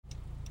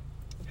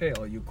Hey,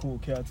 all you cool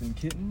cats and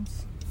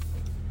kittens.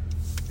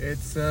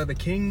 It's the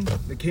king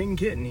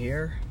kitten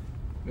here,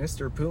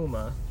 Mr.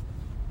 Puma,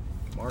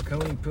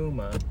 Marconi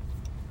Puma.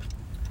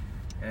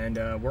 And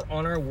we're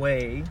on our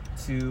way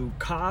to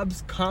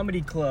Cobb's Comedy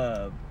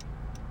Club.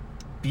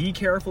 Be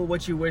careful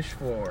what you wish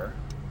for.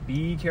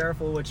 Be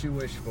careful what you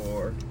wish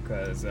for,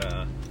 because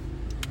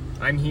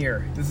I'm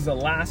here. This is a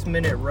last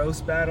minute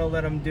roast battle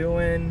that I'm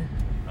doing.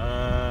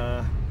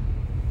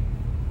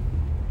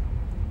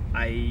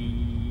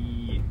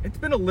 It's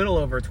been a little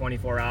over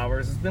 24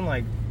 hours. It's been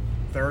like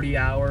 30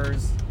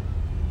 hours.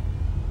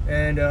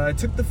 And I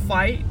took the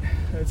fight.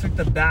 I took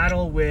the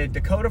battle with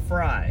Dakota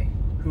Fry,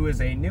 who is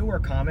a newer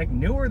comic,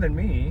 newer than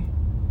me.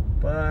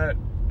 But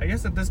I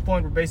guess at this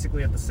point, we're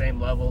basically at the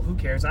same level. Who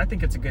cares? I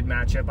think it's a good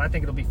matchup. I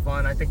think it'll be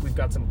fun. I think we've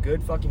got some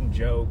good fucking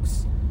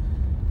jokes.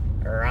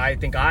 Or I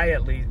think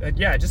at least,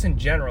 yeah, just in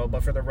general.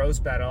 But for the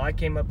roast battle, I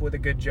came up with a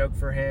good joke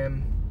for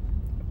him.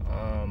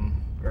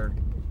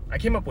 I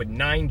came up with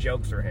 9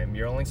 jokes for him.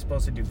 You're only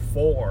supposed to do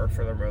 4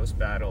 for the roast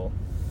battle.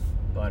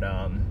 But,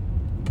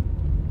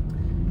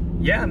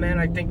 yeah, man,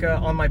 I think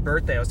on my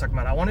birthday, I was talking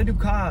about, I want to do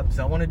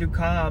Cobb's.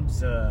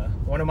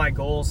 One of my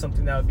goals,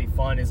 something that would be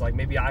fun, is like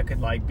maybe I could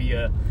like be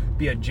a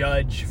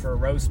judge for a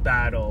roast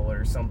battle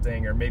or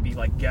something, or maybe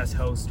like guest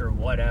host or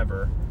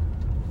whatever.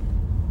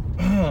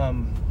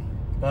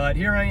 But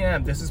here I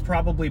am. This is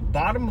probably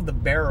bottom of the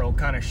barrel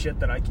kind of shit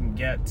that I can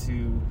get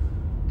to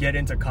get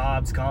into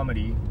Cobb's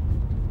comedy.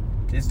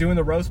 Is doing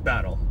the roast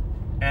battle.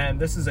 And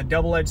this is a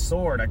double-edged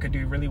sword. I could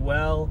do really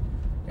well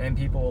and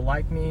people will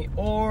like me,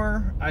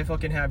 or I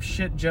fucking have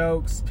shit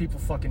jokes, people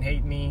fucking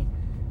hate me,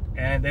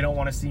 and they don't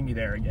want to see me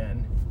there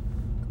again.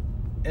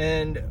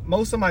 And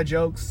most of my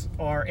jokes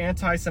are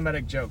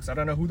anti-Semitic jokes. I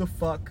don't know who the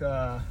fuck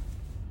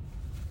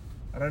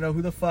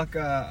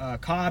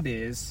Cobb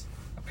is.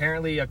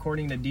 Apparently,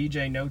 according to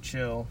DJ No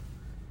Chill,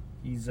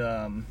 he's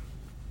who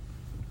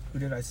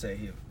did I say?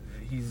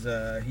 He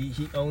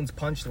owns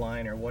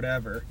Punchline or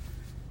whatever.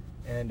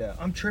 And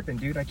I'm tripping,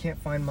 dude. I can't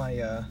find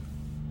my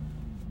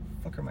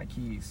fuck are my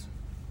keys?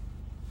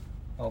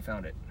 Oh,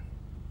 found it.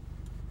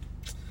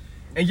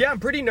 And yeah, I'm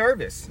pretty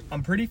nervous.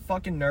 I'm pretty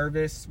fucking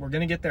nervous. We're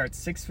gonna get there at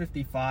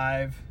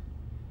 6:55.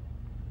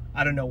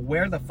 I don't know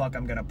where the fuck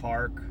I'm gonna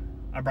park.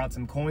 I brought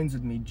some coins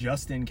with me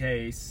just in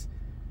case.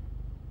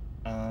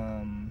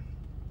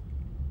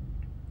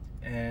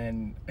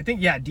 And I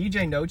think, yeah,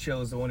 DJ No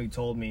Chill is the one who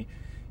told me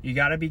you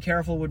gotta be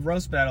careful with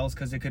roast battles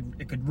because it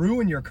could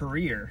ruin your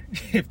career,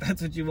 if that's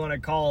what you want to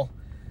call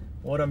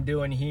what I'm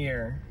doing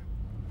here.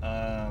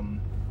 Yeah,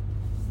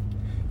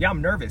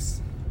 I'm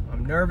nervous.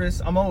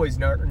 I'm always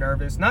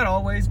nervous. Not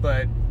always,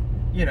 but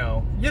you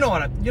know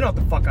what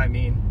the fuck I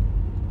mean.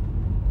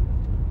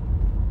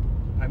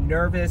 I'm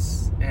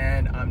nervous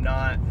and I'm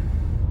not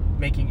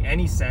making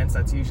any sense.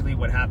 That's usually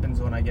what happens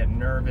when I get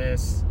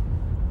nervous.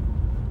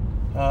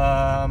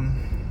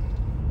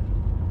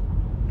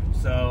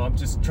 So I'm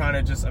just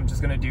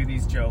gonna do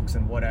these jokes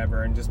and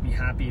whatever, and just be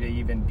happy to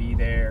even be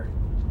there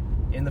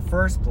in the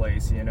first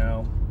place, you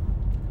know.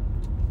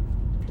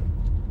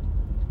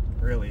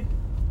 Really,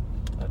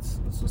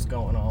 that's what's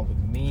going on with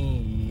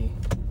me.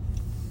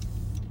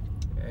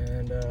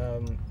 And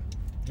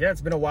yeah,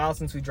 it's been a while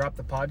since we dropped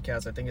the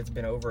podcast. I think it's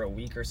been over a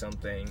week or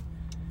something.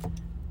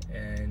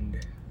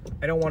 And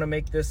I don't want to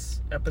make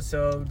this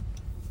episode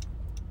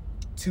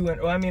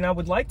I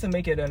would like to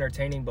make it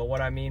entertaining, but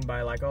what I mean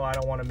by like, I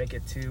don't want to make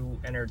it too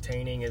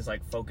entertaining is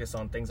like focus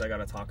on things I got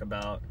to talk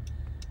about.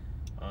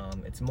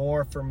 It's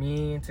more for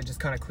me to just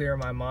kind of clear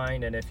my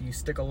mind, and if you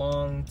stick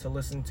along to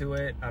listen to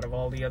it out of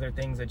all the other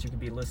things that you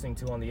could be listening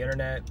to on the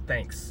internet,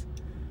 thanks.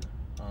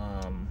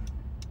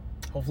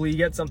 Hopefully you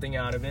get something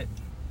out of it.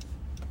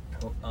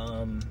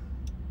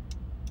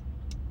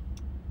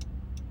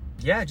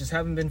 Yeah, just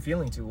haven't been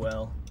feeling too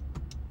well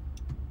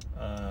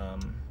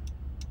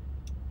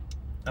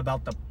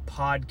about the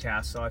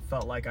podcast, so I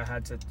felt like I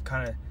had to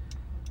kind of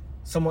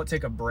somewhat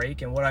take a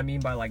break. And what I mean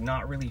by like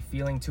not really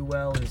feeling too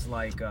well is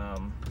like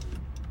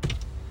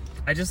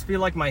I just feel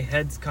like my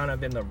head's kind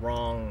of in the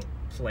wrong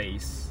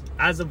place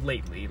as of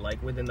lately,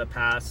 like within the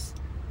past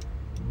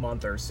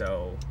month or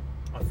so.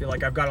 I feel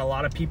like I've got a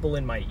lot of people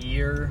in my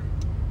ear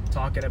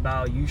talking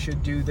about, you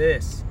should do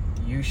this,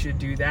 you should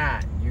do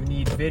that, you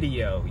need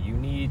video, you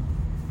need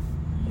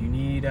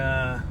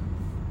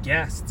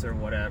guests or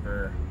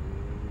whatever.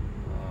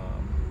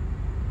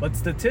 But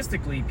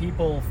statistically,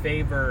 people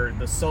favor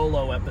the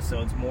solo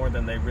episodes more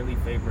than they really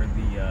favor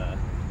the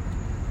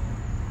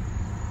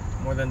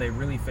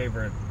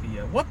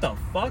what the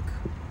fuck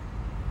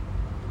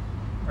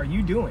are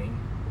you doing?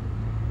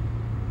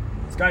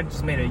 This guy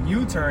just made a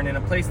U-turn in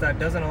a place that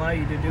doesn't allow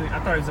you to do it.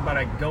 I thought he was about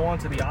to go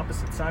onto the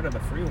opposite side of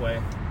the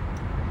freeway.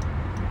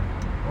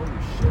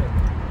 Holy shit.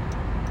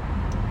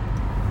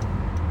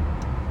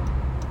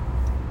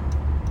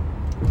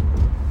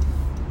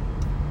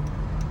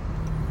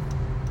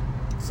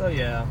 So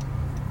yeah,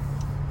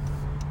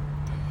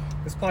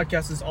 this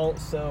podcast is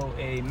also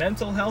a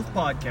mental health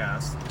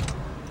podcast,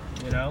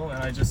 you know,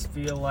 and I just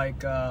feel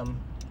like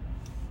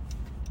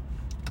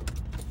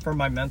for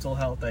my mental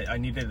health. I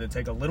needed to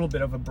take a little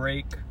bit of a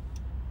break.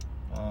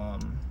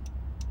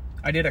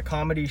 I did a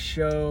comedy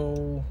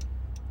show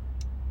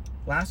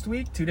last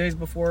week, 2 days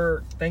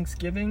before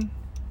Thanksgiving,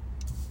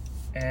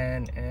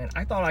 and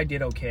I thought I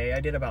did okay. I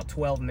did about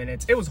 12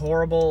 minutes. It was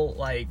horrible,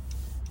 like,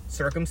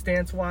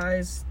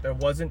 circumstance-wise. There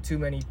wasn't too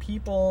many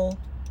people.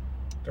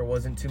 There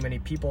wasn't too many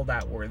people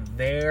that were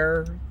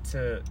there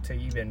to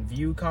even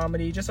view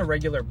comedy. Just a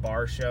regular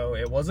bar show.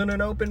 It wasn't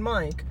an open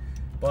mic,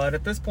 but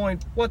at this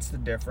point, what's the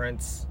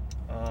difference?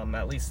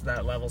 At least at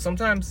that level.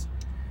 Sometimes,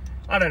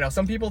 I don't know,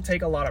 some people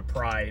take a lot of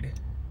pride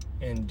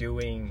in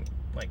doing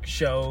like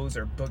shows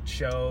or booked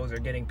shows or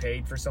getting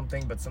paid for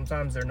something, but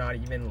sometimes they're not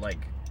even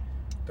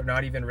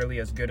really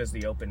as good as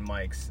the open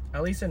mics,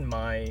 at least in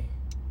my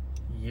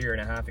 1.5 year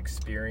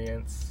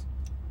experience.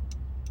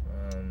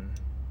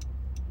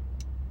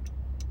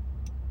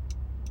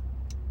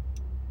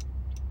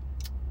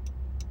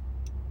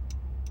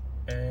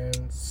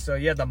 And so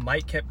yeah, the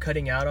mic kept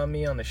cutting out on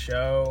me on the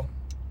show.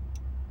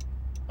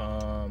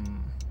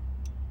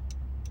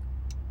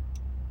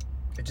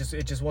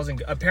 It just wasn't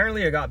good.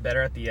 Apparently it got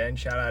better at the end.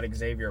 Shout out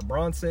Xavier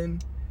Bronson,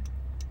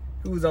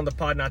 who was on the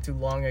pod not too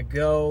long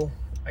ago.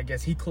 I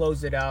guess he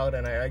closed it out,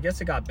 and I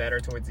guess it got better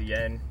towards the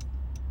end.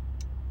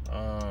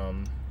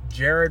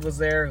 Jared was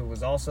there, who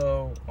was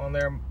also on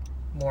there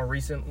more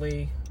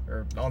recently,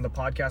 or on the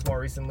podcast more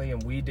recently,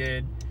 and we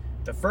did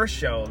the first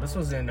show. This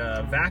was in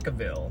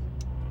Vacaville.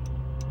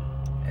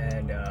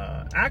 And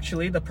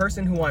actually, the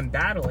person who I'm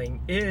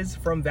battling is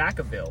from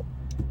Vacaville.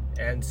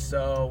 And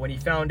so when he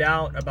found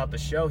out about the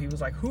show, he was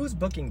like, who's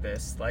booking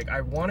this? Like,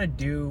 I want to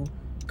do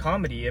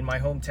comedy in my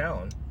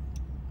hometown.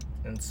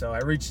 And so I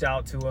reached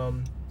out to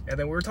him. And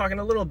then we were talking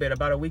a little bit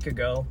about a week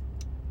ago.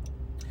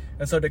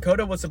 And so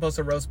Dakota was supposed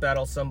to roast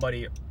battle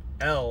somebody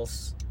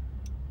else.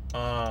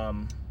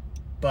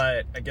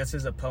 But I guess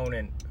his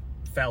opponent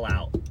fell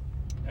out.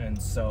 And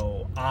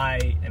so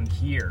I am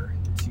here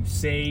to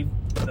save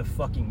the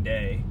fucking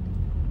day.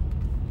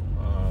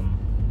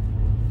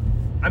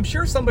 I'm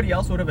sure somebody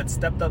else would have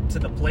stepped up to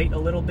the plate a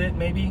little bit,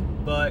 maybe,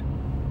 but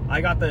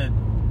I got the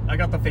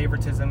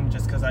favoritism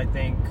just because I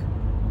think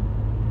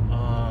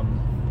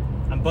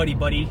I'm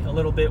buddy a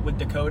little bit with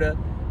Dakota,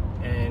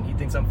 and he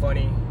thinks I'm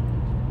funny.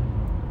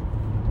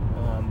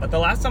 But the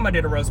last time I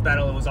did a roast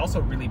battle, it was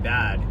also really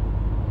bad.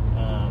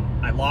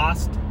 I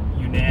lost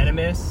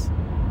unanimous.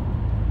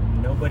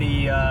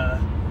 Nobody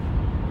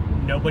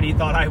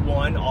thought I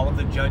won. All of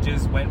the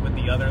judges went with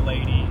the other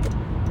lady,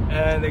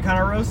 and they kind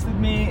of roasted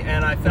me,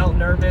 and I felt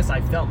nervous.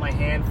 I felt my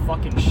hand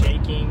fucking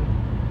shaking,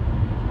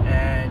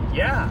 and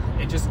yeah,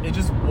 it just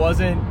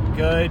wasn't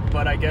good.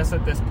 But I guess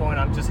at this point,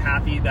 I'm just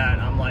happy that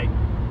I'm like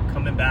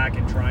coming back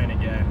and trying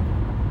again,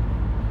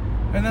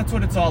 and that's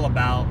what it's all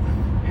about.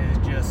 It's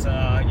just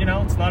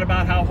it's not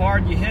about how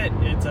hard you hit.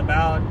 It's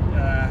about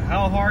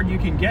how hard you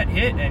can get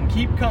hit and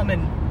keep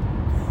coming.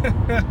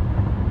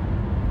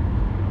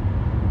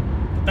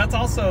 That's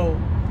also,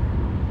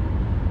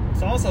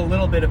 it's also a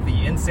little bit of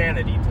the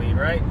insanity plea,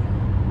 right?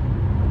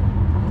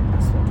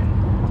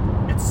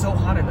 It's so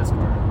hot in this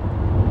car.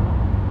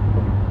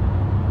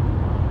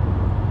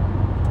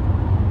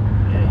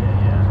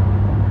 Yeah.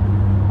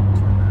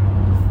 Turn that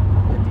off.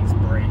 Hit these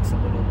brakes a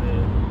little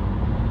bit.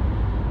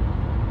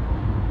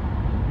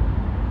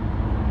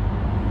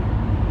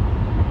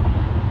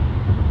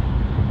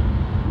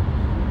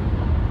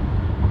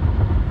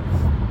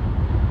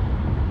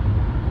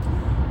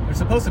 There's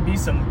supposed to be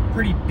some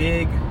pretty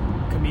big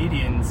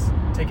comedians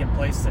taking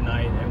place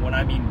tonight, and when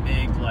I mean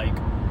big, like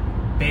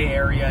Bay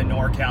Area,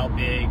 NorCal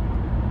big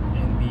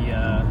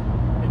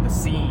in the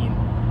scene.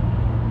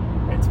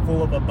 It's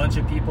full of a bunch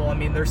of people. I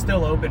mean, they're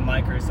still open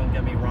micers, don't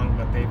get me wrong,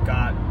 but they've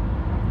got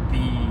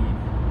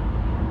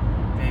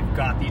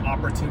the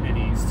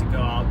opportunities to go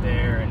out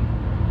there and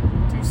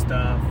do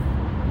stuff.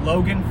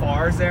 Logan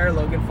Farr's there.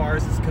 Logan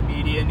Farr's is a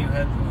comedian who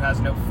has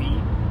no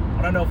feet.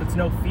 I don't know if it's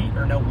no feet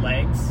or no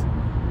legs.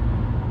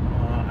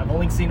 I've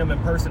only seen him in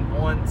person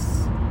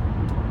once,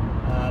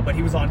 but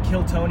he was on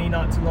Kill Tony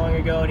not too long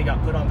ago, and he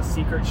got put on The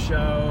Secret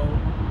Show.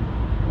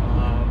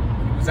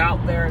 He was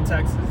out there in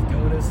Texas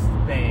doing his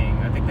thing.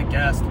 I think the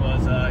guest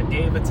was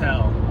Dave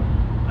Attell.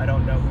 I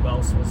don't know who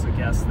else was the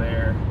guest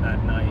there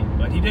that night,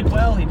 but he did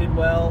well. And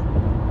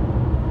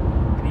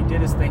he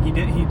did his thing. He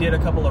did a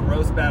couple of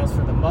roast battles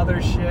for the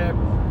Mothership.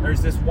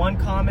 There's this one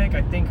comic,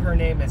 I think her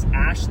name is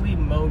Ashley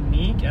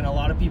Monique, and a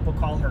lot of people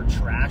call her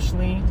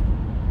Trashly.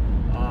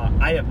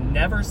 I have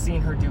never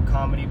seen her do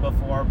comedy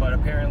before, but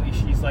apparently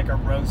she's like a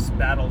roast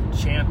battle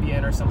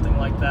champion or something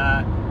like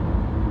that.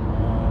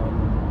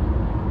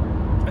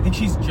 I think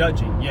she's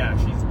judging. Yeah,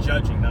 she's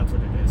judging. That's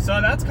what it is.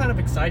 So that's kind of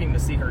exciting to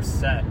see her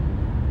set,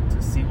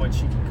 to see what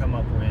she can come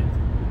up with.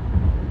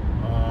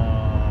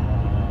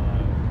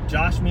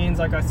 Josh Means,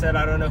 like I said,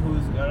 I don't know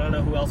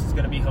who else is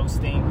going to be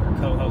hosting or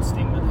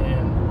co-hosting with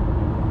him.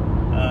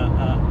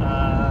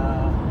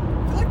 I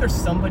feel like there's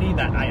somebody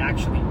that I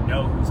actually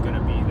know who's going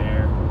to be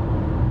there.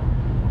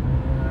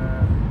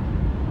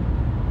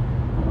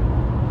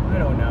 I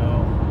don't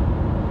know.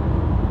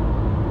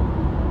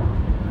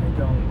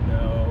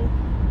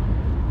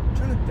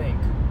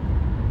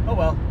 Oh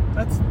well,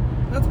 that's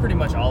pretty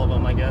much all of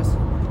them, I guess.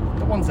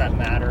 The ones that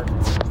matter.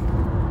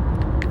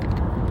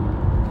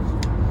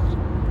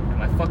 And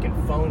my fucking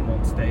phone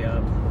won't stay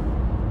up.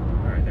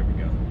 All right, there we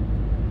go.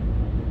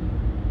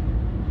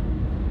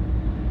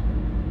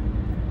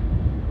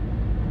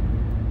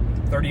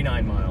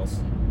 $39 miles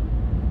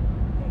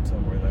until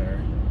we're there.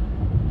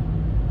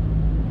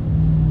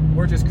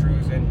 We're just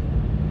cruising.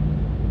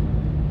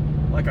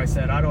 Like I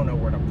said, I don't know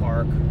where to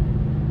park.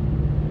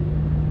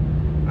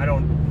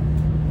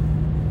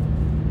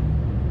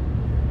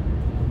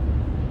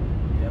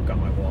 Yeah, I've got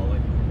my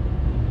wallet.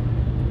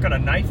 I've got a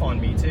knife on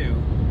me too.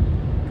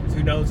 Because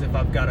who knows if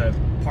I've got to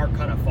park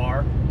kind of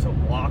far to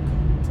walk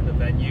to the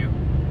venue.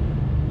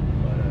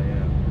 But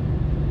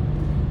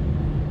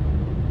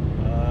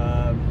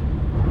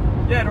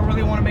yeah, I don't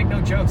really want to make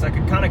no jokes. I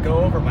could kind of go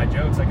over my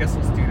jokes. I guess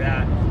let's do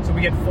that. So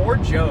we get 4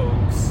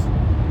 jokes,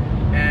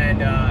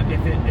 and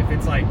if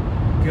it's like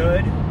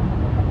good,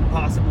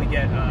 possibly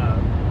get a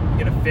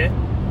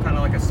 5th, kind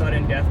of like a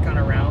sudden death kind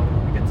of round.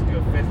 We get to do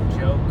a 5th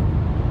joke.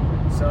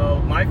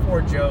 So my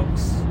 4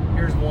 jokes.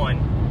 Here's one.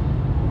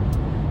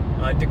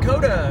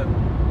 Dakota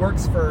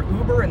works for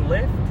Uber and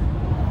Lyft.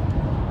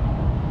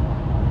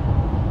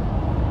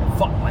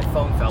 Fuck, my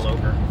phone fell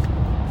over.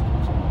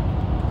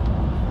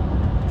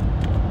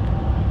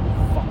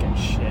 Fucking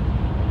shit.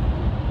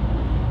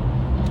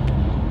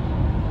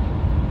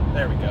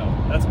 There we go.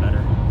 That's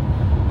better.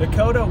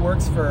 Dakota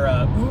works for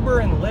Uber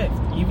and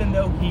Lyft, even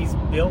though he's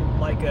built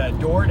like a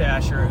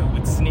DoorDasher who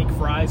would sneak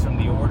fries from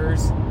the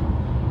orders.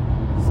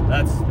 So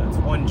that's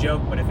one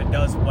joke, but if it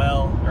does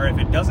well, or if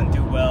it doesn't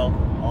do well,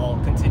 I'll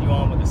continue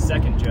on with the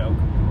second joke,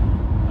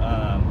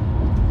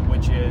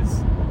 which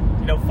is,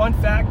 you know, fun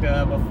fact,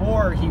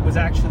 before he was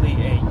actually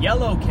a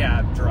yellow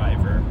cab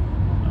driver.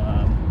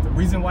 The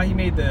reason why he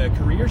made the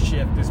career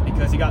shift is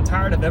because he got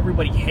tired of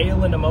everybody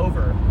hailing him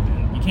over.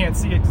 And you can't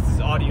see it because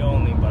it's audio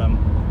only, but I'm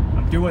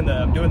doing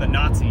the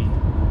Nazi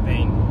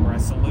thing where I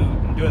salute.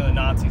 I'm doing the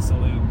Nazi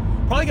salute.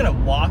 Probably gonna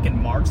walk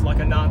and march like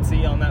a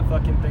Nazi on that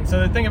fucking thing. So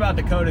the thing about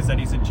Dakota is that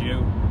he's a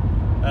Jew.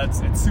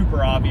 It's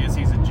super obvious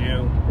he's a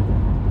Jew.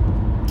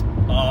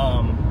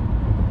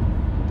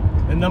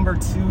 The number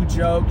 2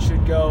 joke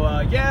should go,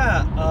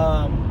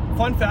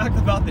 fun fact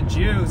about the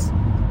Jews,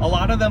 a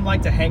lot of them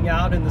like to hang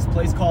out in this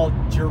place called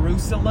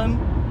Jerusalem.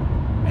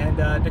 And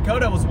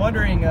Dakota was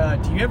wondering,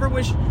 do you ever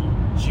wish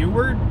you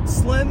were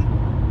slim?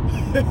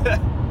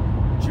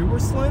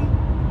 Jerusalem?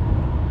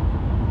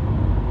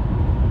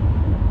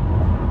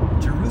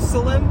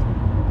 Jerusalem?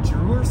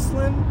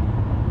 Jerusalem?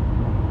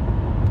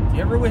 Do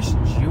you ever wish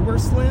you were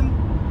slim?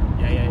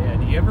 Yeah.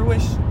 Do you ever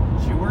wish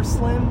you were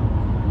slim?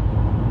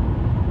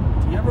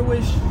 Do you ever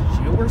wish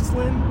you were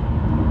slim?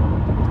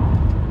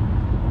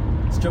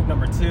 It's joke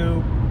number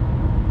 2.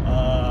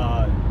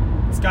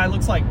 This guy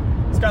looks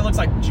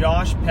like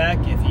Josh Peck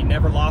if he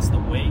never lost the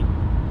weight.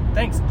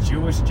 Thanks,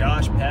 Jewish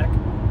Josh Peck.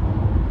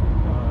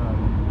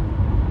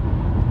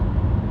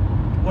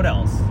 What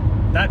else?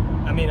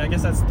 I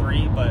guess that's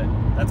 3, but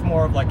that's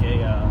more of like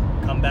a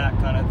comeback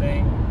kind of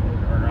thing,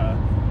 or a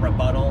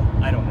rebuttal.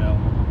 I don't know.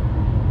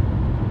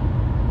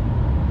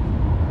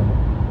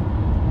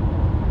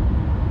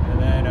 And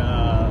then,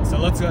 so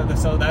let's go.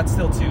 So that's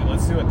still 2.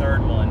 Let's do a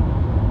third one.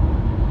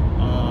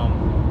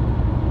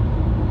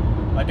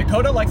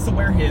 Dakota likes to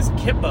wear his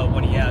kippa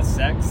when he has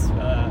sex,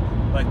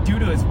 but due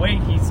to his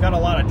weight, he's got a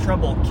lot of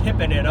trouble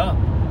kipping it up.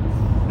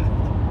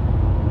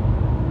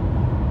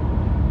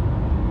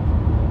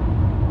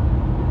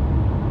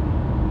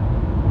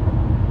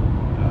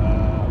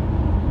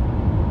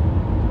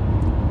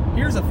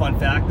 Here's a fun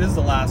fact. This is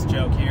the last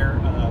joke here.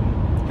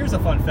 Here's a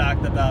fun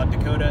fact about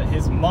Dakota.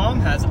 His mom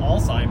has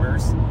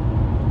Alzheimer's,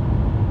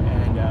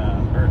 and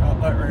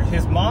or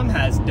his mom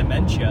has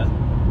dementia,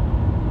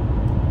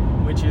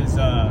 which is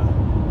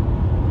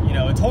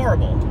it's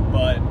horrible.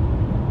 But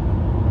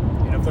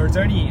if there's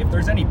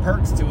any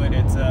perks to it,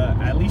 it's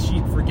at least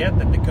she'd forget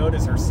that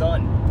Dakota's her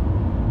son.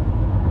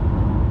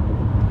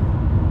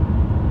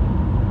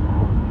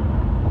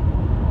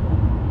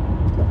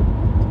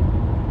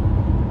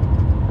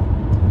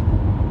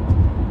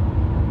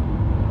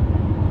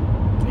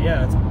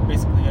 Yeah, that's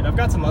basically it. I've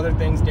got some other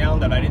things down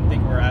that I didn't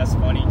think were as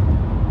funny.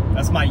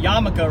 That's my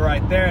yarmulke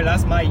right there.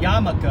 That's my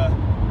yarmulke.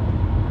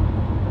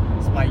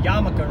 It's my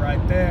yarmulke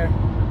right there.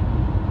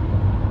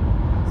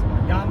 It's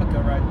my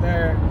yarmulke right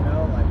there.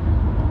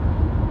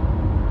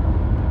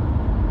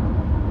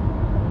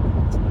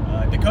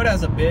 Dakota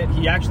has a bit.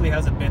 He actually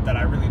has a bit that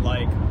I really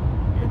like.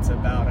 It's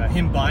about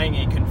him buying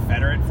a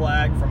Confederate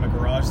flag from a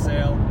garage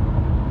sale.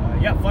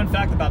 Fun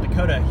fact about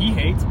Dakota: he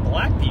hates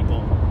black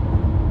people.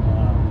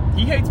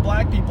 He hates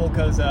black people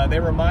because they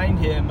remind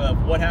him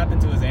of what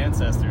happened to his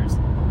ancestors.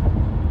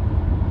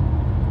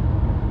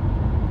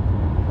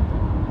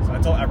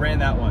 So I ran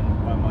that one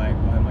by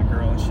my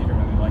girl, and she didn't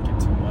really like it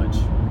too much.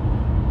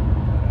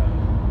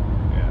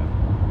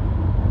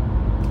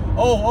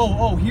 But,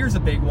 Oh, here's a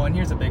big one.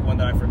 Here's a big one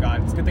that I forgot.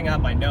 It's a good thing I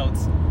have my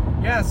notes.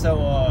 Yeah, so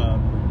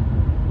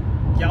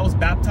I was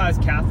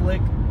baptized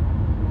Catholic,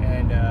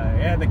 And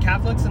yeah, the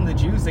Catholics and the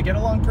Jews, they get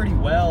along pretty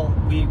well.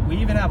 We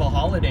even have a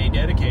holiday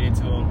dedicated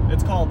to them.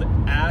 It's called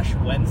Ash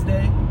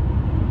Wednesday.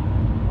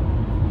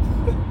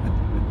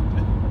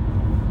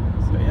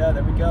 So yeah,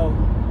 there we go.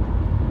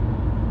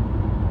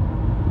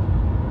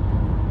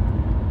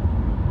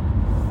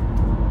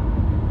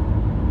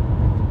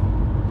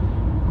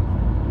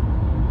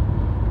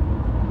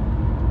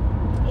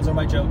 Those are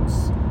my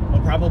jokes.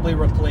 I'll probably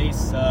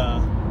replace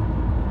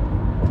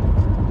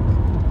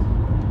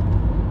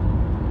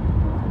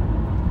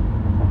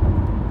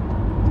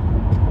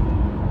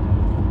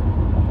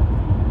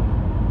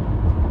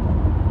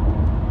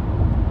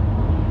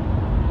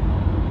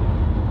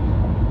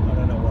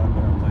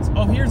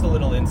here's a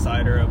little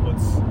insider of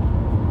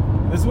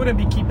this wouldn't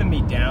be keeping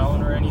me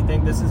down or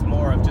anything. This is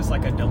more of just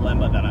like a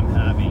dilemma that I'm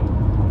having.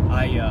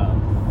 I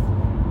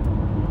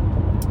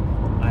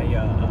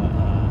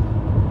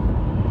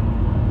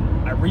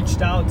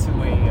reached out to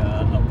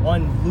a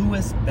one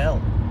Louis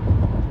Belt.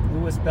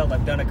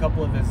 I've done a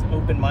couple of his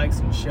open mics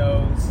and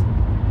shows,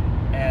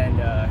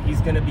 and he's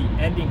going to be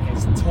ending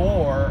his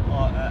tour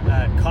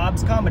at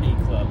Cobb's Comedy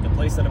Club, the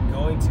place that I'm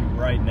going to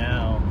right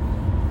now.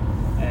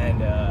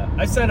 And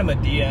I sent him a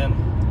DM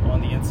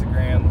on the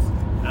Instagrams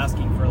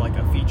asking for like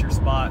a feature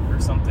spot or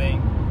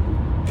something,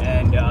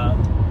 and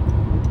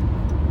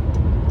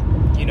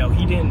you know,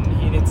 he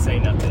didn't say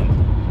nothing,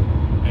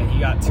 and he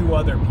got 2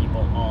 other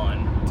people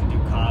on to do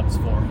Cobb's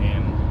for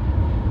him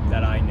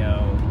that I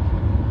know,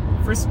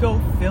 Frisco,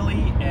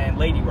 Philly, and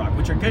Lady Rock,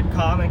 which are good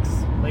comics.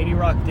 Lady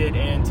Rock did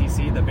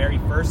ANTC, the very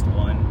first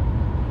one,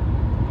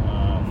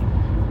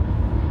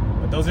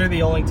 but those are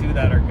the only 2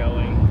 that are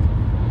going.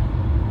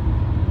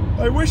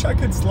 I wish I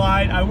could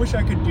slide. I wish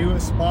I could do a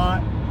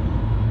spot.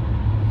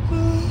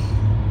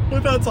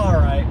 But that's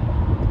alright.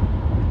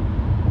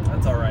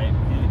 That's alright.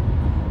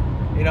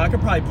 You know, I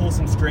could probably pull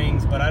some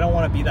strings, but I don't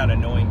want to be that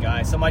annoying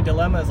guy. So my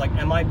dilemma is like,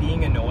 am I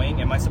being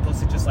annoying? Am I supposed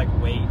to just like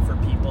wait for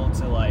people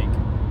to like,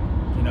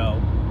 you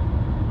know,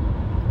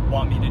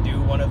 want me to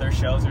do one of their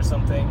shows or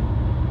something?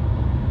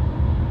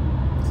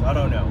 So I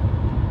don't know.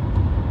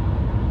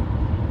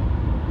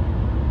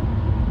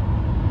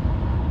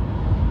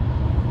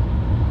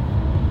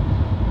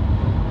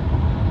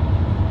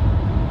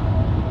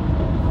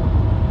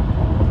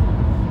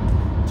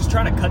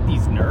 Trying to cut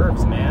these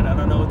nerves, man. I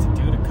don't know what to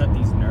do to cut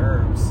these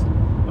nerves.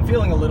 I'm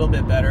feeling a little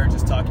bit better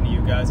just talking to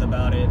you guys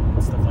about it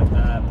and stuff like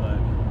that, but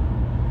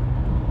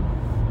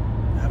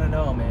I don't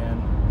know, man.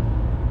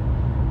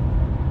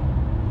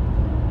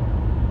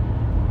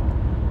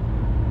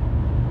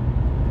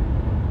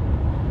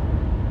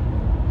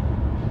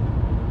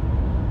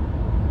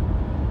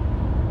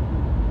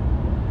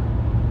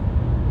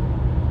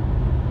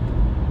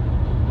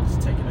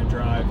 Just taking a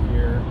drive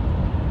here.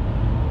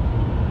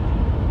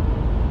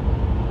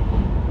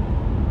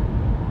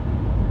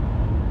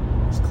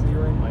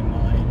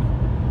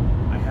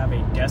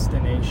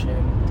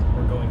 Destination.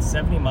 We're going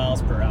 70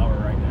 miles per hour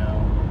right now,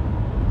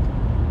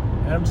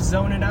 and I'm just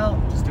zoning out,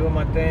 just doing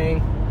my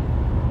thing.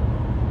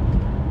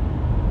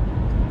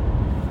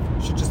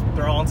 Should just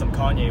throw on some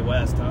Kanye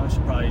West, huh?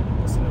 Should probably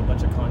listen to a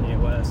bunch of Kanye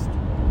West.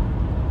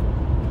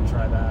 Can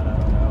try that. I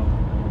don't know.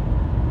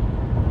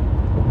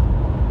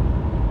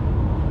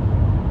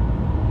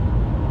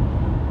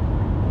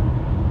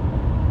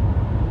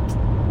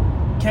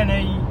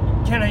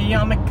 Can a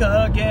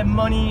yarmulke get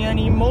money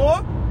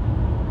anymore?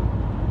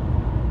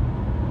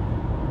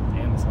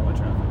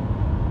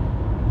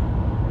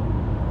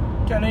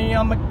 Can a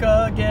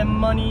yarmulke get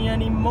money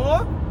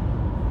anymore?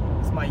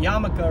 It's my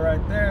yarmulke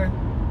right there.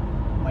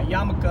 My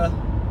yarmulke.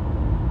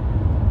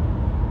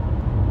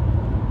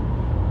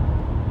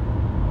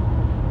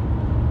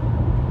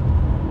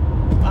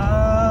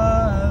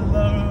 I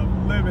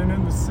love living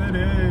in the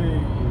city.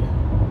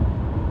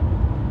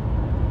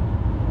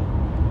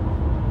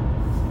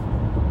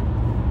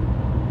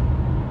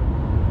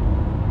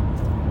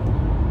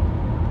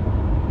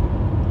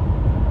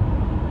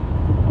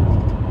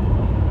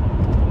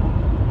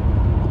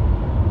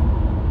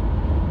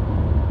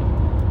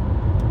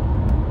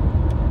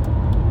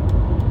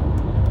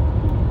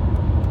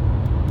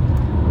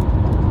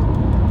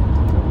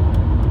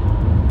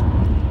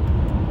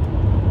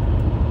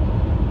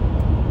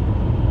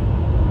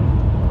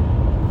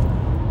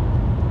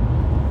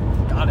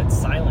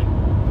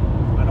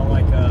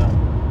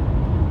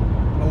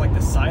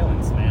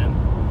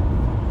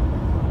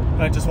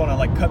 I just want to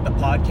like cut the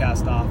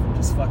podcast off and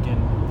just fucking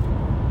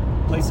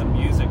play some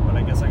music, but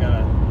I guess I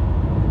gotta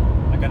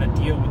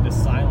deal with this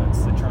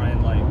silence to try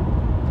and like,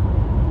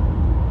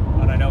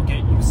 I don't know,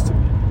 get used to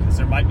it, because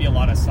there might be a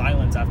lot of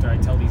silence after I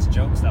tell these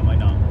jokes that might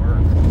not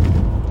work.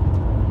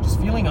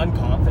 Just feeling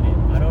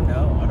unconfident. I don't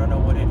know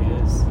what it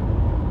is.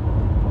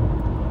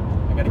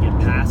 I gotta get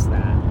past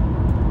that.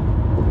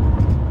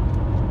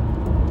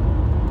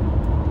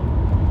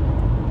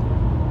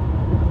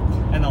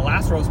 And the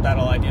last roast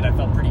battle I did, I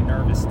felt pretty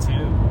nervous too,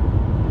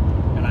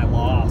 and I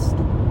lost.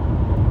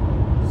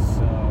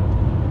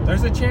 So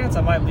there's a chance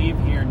I might leave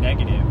here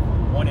negative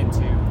 1 and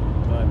 2,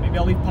 but maybe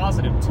I'll leave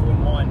positive 2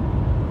 and 1.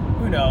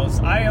 who knows?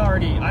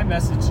 I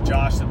messaged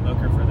Josh the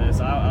booker for this.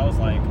 I was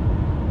like,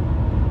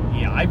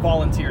 yeah, I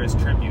volunteer as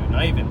tribute, and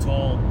I even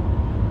told,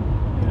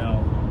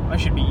 I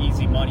should be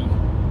easy money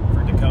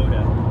for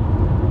Dakota.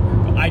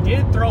 I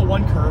did throw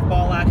one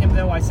curveball at him,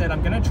 though. I said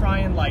I'm gonna try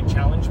and like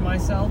challenge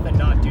myself and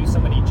not do so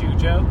many Jew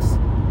jokes.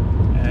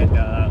 And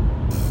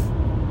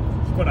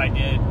look what I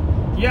did.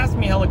 He asked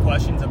me hella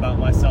questions about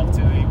myself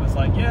too. He was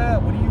like, "Yeah,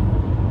 what do you,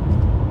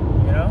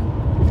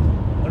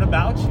 what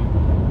about you?"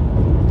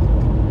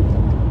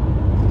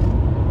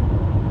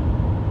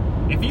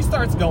 If he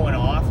starts going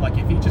off, like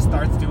if he just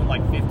starts doing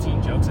like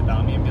 15 jokes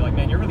about me and be like,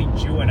 "Man, you're really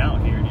Jewing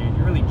out here, dude.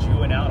 You're really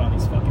Jewing out on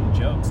these fucking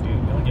jokes, dude.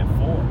 You only get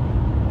 4.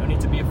 You don't need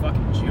to be a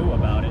fucking Jew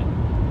about it."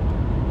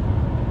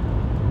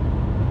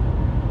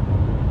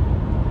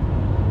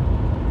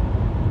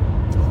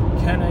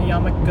 Can a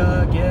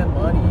yarmulke get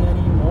money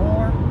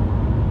anymore?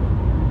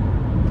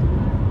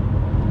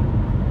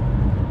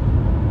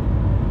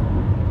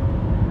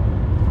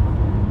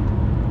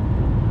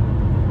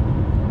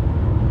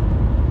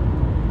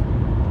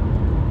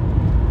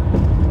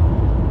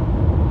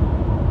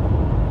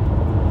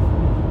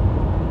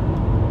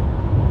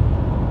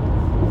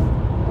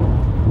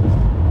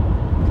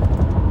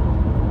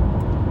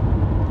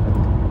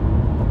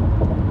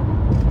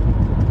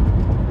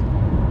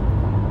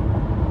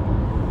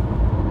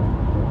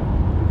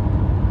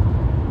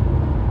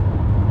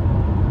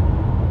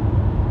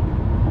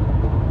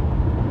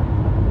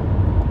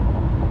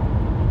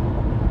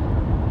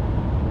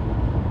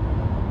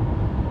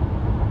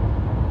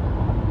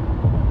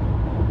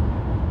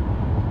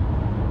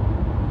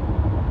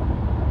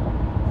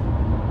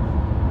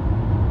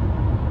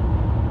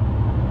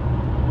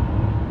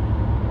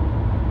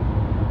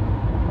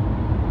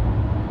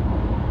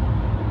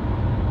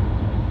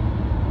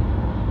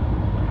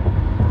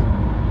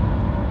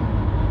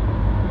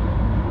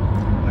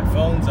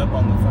 Up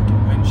on the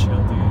fucking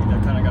windshield, dude. I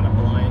kind of got a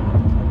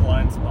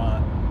blind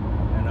spot,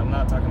 and I'm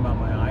not talking about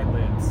my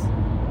eyelids.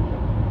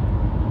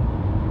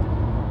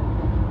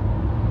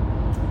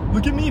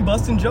 Look at me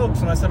busting jokes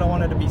when I said I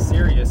wanted to be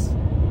serious.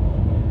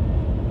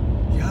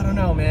 Yeah, I don't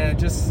know, man.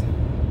 Just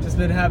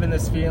been having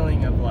this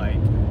feeling of like,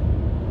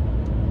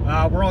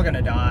 we're all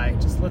gonna die.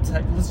 Let's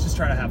just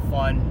try to have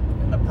fun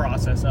in the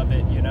process of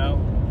it,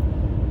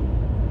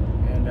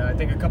 And I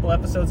think a couple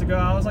episodes ago,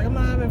 I was like, I'm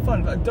not having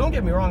fun. But don't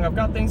get me wrong, I've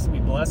got things to be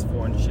blessed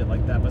for and shit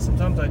like that. But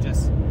sometimes I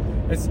just,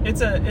 it's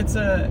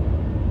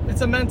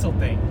a mental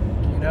thing,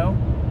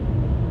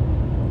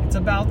 It's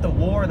about the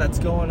war that's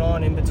going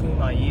on in between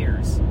my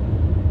ears,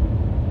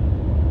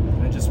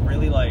 and I just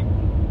really like,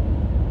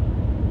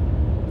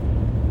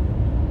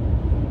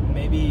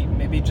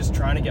 maybe just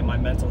trying to get my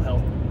mental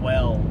health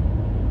well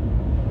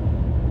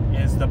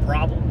is the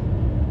problem,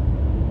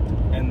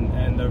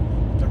 and the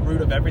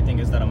root of everything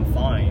is that I'm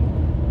fine.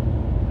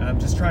 I'm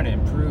just trying to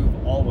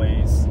improve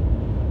always.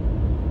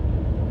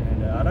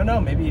 And I don't know,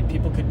 maybe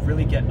people could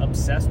really get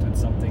obsessed with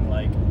something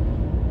like,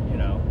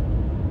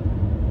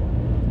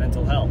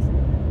 mental health.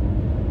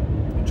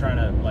 And trying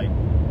to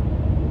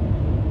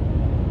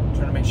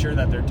make sure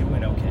that they're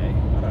doing okay.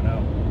 I don't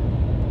know.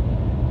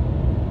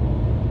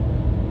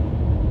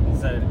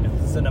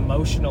 It's an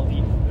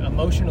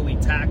emotionally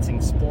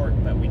taxing sport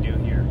that we do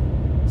here,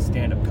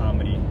 stand-up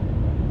comedy.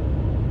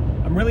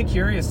 I'm really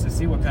curious to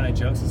see what kind of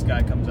jokes this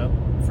guy comes up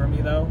for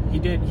me, though.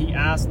 He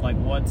asked, like,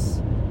 what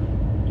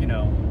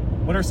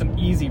are some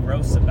easy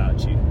roasts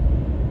about you?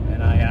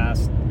 And I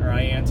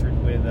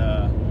answered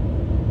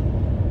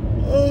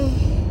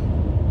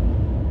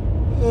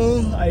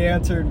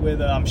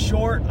with, I'm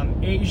short,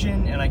 I'm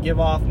Asian, and I give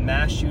off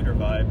mass shooter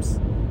vibes.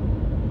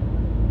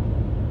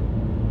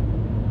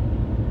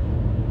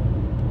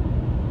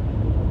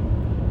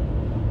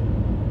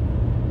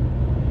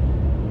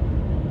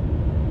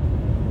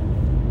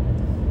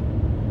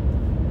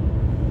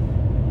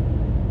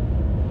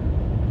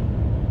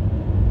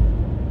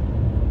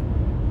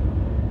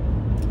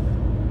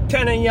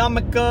 Can a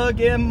yarmulke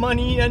get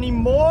money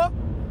anymore?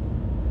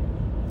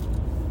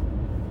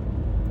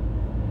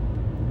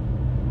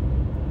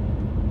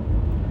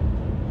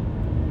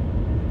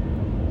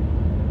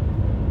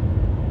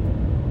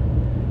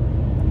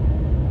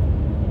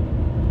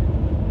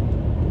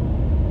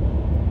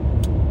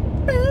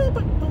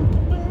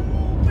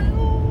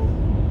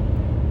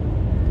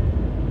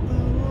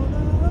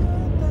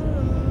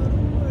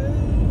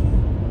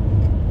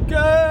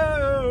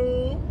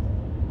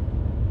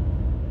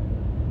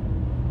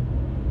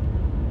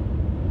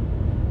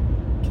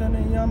 Can a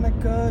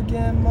yarmulke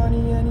get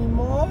money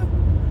anymore?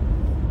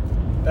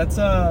 That's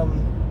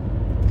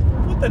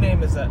what the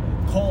name is that?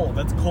 Cold.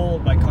 That's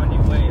Cold by Kanye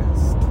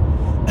West.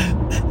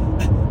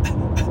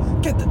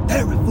 Get the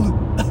Theraflu.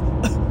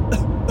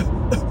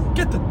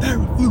 Get the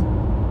Theraflu.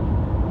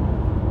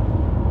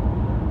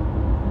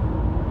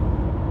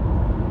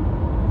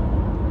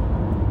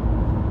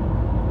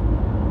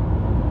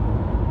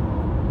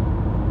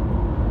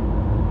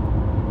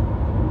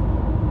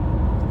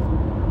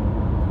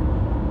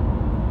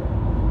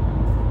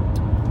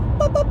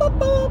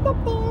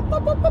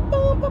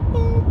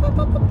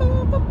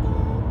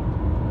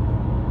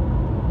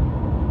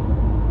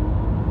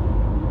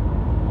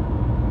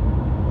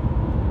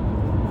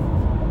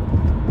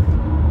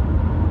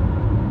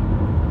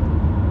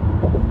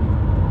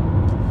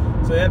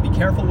 So yeah, be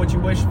careful what you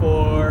wish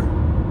for.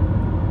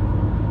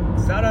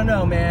 'Cause I don't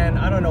know, man.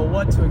 I don't know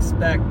what to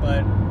expect,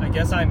 but I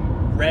guess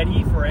I'm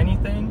ready for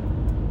anything.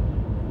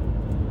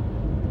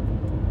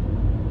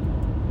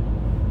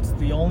 It's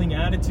the only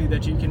attitude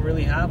that you can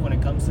really have when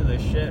it comes to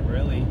this shit,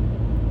 really.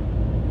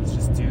 Is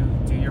just do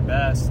your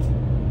best.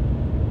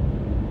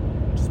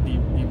 Just be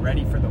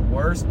ready for the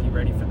worst, be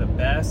ready for the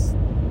best.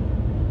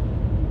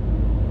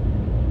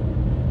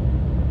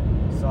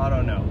 So I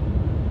don't know.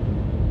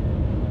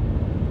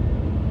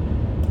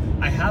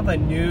 I have a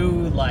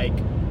new, like,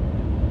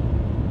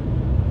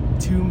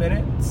 2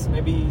 minutes,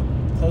 maybe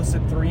close to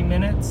 3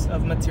 minutes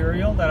of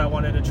material that I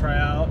wanted to try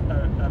out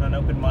at an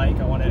open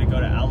mic. I wanted to go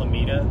to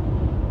Alameda,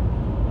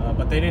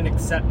 but they didn't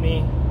accept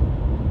me.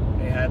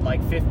 They had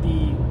like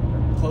 50,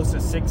 close to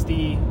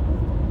 60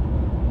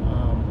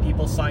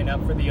 people sign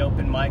up for the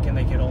open mic, and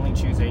they could only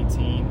choose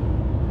 18.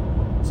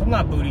 So I'm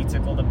not booty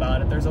tickled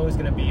about it. There's always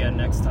going to be a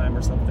next time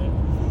or something.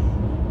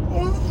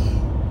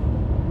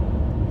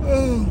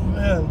 Oh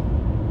man.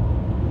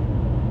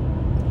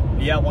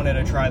 Yeah, I wanted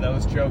to try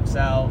those jokes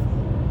out.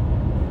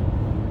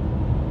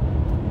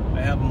 I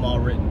have them all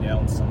written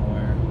down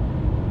somewhere.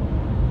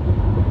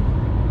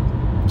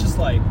 Just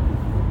want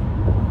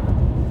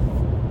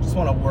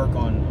to work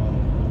on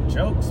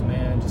jokes,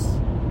 man. Just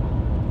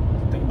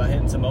think about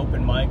hitting some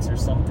open mics or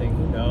something.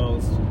 Who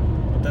knows?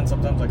 But then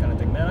sometimes I kind of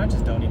think, man, I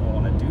just don't even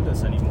want to do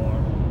this anymore.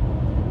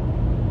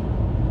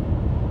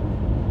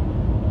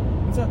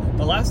 I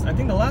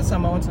think the last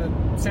time I went to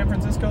San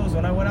Francisco was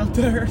when I went out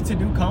there to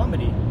do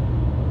comedy.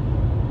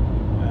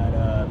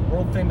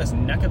 World famous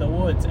Neck of the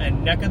Woods,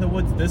 and Neck of the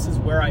Woods, this is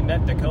where I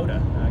met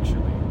Dakota,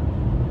 actually.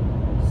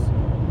 So,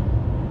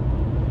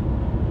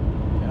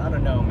 yeah, I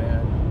don't know,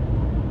 man.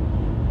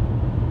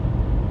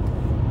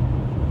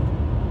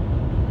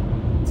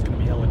 It's gonna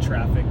be hella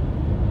traffic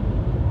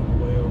on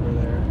the way over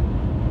there.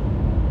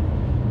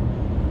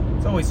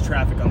 There's always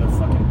traffic on the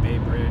fucking Bay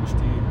Bridge,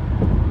 dude.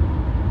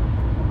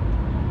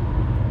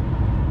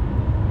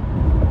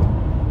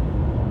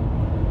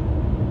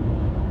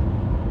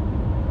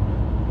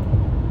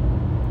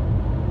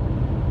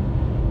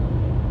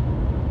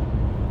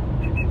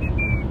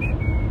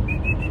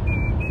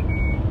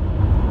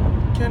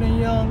 Can a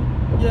young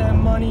get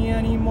money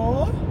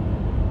anymore?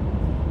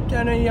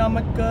 Can a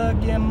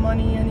yarmulke get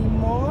money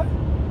anymore?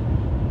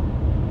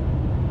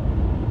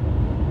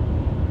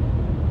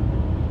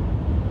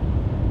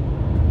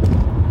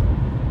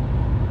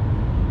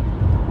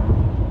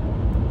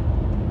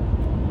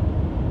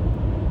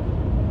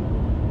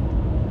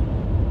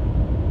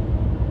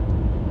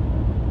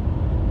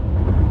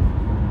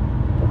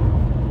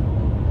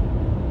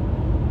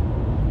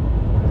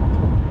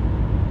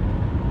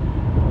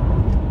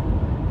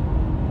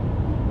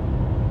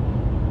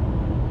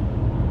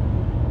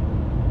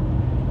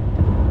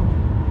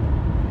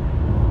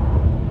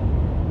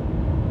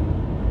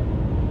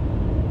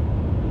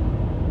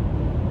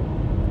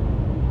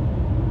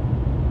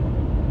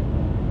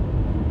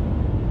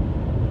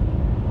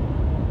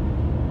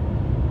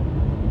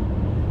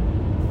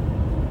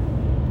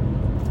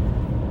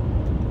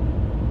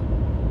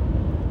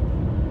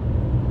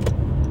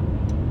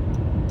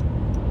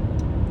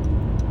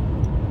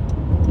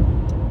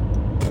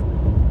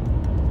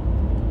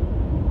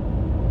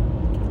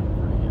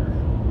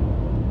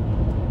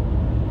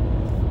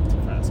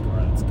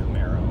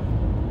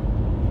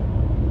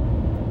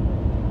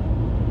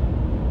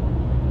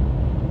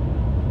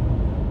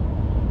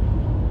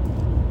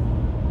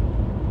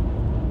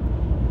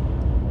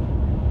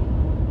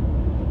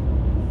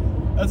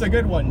 That's a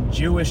good one,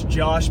 Jewish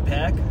Josh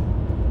Peck.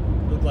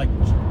 Looked like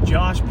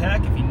Josh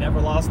Peck if he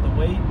never lost the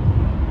weight.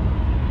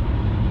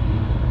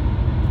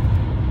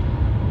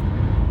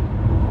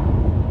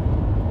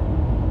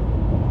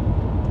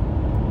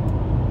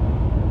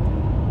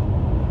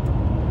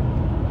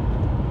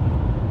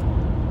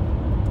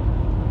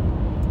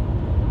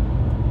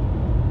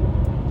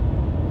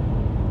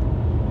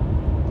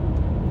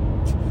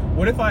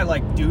 What if I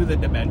like do the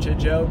dementia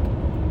joke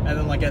and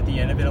then like at the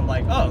end of it I'm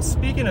like, oh,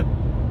 speaking of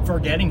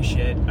forgetting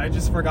shit, I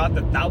just forgot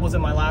that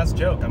wasn't my last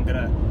joke. I'm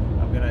gonna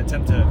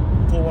attempt to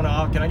pull one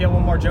off. Can I get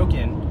one more joke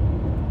in?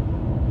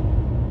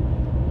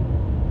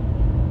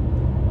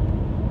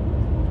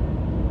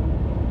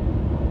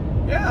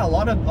 Yeah, a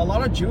lot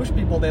of Jewish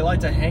people, they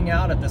like to hang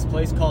out at this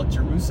place called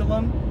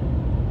Jerusalem.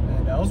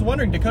 And I was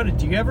wondering, Dakota,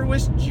 do you ever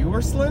wish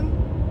Jewerslim?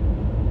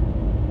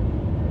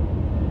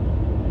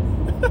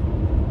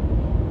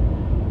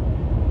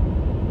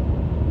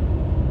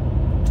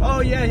 Oh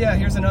yeah,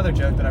 here's another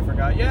joke that I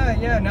forgot.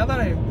 Yeah, now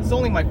that this is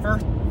only my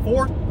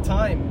fourth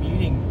time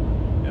meeting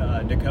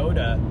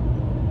Dakota.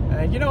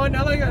 You know what,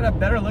 now that I got a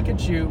better look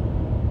at you,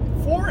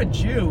 for a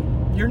Jew,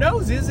 your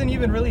nose isn't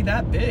even really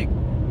that big.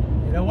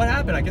 You know, what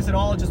happened? I guess it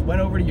all just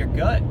went over to your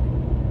gut.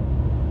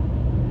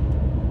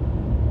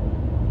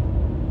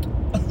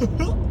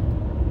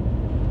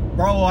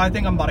 Bro, I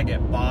think I'm about to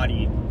get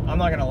bodied. I'm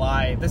not gonna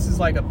lie. This is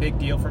like a big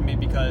deal for me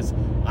because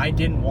I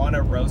didn't want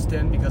to roast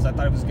him because I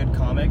thought he was a good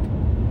comic.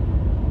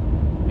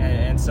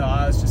 And so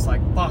I was just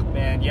like, fuck,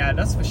 man, like, yeah,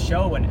 that's for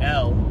show and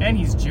L. And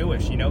he's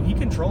Jewish, you know, he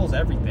controls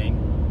everything.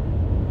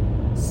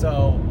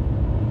 So,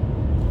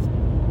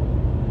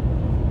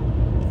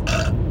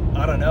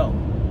 I don't know.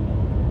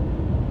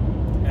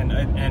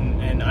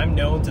 And I'm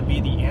known to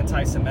be the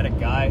anti-Semitic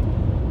guy.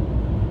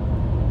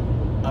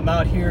 I'm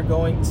out here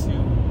going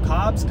to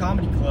Cobb's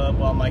Comedy Club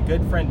while my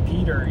good friend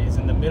Peter is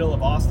in the middle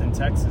of Austin,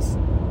 Texas,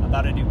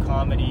 about to do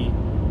comedy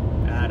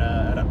at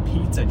a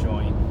pizza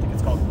joint. I think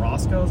it's called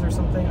Roscoe's or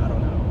something. I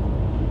don't know.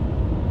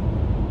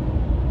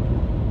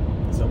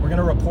 So we're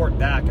gonna report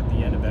back at the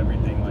end of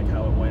everything, like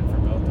how it went for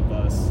both of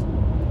us.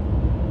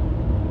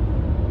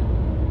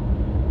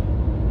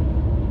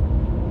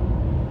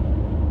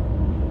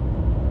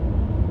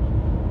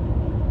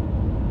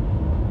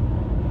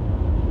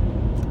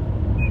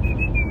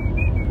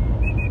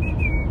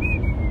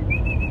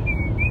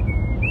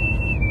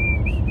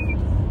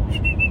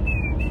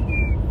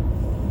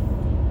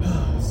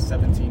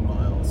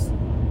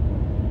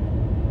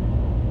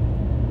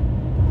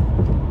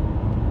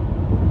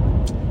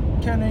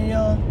 Can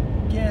I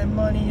get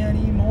money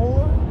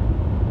anymore?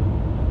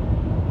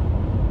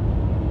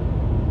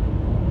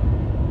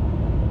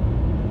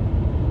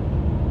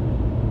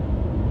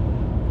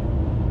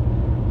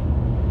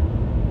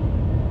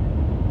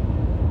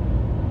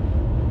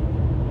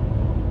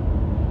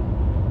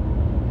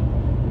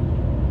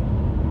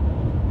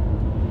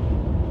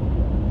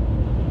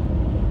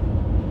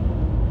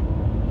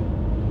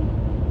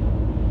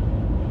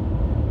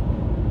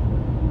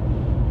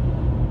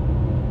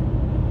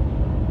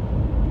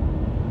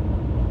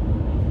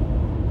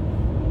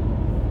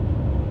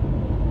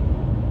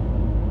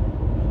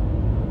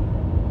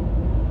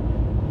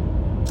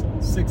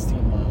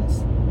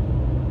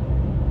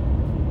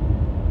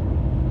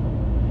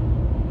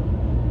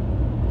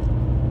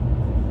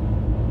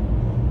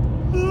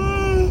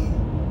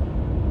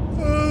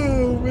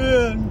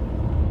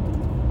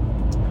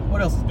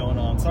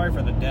 Sorry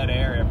for the dead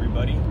air,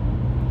 everybody.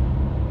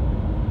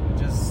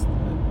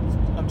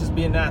 I'm just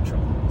being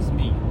natural. This is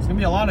me. There's gonna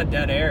be a lot of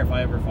dead air if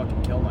I ever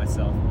fucking kill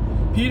myself.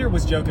 Peter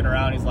was joking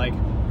around. He's like,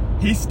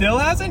 he still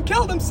hasn't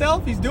killed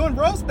himself. He's doing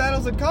roast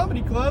battles at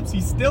comedy clubs.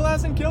 He still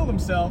hasn't killed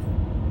himself.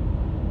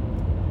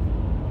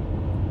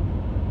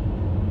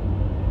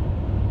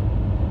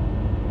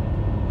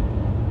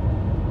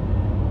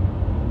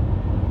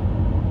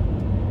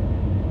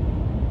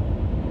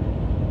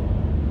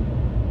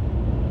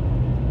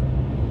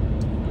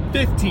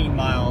 "15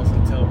 miles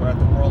until we're at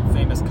the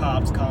world-famous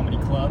Cobb's Comedy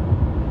Club."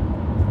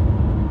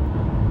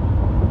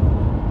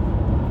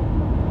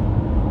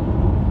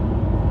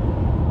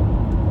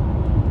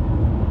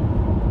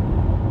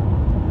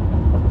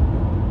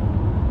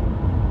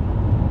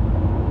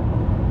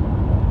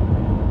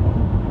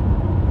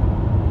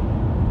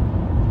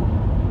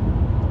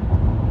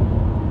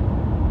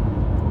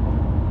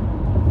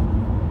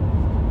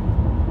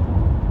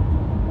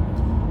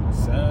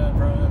 San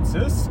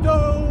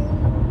Francisco.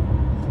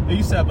 I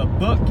used to have a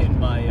book in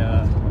my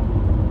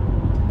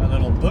my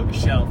little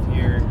bookshelf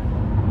here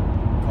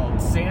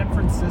called San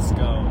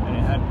Francisco, and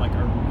it had like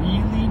a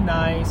really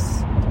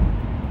nice.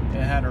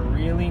 It had a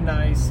really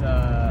nice.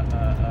 How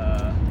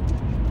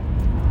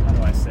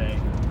do I say?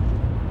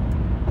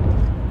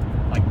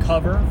 Like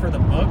cover for the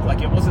book.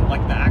 Like it wasn't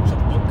like the actual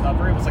book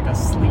cover. It was like a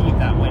sleeve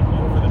that went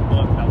over the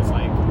book. That was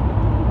like.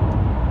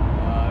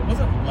 It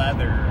wasn't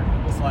leather.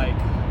 It was like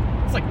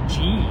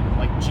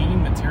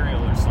jean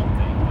material or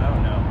something. I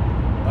don't know.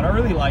 But I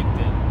really liked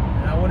it,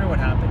 and I wonder what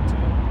happened to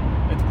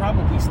it. It's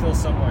probably still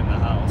somewhere in the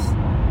house.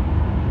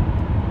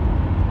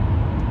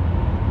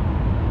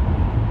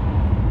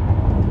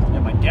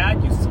 Yeah, my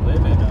dad used to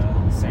live in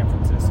San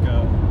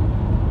Francisco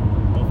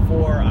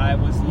before I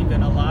was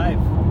even alive.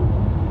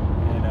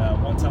 And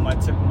one time I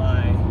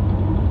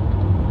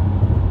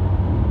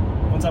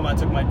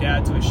took my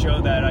dad to a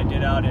show that I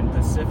did out in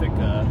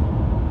Pacifica.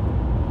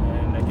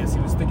 I guess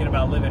he was thinking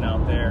about living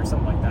out there or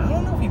something like that. I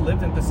don't know if he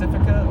lived in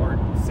Pacifica or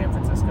San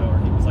Francisco, or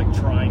he was like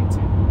trying to.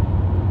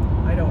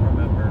 I don't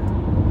remember.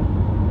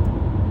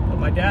 But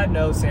my dad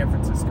knows San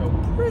Francisco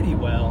pretty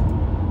well.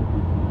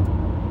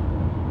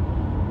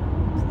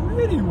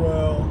 Pretty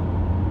well.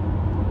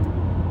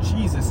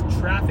 Jesus,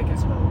 traffic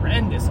is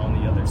horrendous on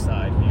the other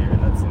side here.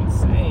 That's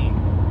insane.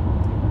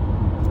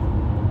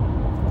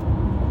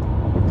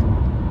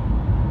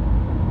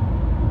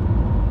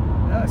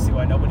 Now I see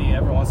why nobody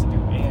ever wants to do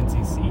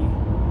ANTC.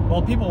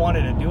 Well, people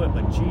wanted to do it,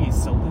 but geez,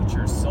 salute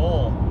your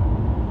soul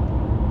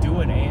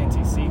doing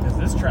ANTC, because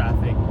this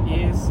traffic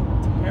is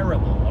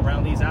terrible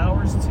around these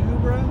hours too,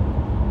 bro.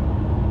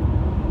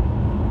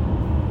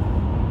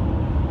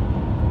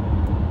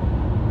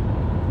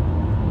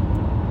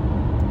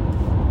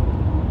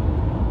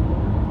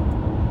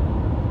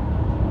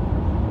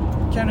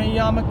 Can a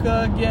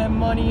yarmulke get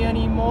money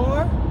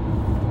anymore?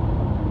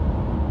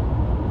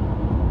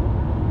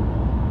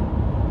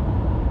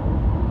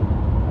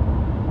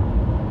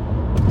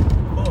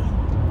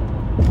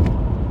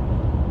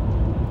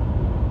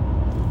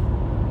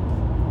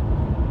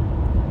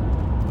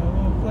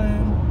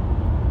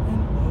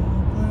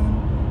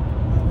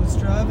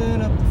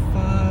 Driving up the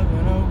 5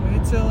 and I'll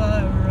wait till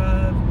I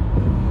arrive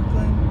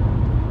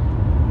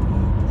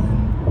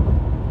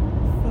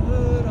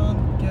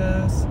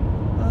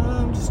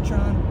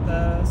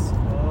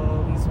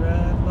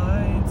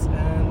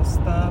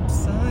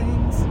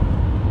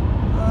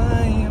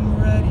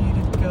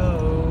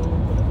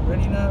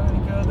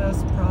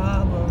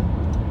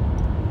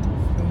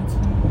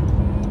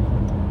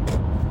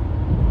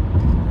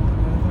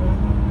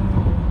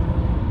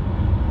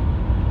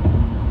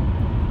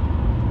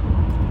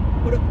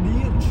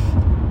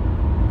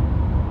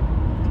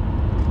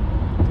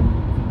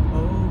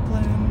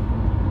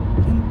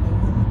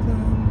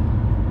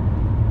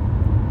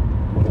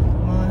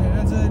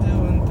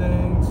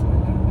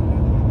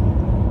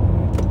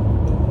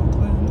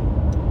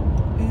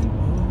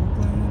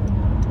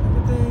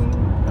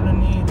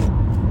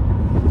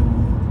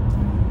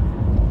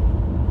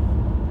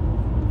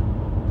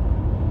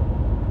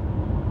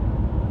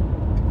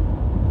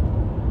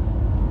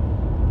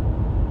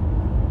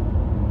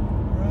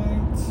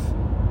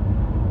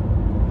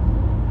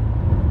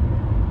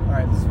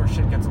Alright, this is where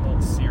shit gets a little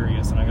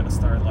serious and I gotta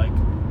start, like,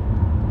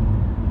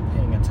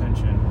 paying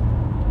attention.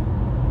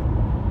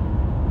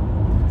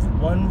 It's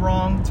one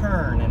wrong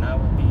turn and I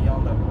will be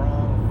on the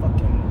wrong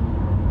fucking...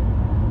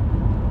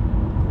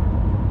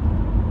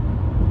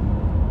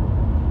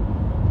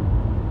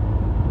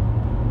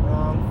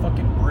 wrong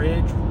fucking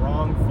bridge,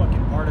 wrong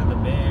fucking part of the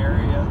Bay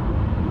Area.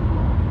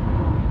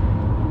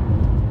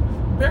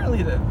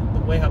 Apparently the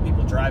way how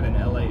people drive in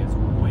LA is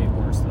way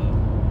worse though.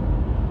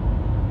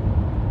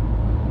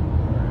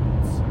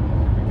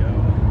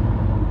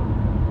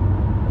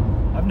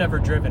 I've never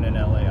driven in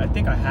LA. I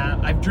think I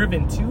have. I've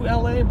driven to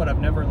LA, but I've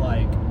never,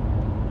 like,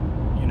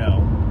 you know,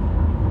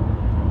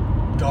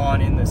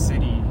 gone in the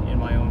city in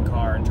my own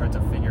car and tried to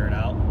figure it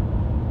out.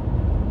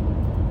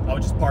 I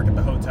would just park at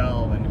the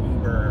hotel and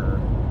Uber or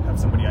have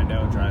somebody I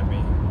know drive me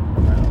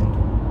around.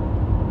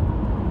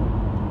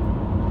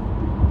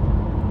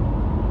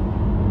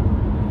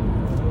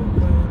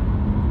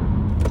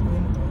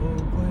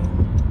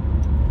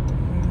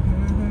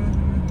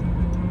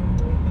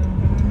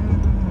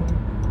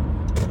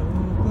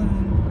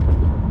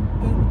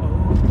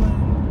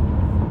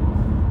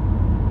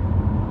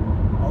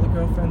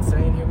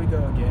 Saying here we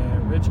go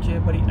again. Rich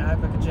kid, but he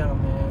act like a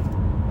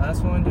gentleman.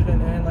 Last one didn't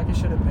end like it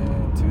should have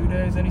been. 2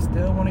 days and he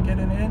still want to get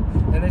it in.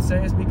 And they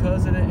say it's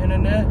because of the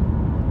internet.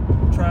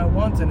 Try it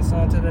once and it's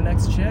on to the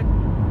next chick.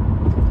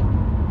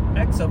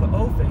 X of an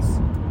O face.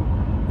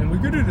 And we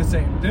could do the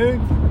same thing.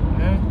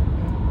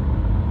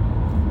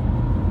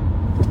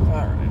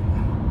 Alright.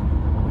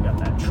 We got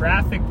that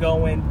traffic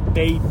going,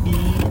 baby.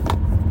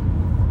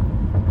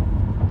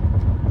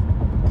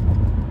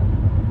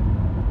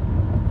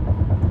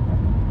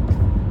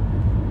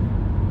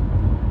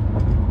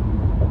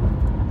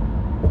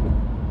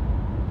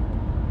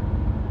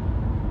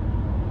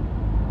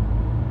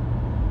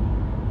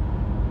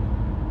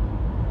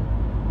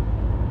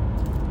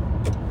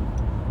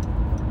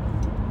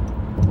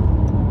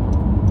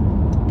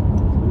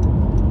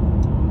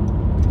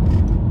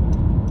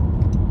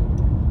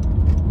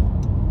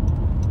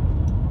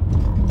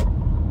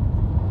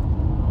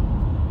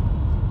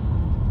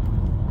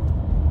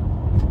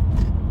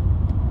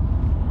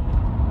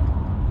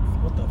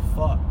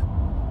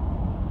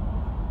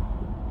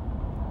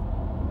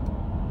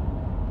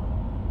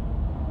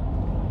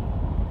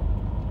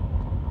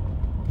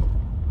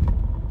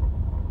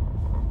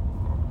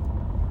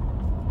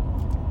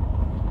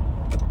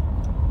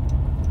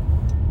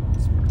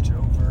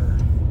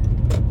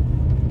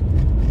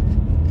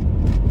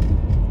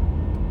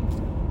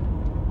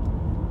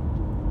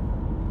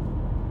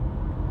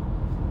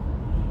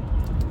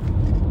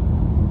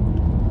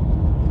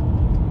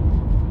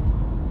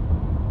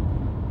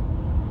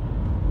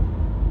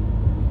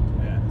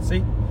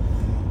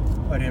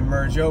 If I didn't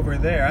merge over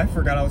there, I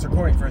forgot I was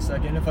recording for a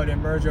second. If I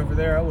didn't merge over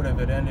there, I would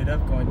have ended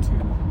up going to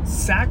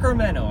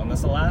Sacramento, and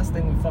that's the last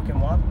thing we fucking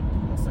want.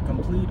 That's the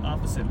complete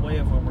opposite way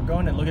of where we're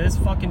going. And look at this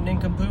fucking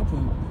nincompoop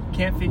who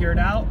can't figure it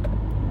out.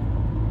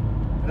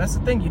 And that's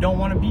the thing, you don't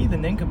want to be the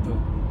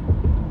nincompoop.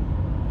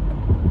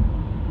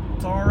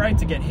 It's alright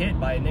to get hit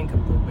by a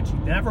nincompoop, but you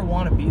never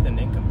want to be the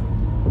nincompoop.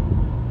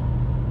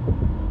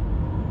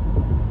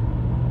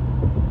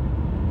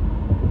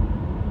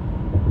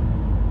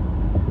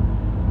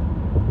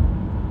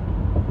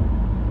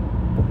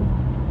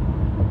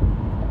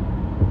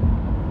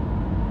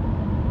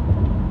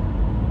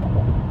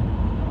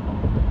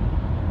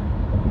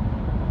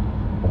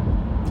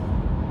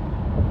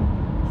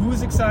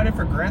 Who's excited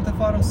for Grand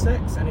Theft Auto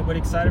 6? Anybody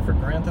excited for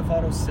Grand Theft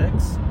Auto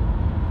 6?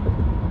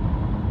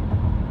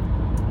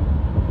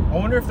 I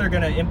wonder if they're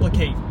gonna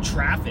implicate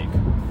traffic,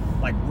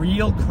 like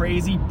real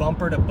crazy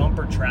bumper to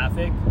bumper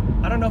traffic.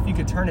 I don't know if you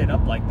could turn it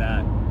up like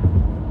that,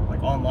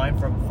 like online.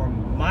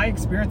 From my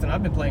experience, and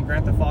I've been playing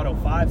Grand Theft Auto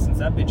 5 since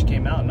that bitch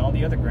came out, and all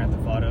the other Grand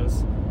Theft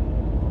Autos.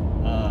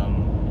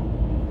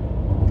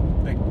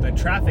 The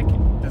traffic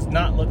does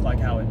not look like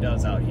how it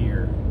does out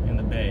here in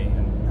the Bay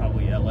and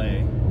probably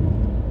LA.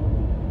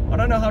 I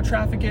don't know how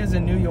traffic is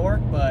in New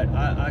York, but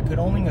I could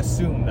only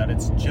assume that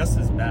it's just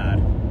as bad,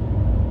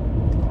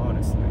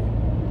 honestly.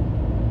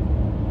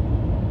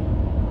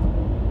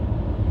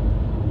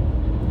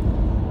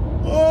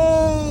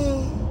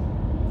 Oh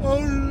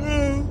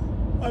no,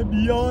 I'm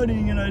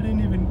yawning and I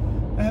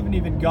haven't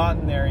even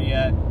gotten there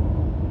yet.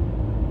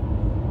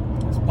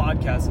 This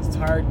podcast has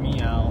tired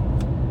me out.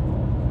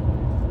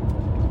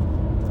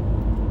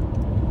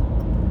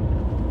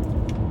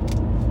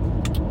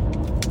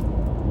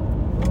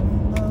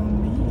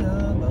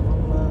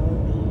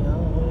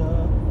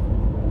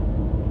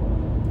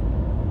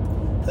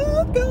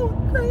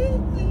 Going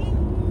crazy.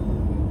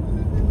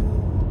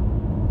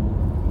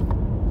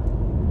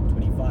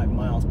 25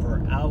 miles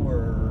per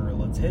hour.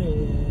 Let's hit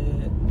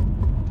it.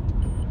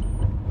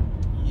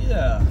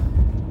 Yeah.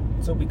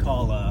 That's what we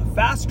call a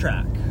fast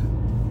track.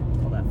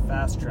 Call that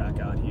fast track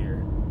out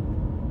here.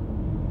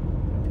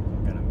 People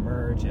are gonna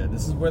merge. Yeah,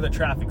 this is where the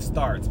traffic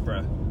starts,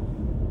 bruh.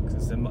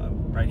 Because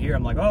right here,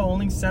 I'm like, oh,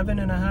 only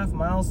 7.5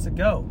 miles to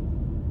go.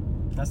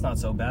 That's not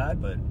so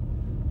bad, but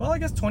well, I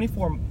guess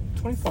 24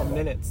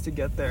 minutes to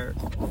get there.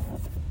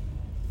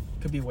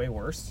 Could be way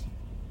worse.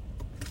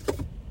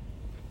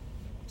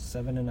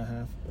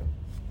 7.5.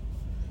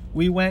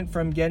 We went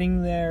from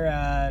getting there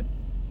at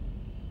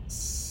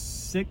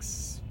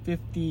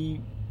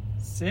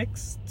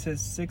 6:56 to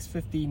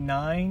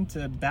 6:59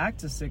 to back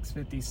to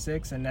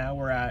 6:56, and now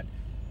we're at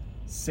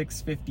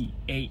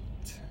 6:58.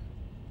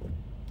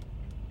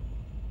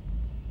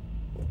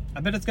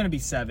 I bet it's gonna be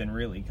 7,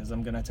 really, because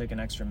I'm gonna take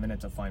an extra minute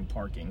to find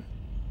parking.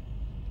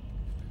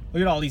 Look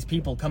at all these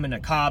people coming to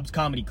Cobb's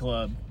Comedy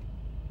Club.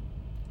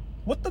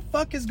 What the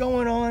fuck is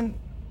going on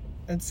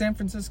in San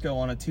Francisco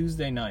on a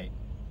Tuesday night?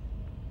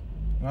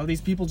 Are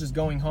these people just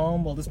going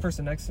home? Well, this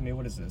person next to me,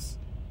 what is this?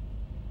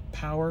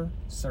 Power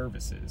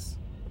Services.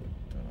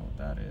 Don't know what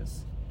that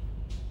is.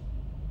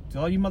 Do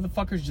all you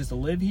motherfuckers just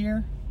live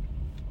here?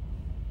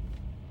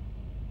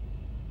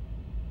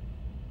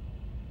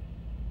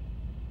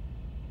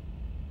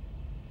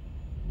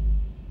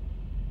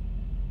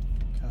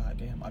 God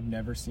damn, I've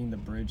never seen the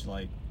bridge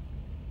like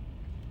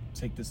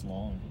take this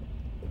long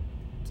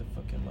to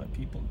fucking let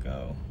people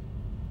go.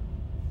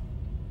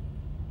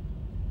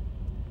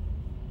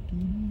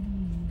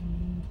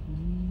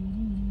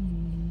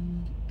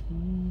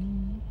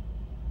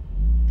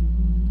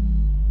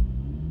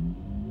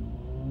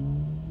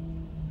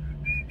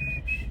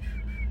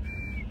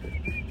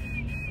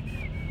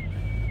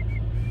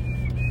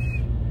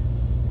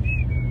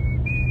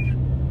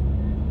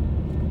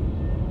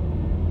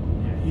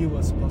 He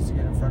was supposed to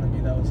get in front of me.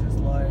 That was his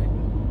light.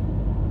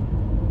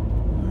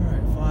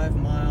 Alright, 5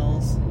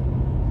 miles to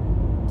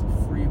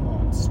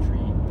Fremont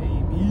Street,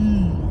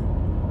 baby.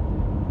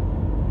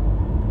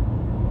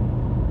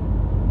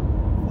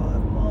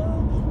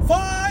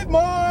 5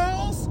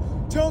 miles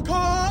till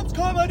Cobb's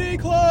Comedy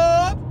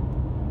Club.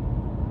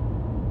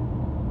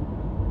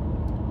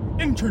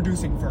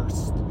 Introducing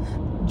first,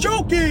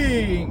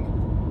 joking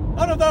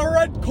out of the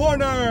red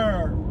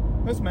corner.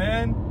 This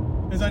man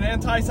is an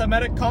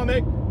anti-Semitic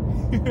comic.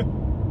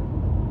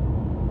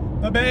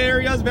 The Bay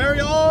Area's very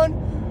own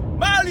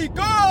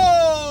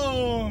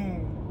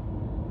Malikong.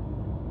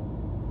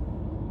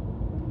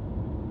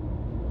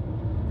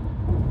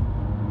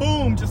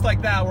 Boom, just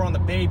like that, we're on the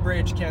Bay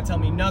Bridge. Can't tell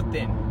me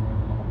nothing.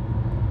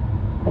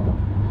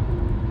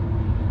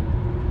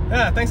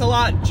 Yeah, thanks a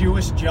lot,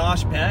 Jewish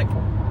Josh Peck.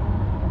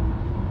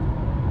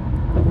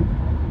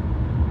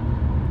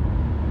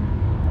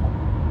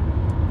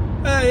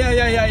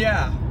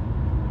 Yeah.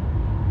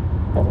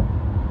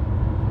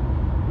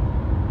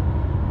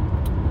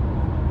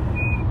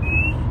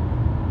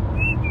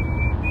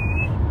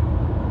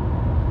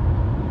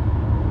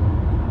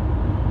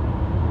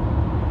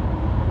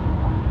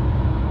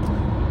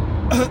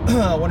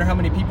 I wonder how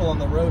many people on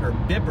the road are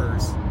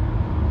bippers.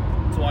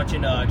 I was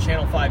watching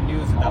Channel 5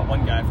 News with that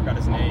one guy, I forgot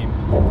his name,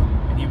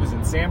 and he was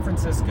in San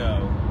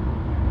Francisco.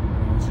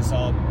 He was just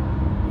all,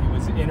 he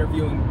was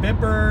interviewing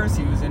bippers,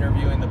 he was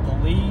interviewing the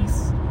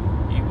police,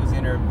 he was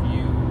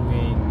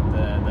interviewing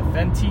the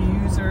Fenty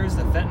users,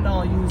 the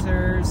fentanyl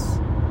users.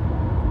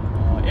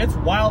 It's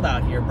wild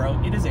out here,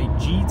 bro. It is a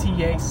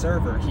GTA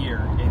server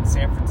here in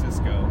San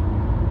Francisco.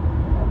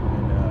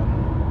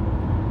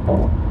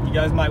 You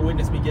guys might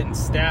witness me getting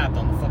stabbed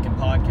on the fucking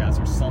podcast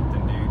or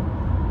something, dude.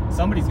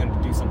 Somebody's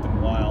gonna do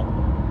something wild.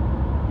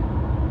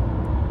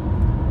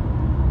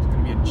 There's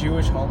gonna be a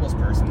Jewish homeless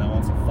person that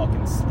wants to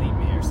fucking sleep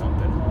me or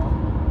something, huh?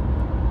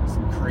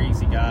 Some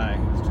crazy guy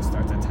who just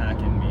starts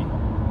attacking me.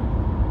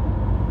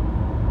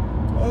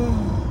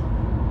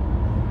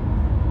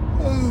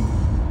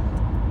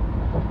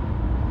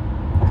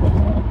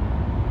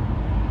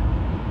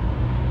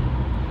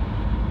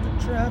 The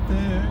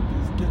traffic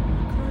is getting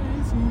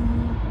crazy.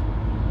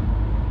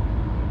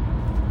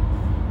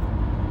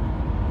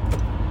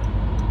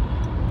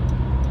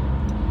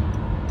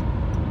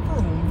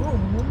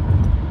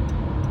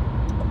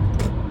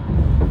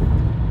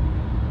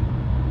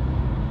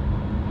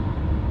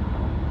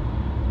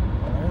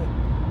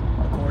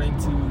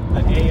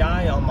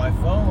 AI on my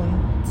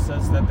phone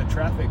says that the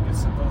traffic is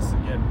supposed to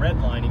get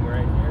redlining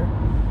right here.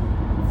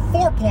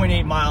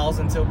 4.8 miles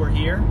until we're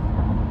here.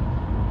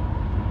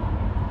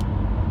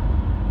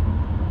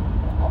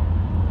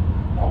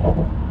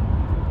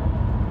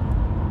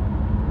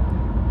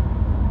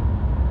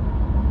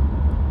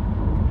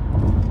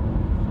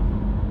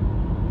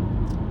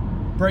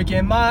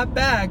 Breaking my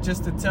back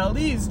just to tell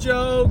these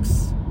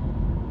jokes.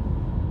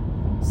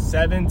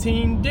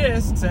 17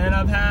 discs and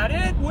I've had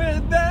it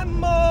with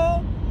them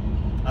all.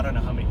 I don't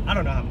know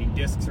how many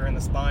discs are in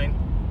the spine.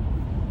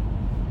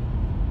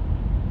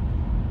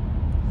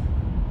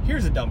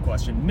 Here's a dumb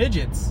question.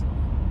 Midgets,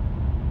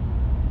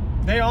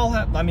 they all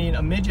have, I mean,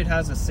 a midget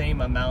has the same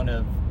amount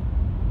of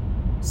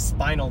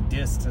spinal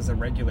discs as a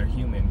regular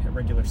human, a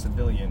regular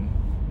civilian.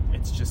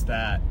 It's just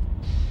that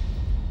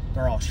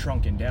they're all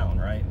shrunken down,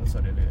 right? That's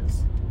what it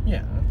is.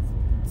 Yeah,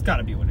 it's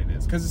gotta be what it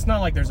is. Because it's not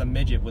like there's a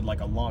midget with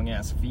like a long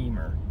ass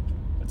femur.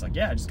 It's like,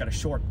 yeah, I just got a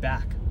short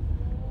back.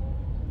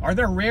 Are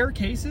there rare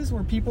cases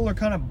where people are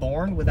kind of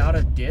born without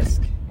a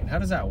disc? And how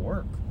does that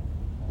work?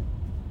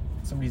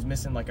 Somebody's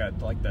missing like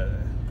the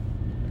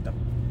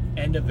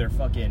end of their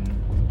fucking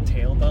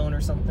tailbone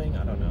or something?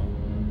 I don't know.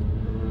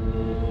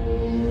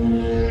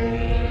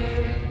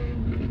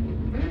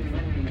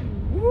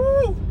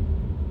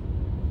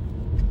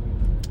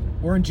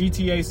 We're in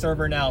GTA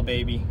server now,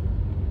 baby.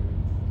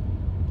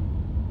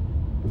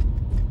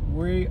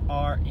 We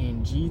are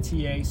in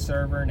GTA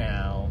server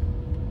now.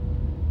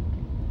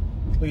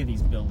 Look at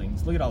these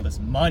buildings. Look at all this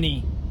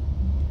money.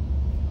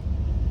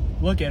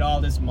 Look at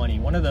all this money.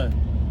 One of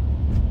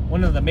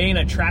the main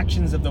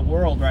attractions of the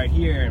world right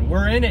here, and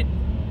we're in it.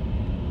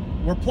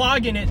 We're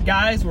plugging it,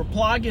 guys. We're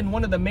plugging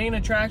one of the main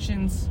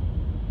attractions.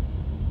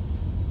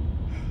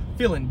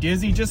 Feeling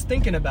dizzy just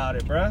thinking about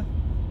it, bruh.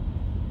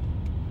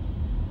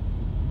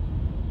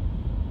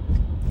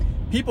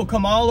 People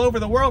come all over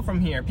the world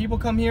from here. People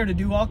come here to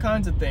do all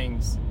kinds of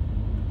things.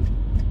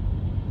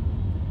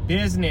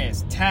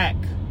 Business, tech,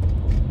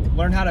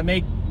 learn how to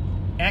make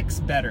X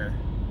better.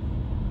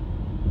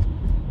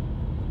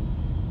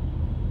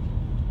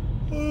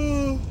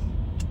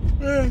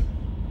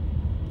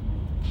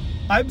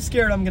 I'm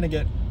scared I'm gonna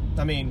get,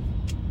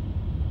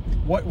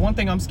 one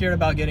thing I'm scared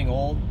about getting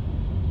old,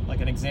 like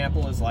an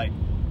example is like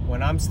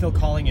when I'm still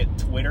calling it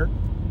Twitter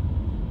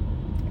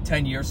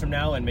 10 years from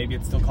now, and maybe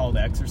it's still called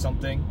X or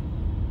something.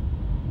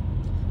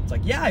 It's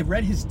like, yeah, I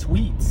read his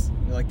tweets.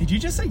 You're like, did you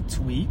just say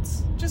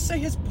tweets? Just say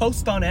his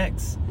post on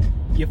X,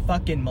 you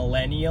fucking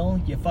millennial,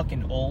 you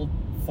fucking old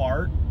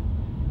fart.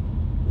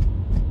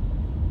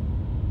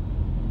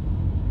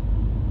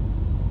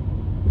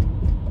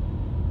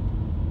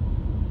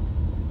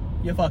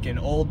 You fucking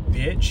old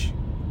bitch.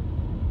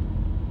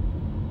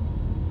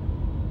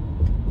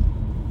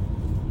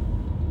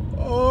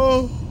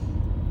 Oh.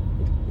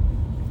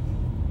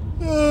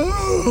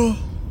 Oh.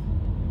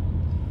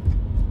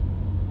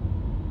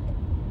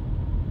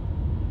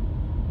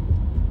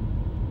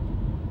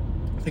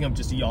 I think I'm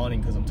just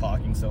yawning because I'm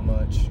talking so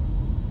much.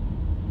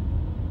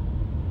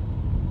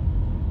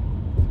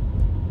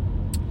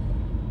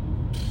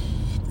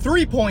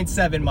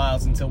 .7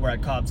 miles until we're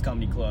at Cobb's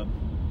Comedy Club.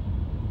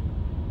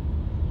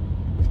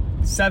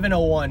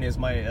 7:01 is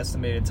my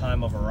estimated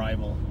time of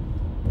arrival.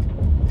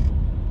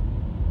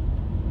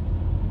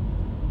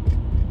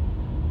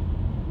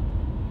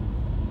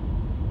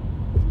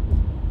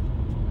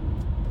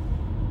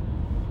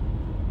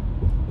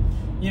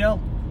 You know,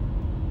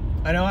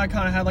 I know I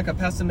kind of had like a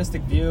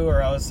pessimistic view,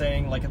 or I was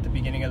saying like at the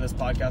beginning of this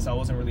podcast I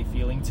wasn't really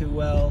feeling too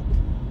well.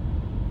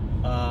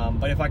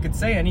 But if I could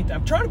say anything,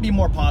 I'm trying to be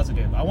more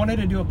positive. I wanted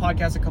to do a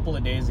podcast a couple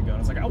of days ago, and I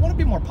was like, I want to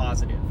be more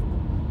positive.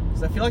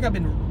 Because I feel like I've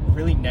been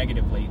really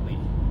negative lately.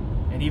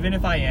 And even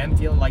if I am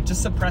feeling like,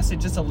 just suppress it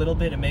just a little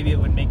bit and maybe it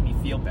would make me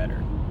feel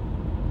better.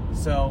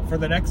 So for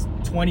the next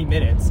 20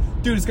 minutes,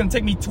 dude, it's going to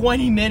take me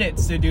 20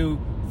 minutes to do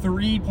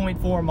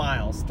 3.4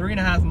 miles,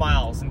 3.5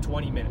 miles in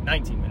 20 minutes,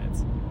 19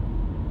 minutes.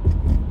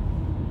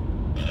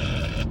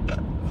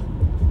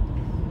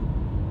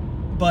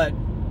 But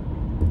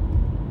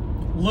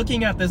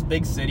looking at this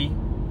big city,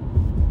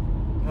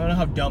 I don't know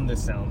how dumb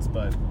this sounds,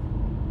 but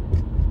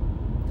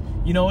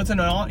you know, it's an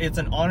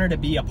honor to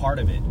be a part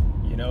of it.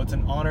 You know, it's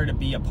an honor to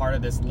be a part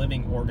of this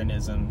living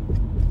organism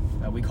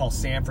that we call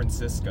San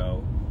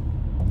Francisco,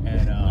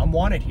 and I'm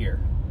wanted here.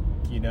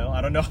 You know,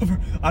 I don't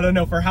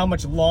know for how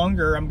much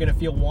longer I'm gonna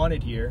feel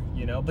wanted here.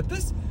 You know, but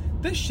this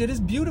shit is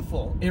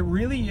beautiful. It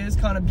really is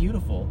kind of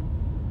beautiful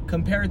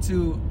compared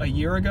to a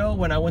year ago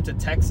when I went to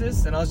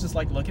Texas, and I was just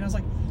like looking. I was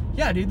like,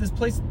 yeah, dude, this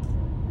place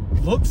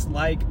looks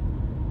like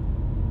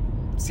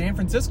San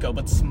Francisco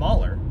but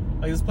smaller.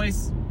 Like this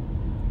place.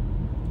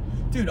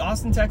 Dude,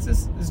 Austin,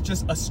 Texas is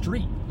just a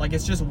street. Like,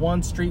 it's just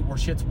one street where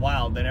shit's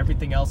wild. Then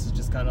everything else is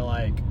just kind of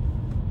like,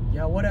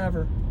 yeah,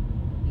 whatever.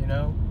 You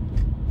know?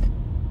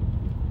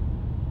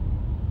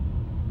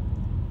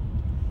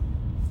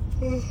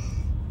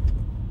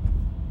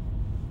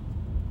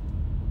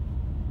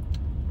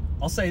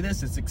 I'll say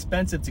this, it's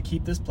expensive to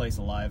keep this place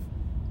alive.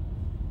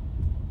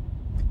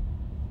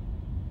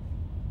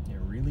 It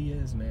really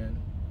is,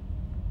 man.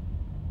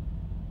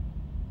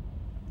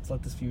 Let's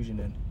let this fusion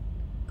in.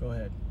 Go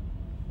ahead.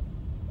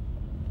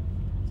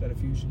 Is that a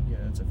fusion?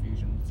 Yeah, it's a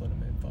fusion. Let's let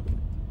him in. Fuck it.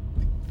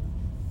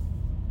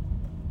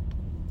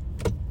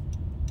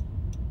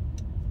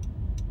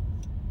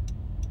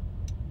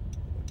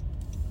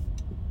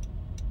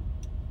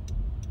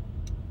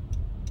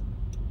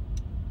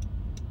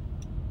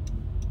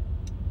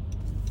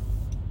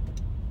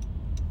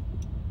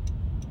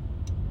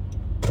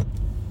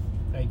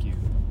 Thank you.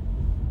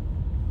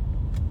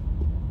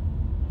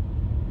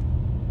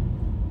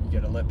 You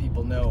gotta let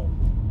people know.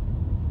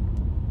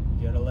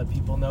 You gotta let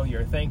people know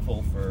you're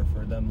thankful for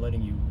them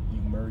letting you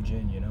merge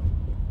in, you know?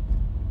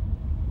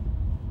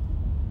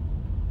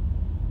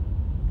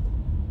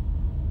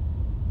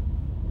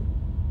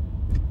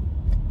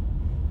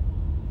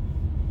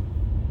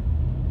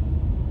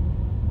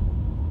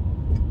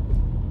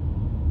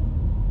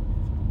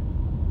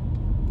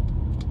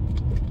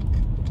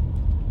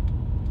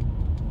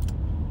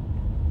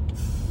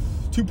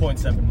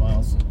 .7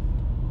 miles.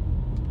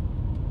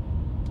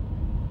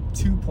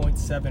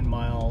 2.7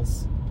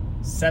 miles.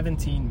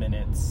 17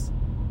 minutes,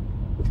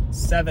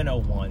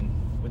 7:01,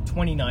 with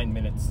 29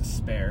 minutes to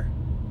spare.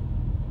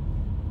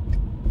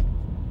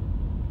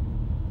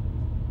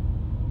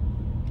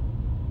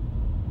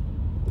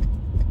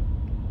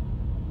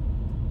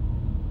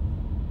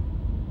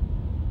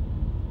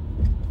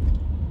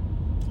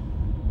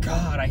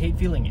 hate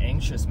feeling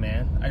anxious,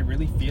 man. I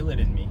really feel it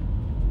in me.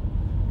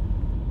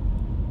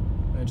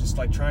 I'm just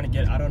like trying to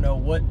get, I don't know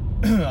what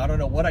I don't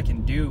know what I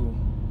can do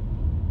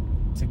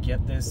to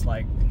get this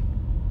like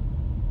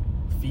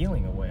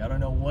feeling away. I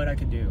don't know what I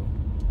could do.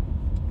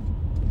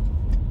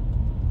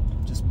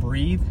 Just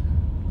breathe.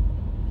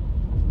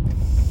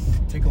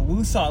 Take a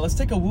woosah. Let's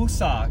take a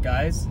woosah,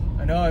 guys.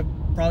 I know I've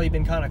probably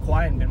been kind of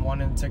quiet and been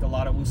wanting to take a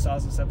lot of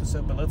woosahs this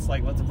episode, but let's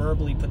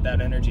verbally put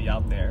that energy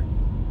out there.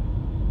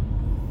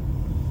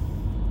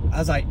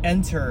 As I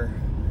enter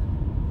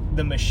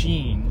the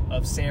machine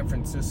of San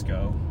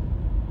Francisco,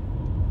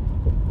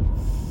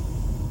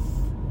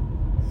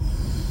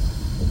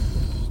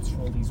 let's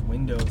roll these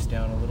windows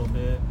down a little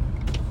bit.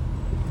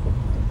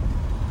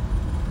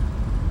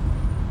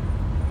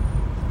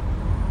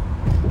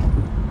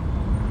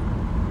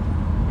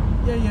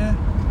 Yeah.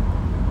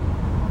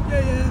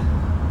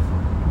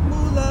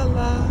 Ooh la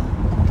la.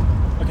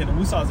 Okay, the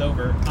woosah's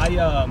over.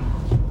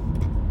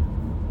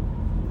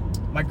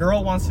 My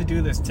girl wants to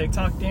do this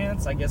TikTok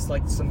dance. I guess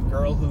like some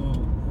girl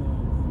who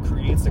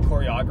creates the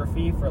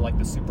choreography for like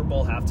the Super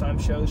Bowl halftime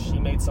shows. She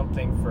made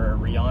something for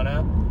Rihanna,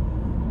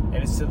 and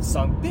it's to the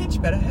song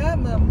 "Bitch Better Have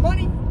My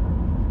Money,"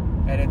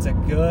 and it's a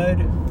good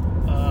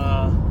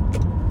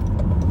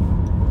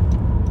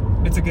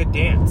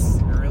dance.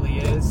 It really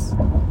is.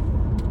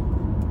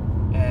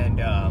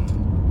 And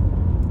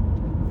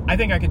I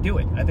think I could do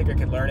it. I think I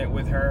could learn it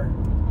with her.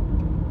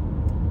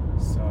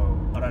 So,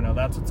 I don't know.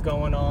 That's what's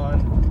going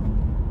on.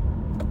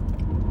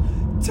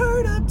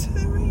 Turn up to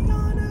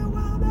Rihanna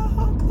while the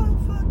whole club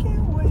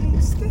fucking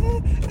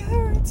wasted.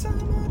 Every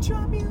time I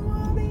drop you,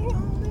 I'll be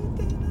only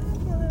thing I'm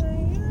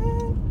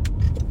playing.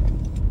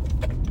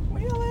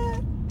 Where you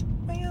at?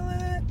 Where you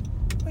at?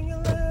 Where you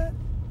at?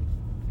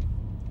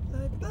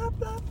 Like blah,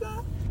 blah,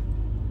 blah.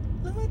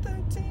 Louis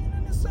 13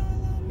 and it's all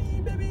on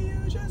me, baby,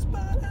 you just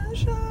bought a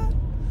shot.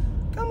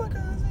 Come on,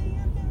 cousin,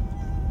 if you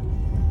want me.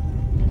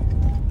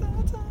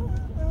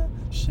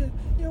 Shit,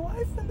 your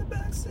wife in the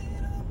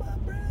backseat of my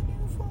brand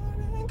new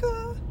foreign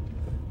car.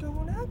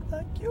 Don't act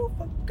like you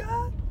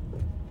forgot.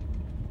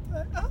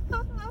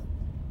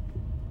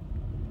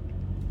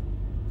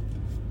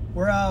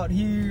 We're out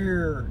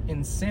here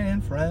in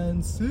San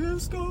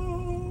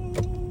Francisco.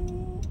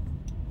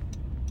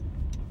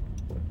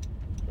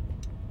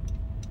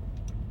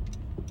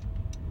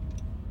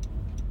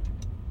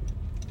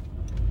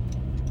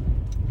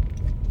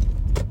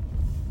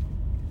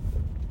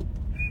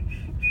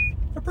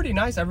 Pretty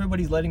nice.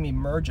 Everybody's letting me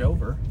merge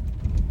over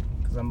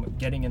because I'm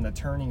getting in the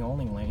turning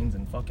only lanes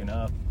and fucking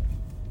up.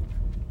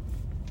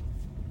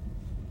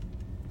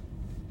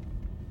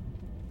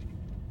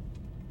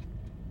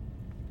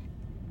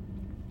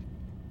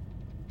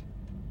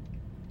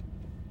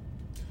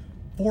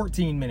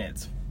 $14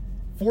 minutes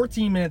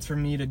for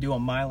me to do a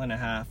mile and a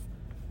half.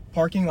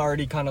 Parking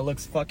already kind of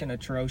looks fucking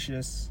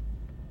atrocious.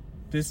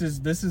 This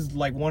is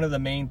like one of the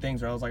main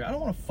things where I was like, I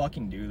don't want to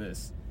fucking do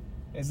this.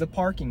 Is the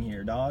parking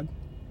here, dog?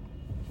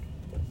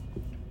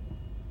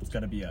 It's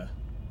gotta be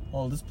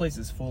this place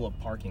is full of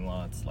parking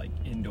lots, like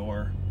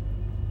indoor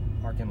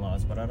parking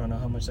lots, but I don't know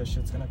how much that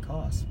shit's gonna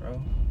cost,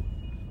 bro.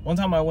 One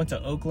time I went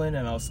to Oakland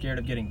and I was scared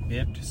of getting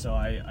bipped, so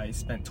I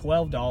spent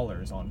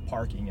 $12 on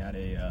parking at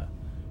a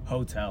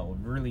hotel,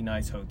 a really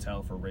nice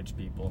hotel for rich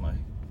people,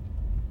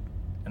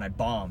 and I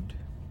bombed.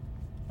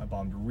 I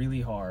bombed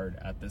really hard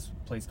at this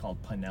place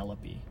called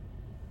Penelope,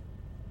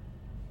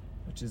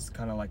 which is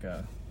kind of like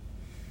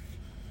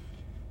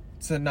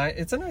it's a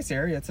nice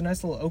area. It's a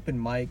nice little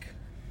open mic.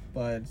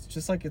 But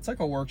it's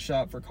like a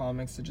workshop for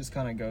comics to just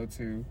kind of go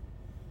to.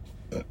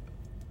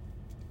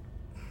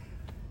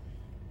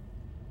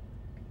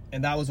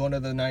 And that was one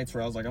of the nights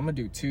where I was like, I'm gonna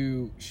do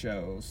 2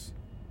 shows.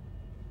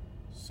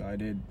 So I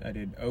did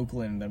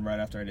Oakland, then right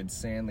after I did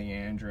San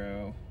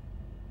Leandro,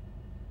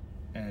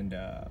 and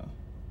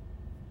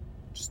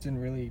just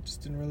didn't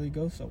really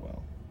go so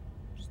well.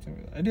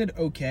 I did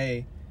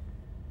okay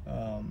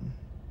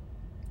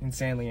in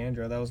San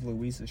Leandro. That was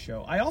Luis's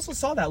show. I also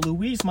saw that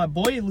my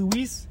boy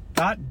Luis,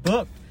 got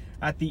booked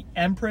at the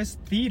Empress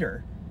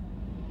Theater,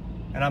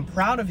 and I'm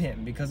proud of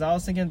him because I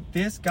was thinking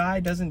this guy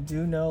doesn't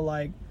do no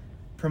like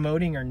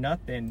promoting or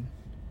nothing,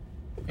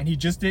 and he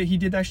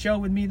did that show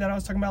with me that I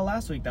was talking about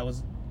last week that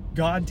was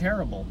god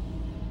terrible,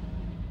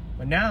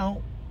 but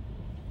now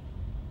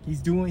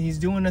he's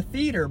doing a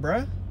theater,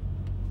 bruh.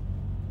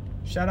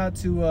 Shout out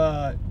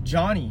to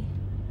Johnny.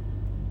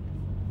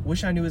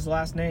 Wish I knew his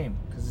last name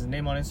because his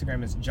name on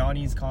Instagram is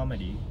Johnny's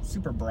Comedy.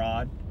 Super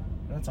broad.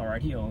 That's all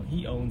right. He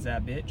owns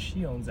that bitch.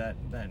 He owns that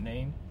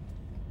name.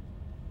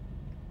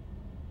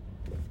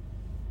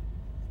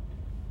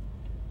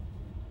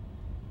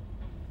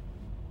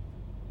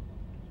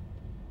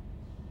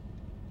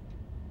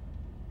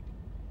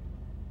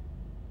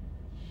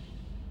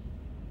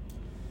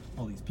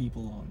 All these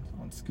people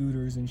on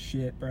scooters and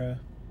shit, bruh.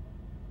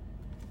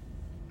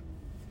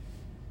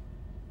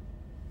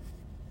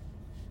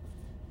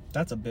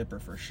 That's a bipper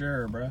for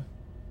sure, bruh.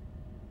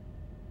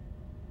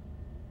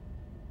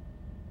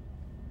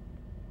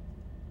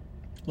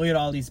 Look at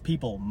all these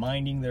people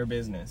minding their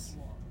business.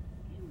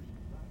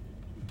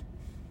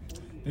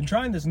 Been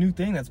trying this new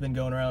thing that's been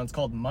going around. It's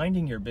called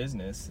minding your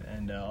business.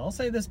 And I'll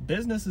say this,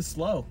 business is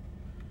slow.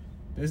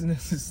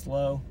 Business is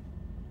slow.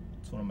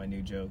 It's one of my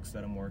new jokes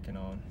that I'm working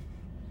on.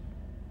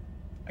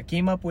 I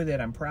came up with it.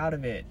 I'm proud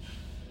of it.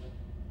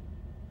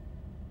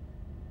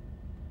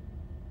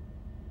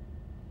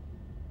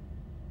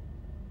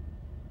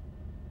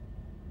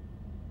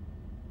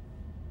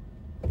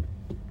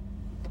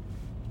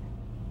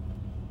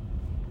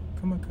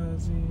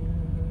 Kamikaze,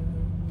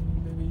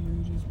 baby,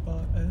 you just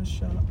bought a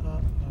shot.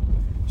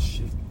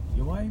 Shit,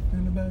 your wife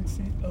in the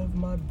backseat of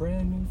my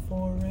brand new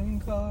foreign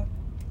car.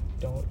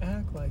 Don't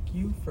act like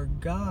you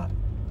forgot.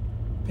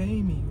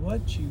 Pay me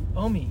what you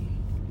owe me.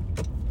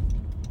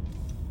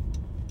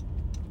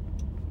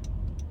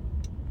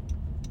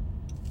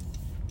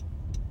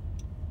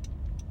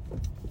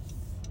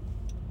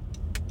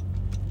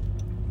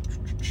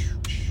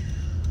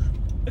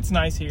 It's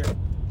nice here.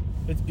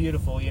 It's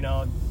beautiful, you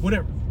know.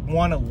 Wouldn't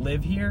want to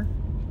live here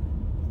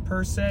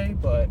per se,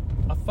 but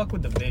I fuck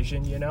with the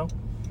vision, you know.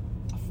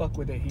 I fuck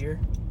with it here.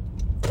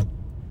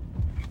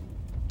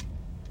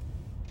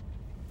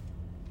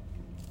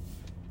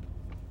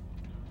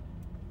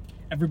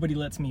 Everybody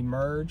lets me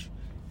merge.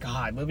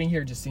 God, living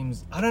here just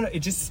seems, I don't know, it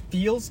just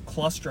feels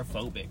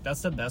claustrophobic.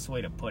 That's the best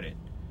way to put it.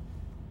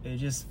 It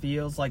just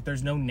feels like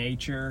there's no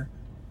nature.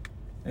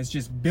 It's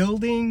just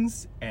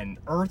buildings and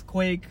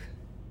earthquake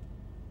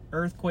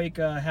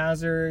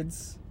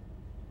hazards.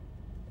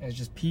 It's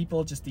just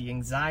people, just the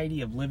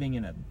anxiety of living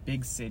in a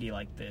big city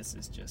like this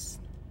is just,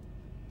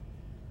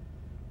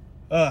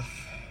 ugh.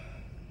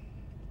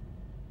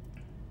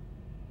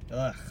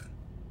 But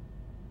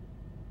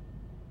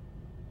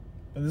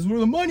this is where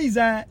the money's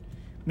at.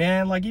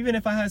 Man, like, even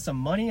if I had some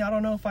money, I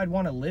don't know if I'd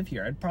want to live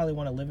here. I'd probably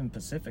want to live in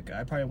Pacifica.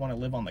 I'd probably want to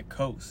live on the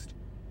coast.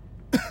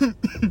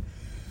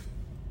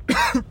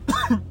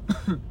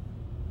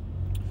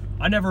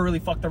 I never really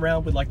fucked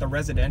around with like the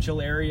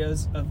residential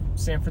areas of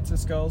San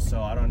Francisco,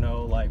 so I don't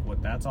know like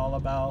what that's all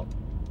about.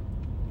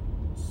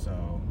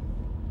 So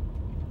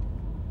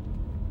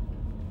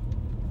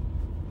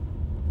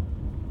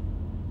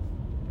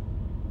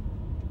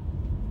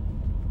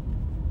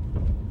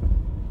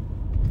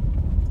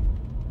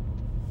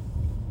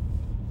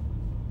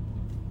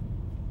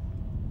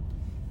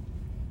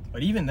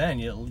but even then,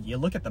 you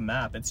look at the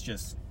map, it's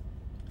just,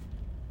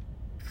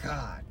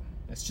 God,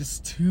 it's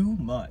just too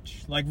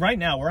much. Like right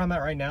now, where I'm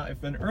at right now,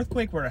 if an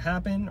earthquake were to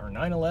happen, or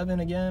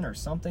 9/11 again, or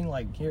something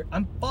like here,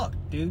 I'm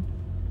fucked, dude.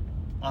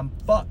 I'm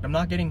fucked. I'm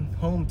not getting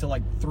home till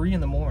like 3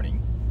 in the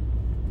morning.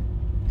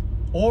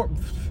 Or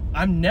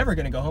I'm never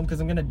gonna go home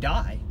because I'm gonna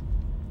die.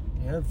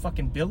 You know, the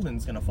fucking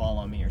building's gonna fall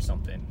on me or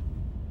something.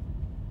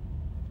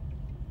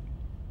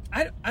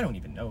 I don't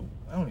even know.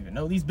 I don't even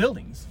know these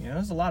buildings. You know,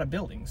 there's a lot of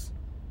buildings.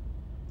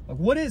 Like,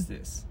 what is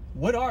this?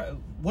 What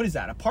is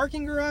that? A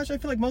parking garage? I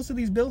feel like most of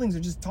these buildings are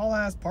just tall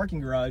ass parking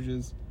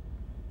garages.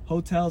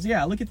 Hotels.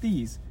 Yeah, look at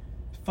these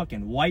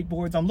fucking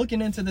whiteboards. I'm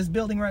looking into this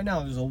building right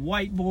now. There's a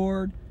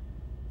whiteboard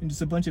and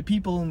just a bunch of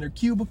people in their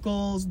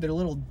cubicles, their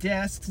little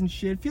desks and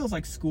shit. Feels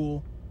like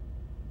school.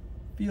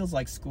 Feels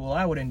like school.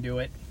 I wouldn't do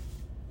it.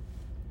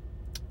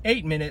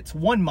 8 minutes,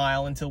 1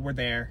 mile until we're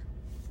there.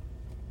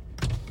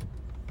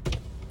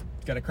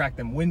 Gotta crack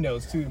them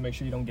windows too to make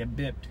sure you don't get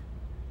bipped.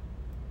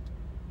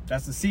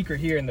 That's the secret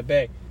here in the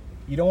Bay.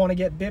 You don't want to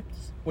get bipped.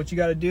 What you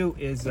got to do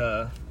is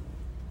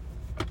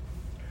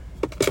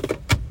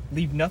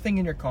leave nothing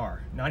in your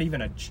car. Not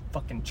even a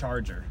fucking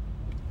charger.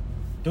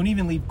 Don't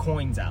even leave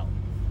coins out.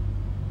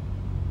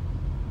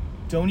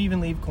 Don't even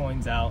leave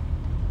coins out.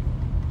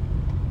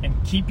 And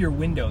keep your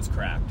windows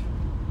cracked.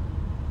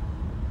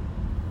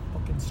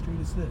 What fucking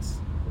street is this?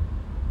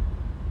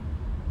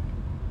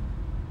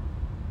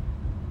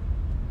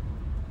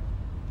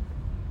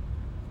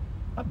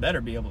 I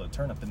better be able to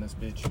turn up in this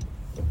bitch.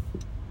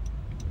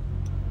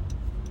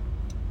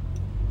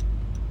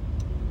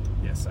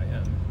 Yes, I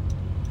am.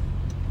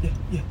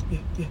 Yeah.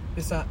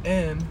 Yes, I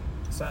am.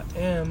 Yes, I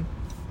am.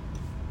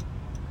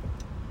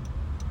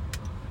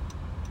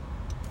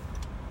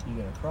 You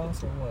gonna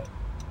cross or what?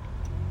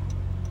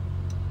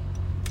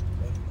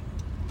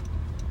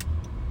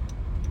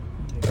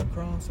 You gonna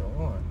cross or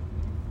what?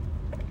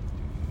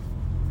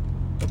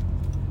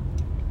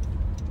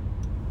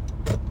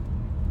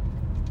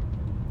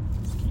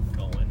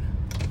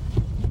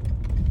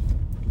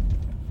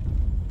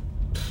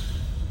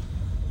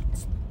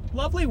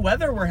 Lovely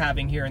weather we're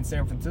having here in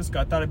San Francisco.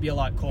 I thought it'd be a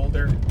lot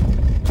colder,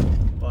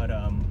 but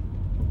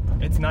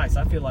it's nice.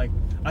 I feel like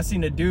I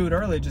seen a dude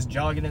earlier just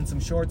jogging in some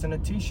shorts and a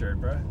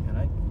t-shirt, bro,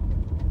 and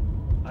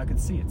I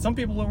could see it. Some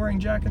people are wearing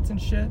jackets and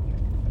shit,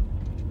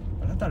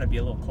 but I thought it'd be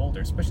a little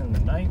colder, especially in the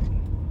night.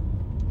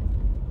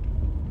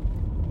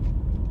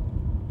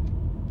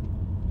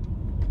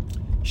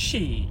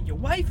 Shit, your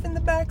wife in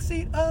the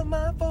backseat of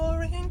my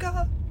foreign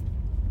car.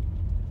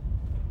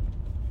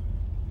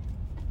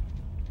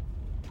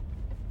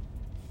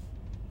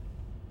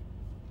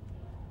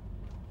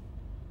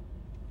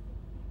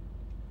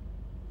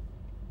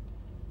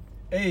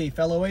 Hey,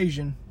 fellow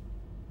Asian.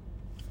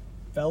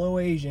 Fellow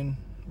Asian,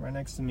 right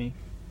next to me.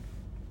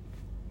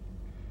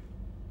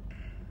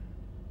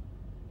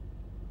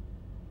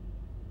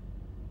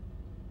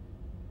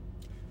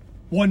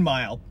 1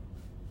 mile.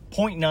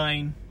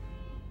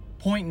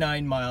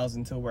 0.9 miles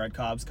until we're at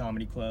Cobb's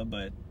Comedy Club,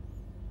 but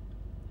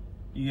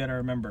you gotta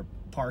remember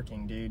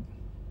parking, dude.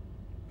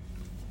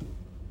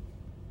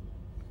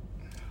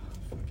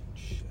 Fucking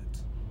shit.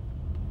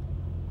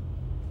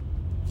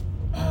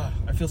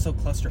 I feel so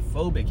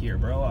claustrophobic here,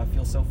 bro. I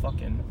feel so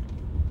fucking...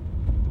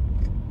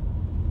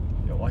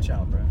 Yo, watch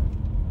out, bro.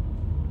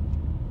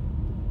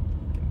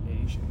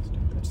 Fucking Asians, dude.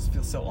 I just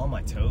feel so on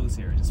my toes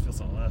here. I just feel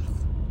so... Ugh.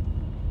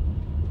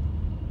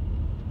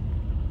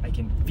 I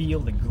can feel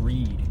the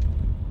greed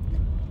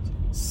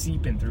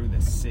seeping through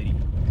this city.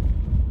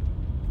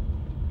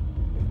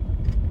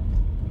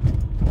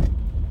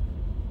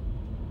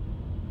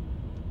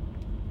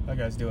 That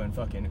guy's doing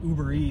fucking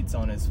Uber Eats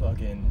on his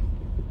fucking...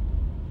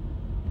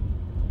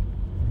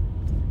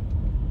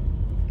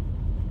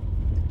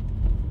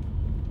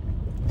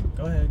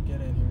 Go ahead,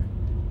 get in here.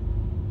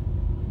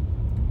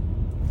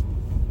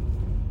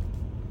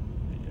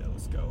 Yeah,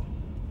 let's go.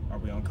 Are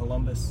we on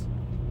Columbus?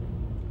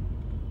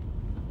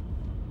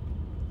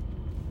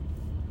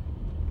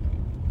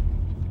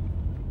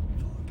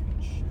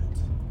 Fucking shit.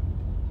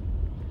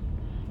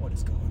 What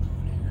is going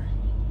on here?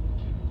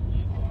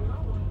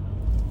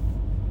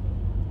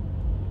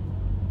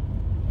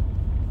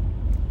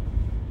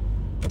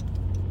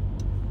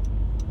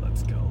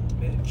 Let's go,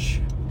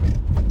 bitch.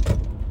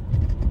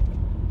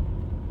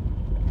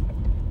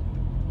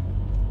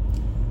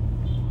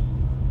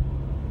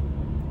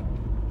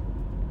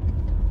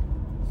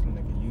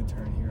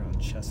 Turn here on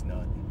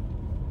Chestnut.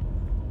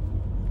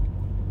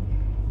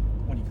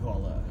 What do you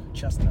call a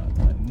chestnut?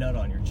 A nut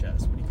on your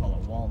chest. What do you call a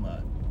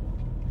walnut? A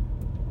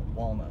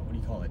walnut. What do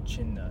you call a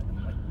chin nut?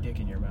 Like dick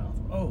in your mouth.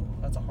 Oh,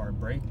 that's a hard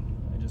break.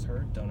 I just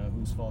heard. Don't know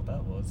whose fault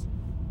that was.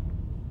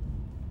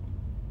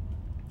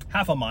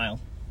 Half a mile.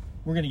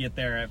 We're gonna get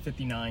there at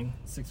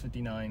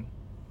 6:59.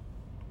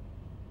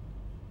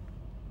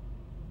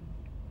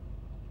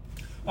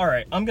 All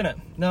right,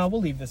 no, we'll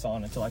leave this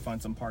on until I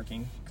find some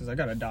parking, because I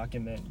got to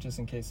document just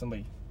in case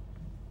somebody...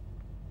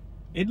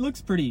 It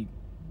looks pretty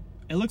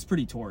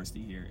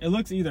touristy here. It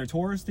looks either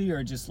touristy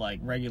or just like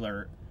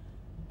regular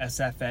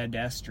SF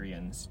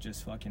pedestrians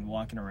just fucking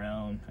walking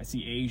around. I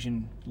see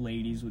Asian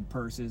ladies with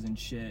purses and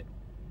shit.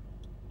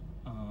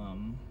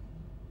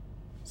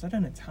 Is that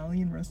an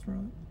Italian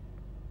restaurant?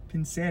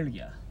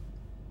 Pincelia.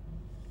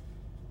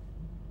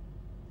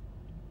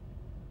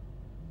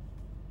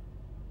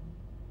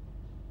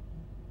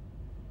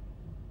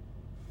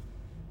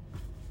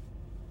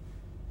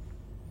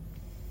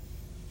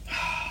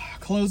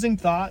 Closing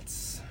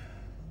thoughts.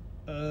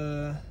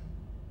 I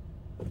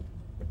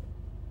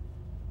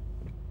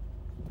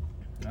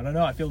don't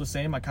know. I feel the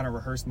same. I kind of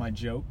rehearsed my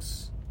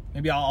jokes.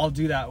 Maybe I'll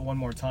do that one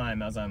more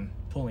time as I'm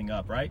pulling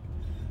up, right?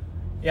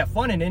 Yeah,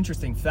 fun and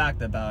interesting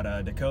fact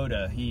about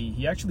Dakota.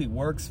 He actually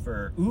works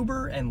for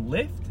Uber and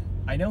Lyft.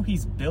 I know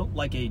he's built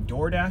like a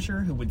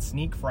DoorDasher who would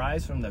sneak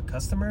fries from the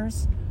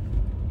customers.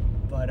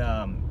 But,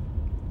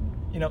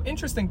 you know,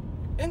 interesting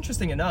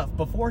enough,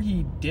 before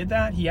he did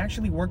that, he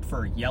actually worked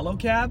for Yellow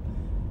Cab.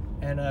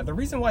 And the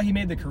reason why he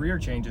made the career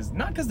change is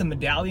not because the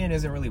medallion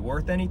isn't really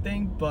worth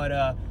anything, but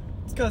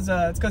it's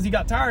because he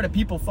got tired of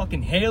people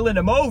fucking hailing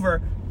him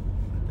over.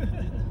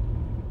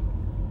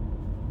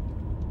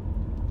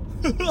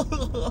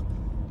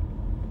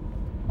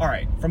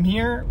 Alright, from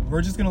here,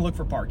 we're just gonna look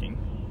for parking.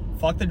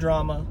 Fuck the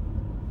drama.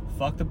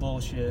 Fuck the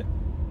bullshit.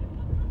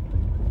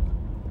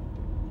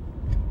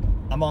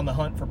 I'm on the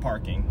hunt for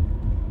parking.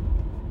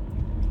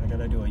 I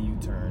gotta do a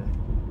U-turn.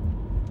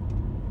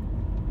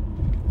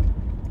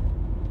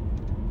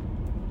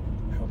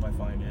 I hope I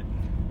find it.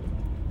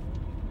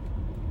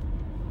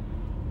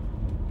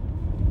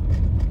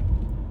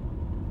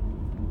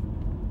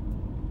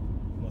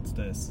 What's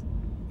this?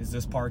 Is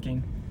this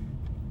parking?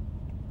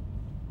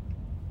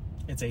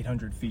 It's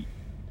 800 feet.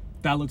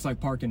 That looks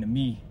like parking to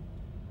me.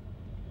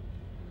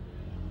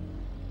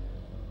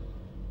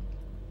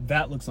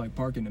 That looks like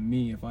parking to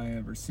me if I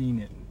ever seen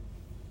it.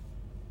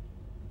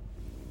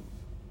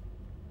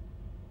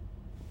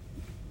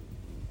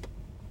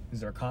 Is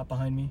there a cop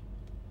behind me?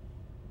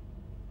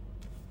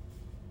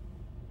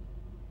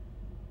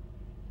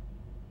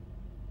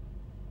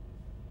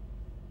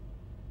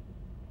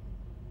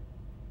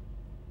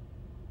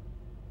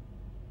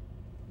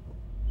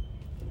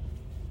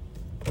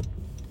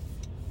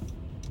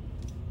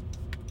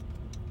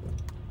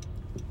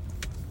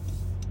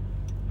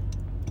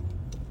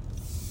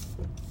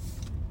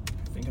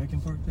 I think I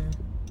can park there.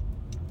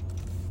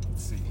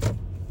 Let's see.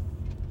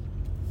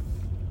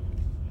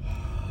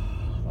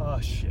 Oh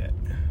shit.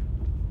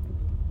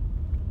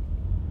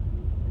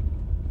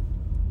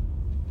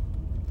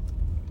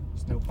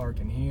 There's no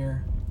parking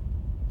here.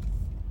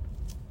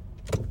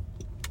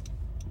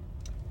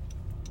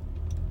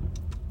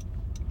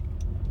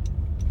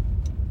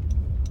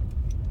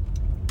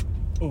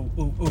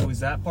 Oh, is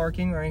that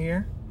parking right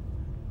here?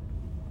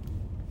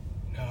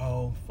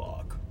 No,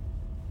 fuck.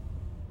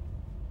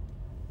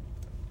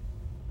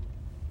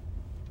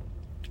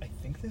 I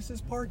think this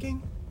is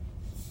parking.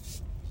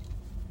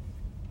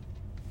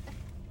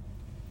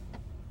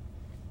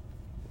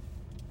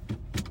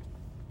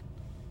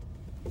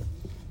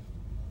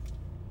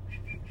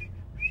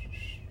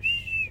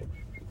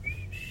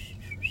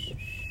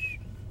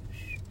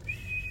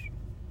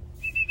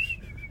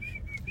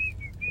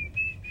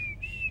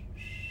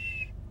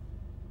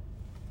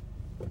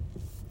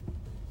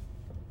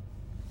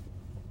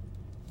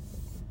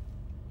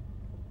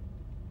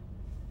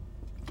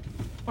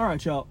 All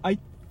right, y'all. I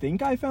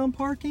think I found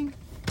parking.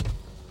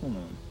 Hold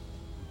on.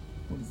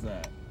 What is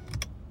that?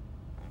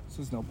 This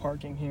is no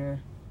parking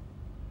here.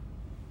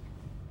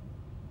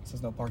 This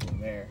is no parking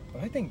there.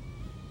 But I think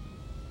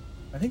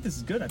this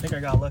is good. I think I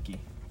got lucky.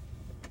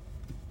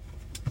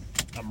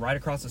 I'm right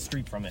across the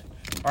street from it.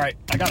 All right,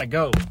 I gotta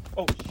go.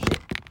 Oh shit!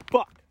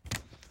 Fuck.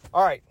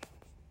 All right.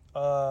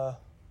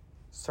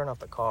 Let's turn off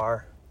the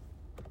car.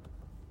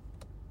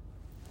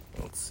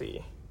 Let's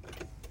see.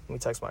 Let me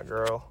text my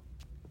girl.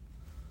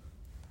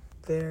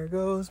 There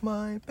goes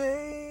my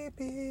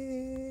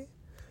baby.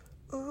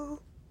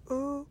 Ooh,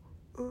 ooh,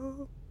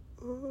 ooh,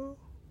 ooh.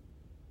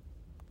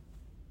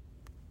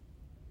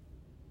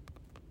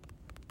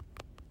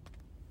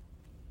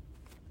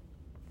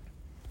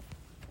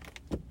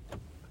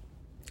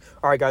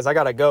 All right, guys, I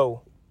gotta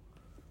go.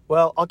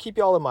 Well, I'll keep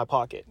y'all in my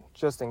pocket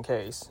just in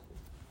case.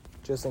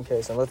 Just in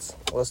case. And let's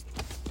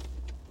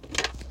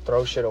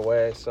throw shit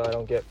away so I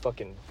don't get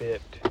fucking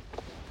bipped.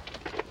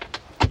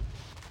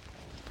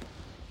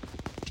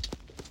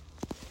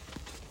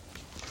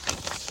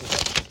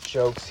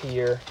 Jokes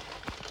here.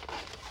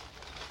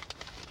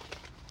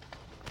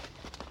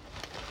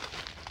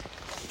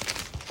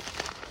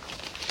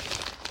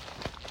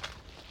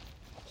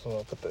 So I'm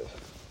gonna put the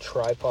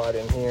tripod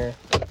in here,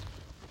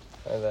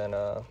 and then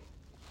I'm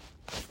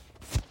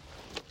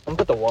gonna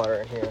put the water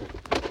in here,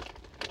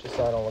 just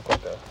so I don't look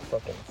like a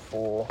fucking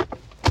fool.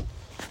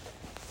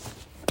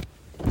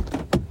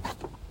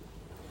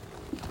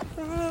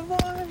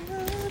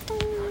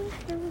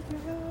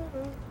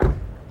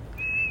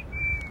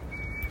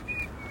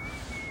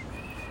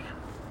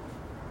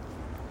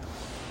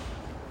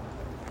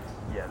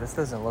 Yeah, this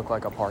doesn't look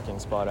like a parking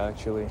spot,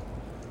 actually.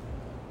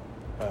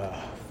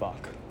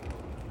 Fuck.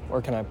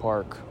 Where can I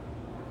park?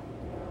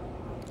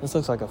 This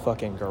looks like a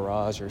fucking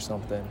garage or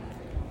something,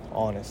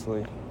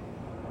 honestly.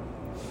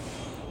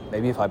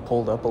 Maybe if I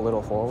pulled up a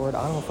little forward,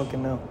 I don't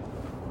fucking know.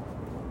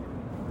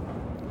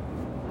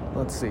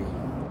 Let's see.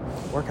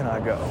 Where can I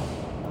go?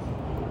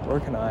 Where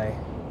can I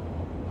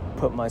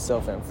put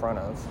myself in front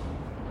of?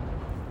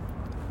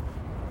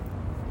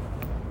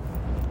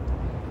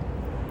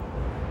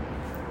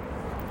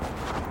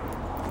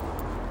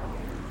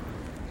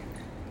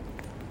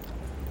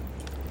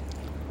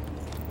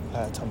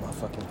 I had to tie my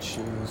fucking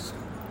shoes.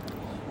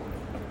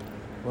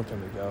 Where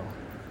can we go?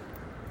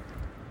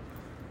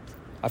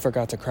 I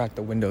forgot to crack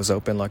the windows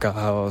open like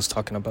how I was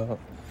talking about.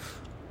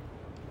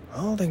 I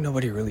don't think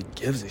nobody really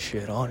gives a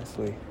shit,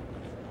 honestly.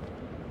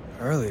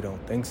 I really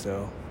don't think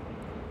so.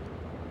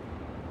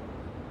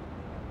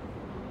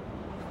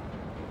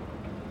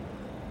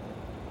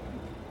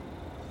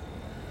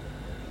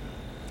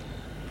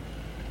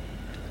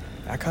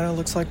 That kind of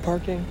looks like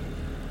parking.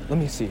 Let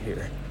me see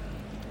here.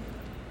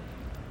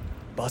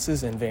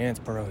 Buses and vans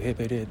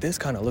prohibited. This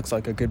kind of looks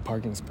like a good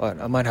parking spot.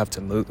 I might have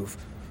to move.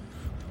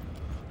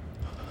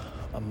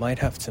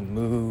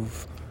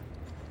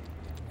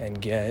 And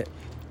get...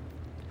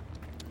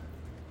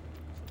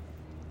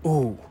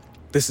 Ooh,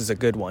 this is a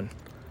good one.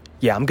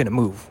 Yeah, I'm gonna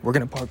move. We're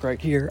gonna park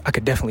right here. I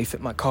could definitely fit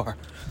my car.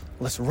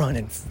 Let's run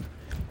and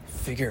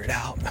figure it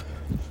out.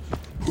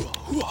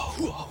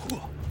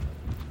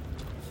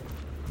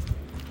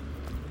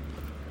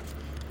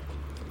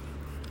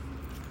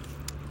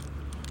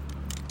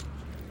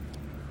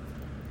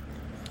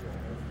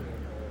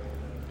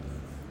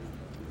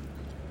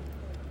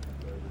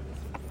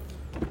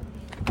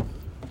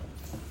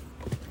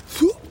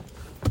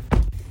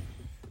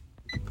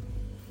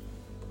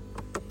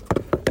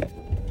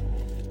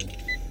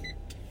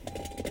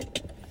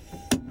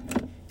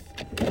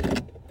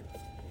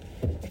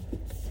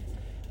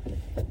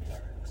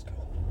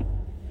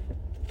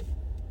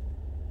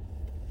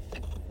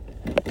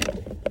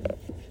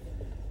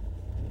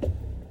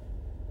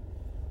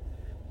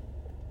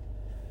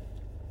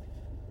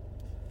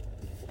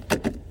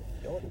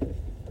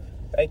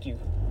 Thank you.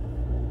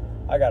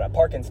 I got a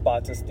parking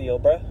spot to steal,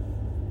 bruh.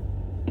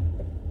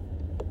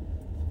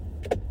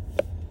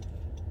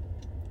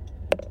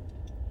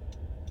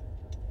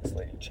 This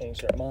lady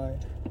changed her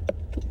mind.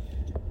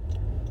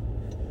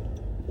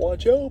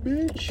 Watch out,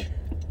 bitch.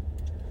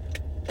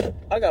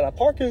 I got a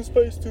parking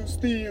space to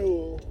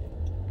steal.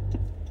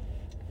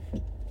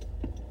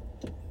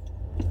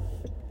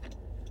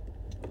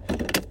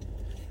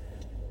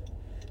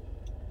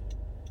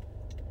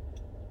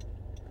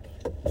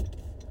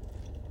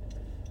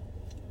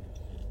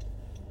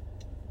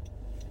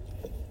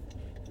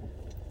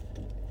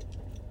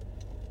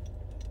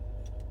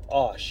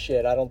 Oh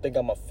shit, I don't think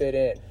I'm gonna fit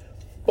in.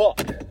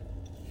 Fuck.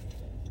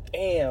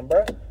 Damn,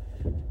 bruh.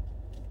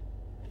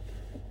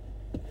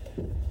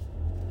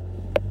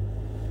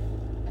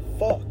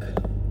 Fuck.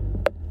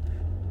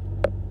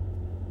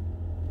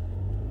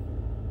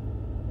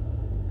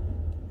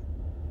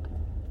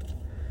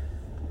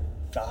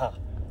 Aha.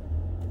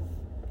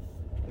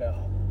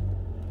 No.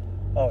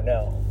 Oh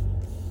no.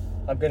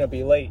 I'm gonna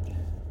be late.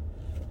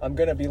 I'm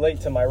gonna be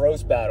late to my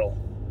roast battle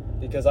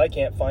because I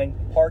can't find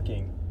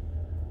parking.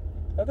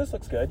 Oh, this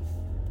looks good.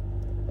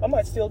 I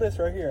might steal this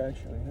right here,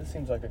 actually. This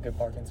seems like a good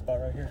parking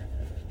spot right here.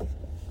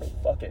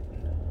 Fuck it.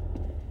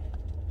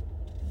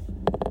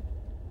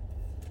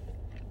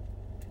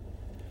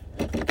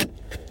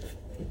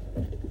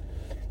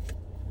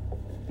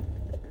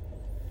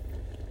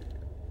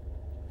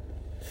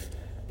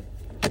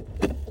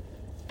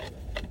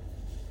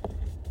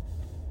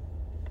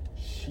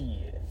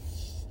 Shit.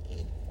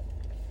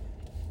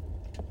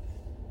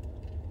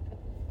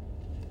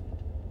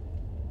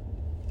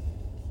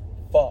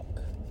 Fuck.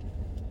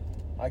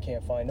 I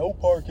can't find no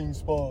parking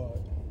spot.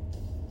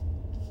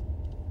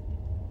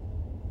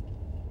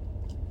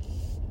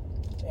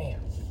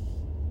 Damn.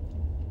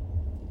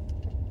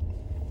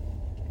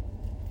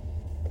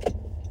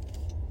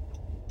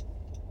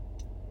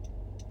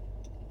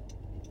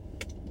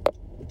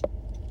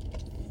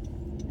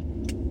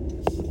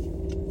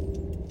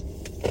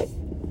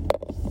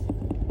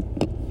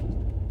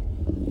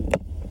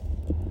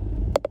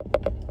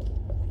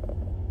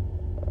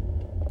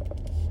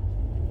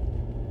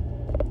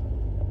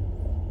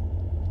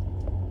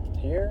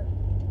 Here.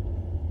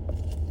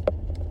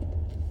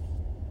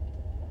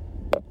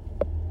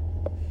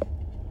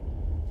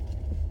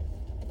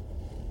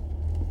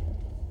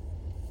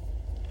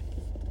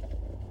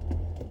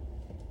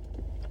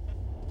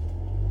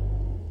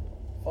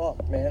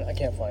 Fuck, man, I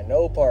can't find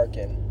no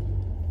parking.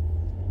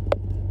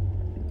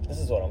 This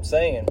is what I'm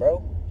saying,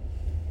 bro.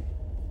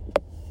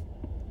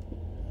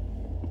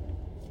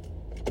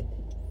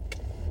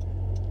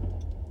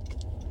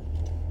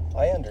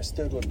 I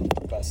understood what the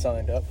fuck I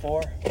signed up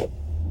for.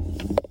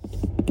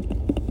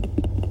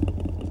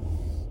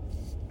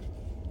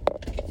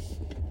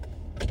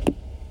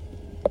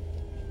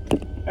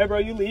 Hey, bro,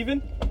 you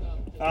leaving?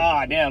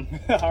 Ah, damn.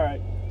 All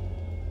right.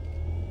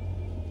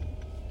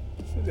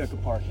 Maybe I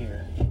could park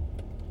here.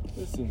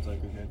 This seems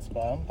like a good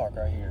spot. I'm gonna park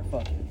right here.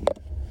 Fuck it.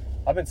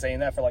 I've been saying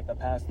that for like the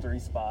past 3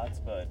 spots,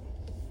 but,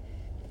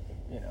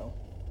 you know.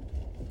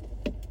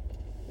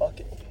 Fuck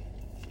it.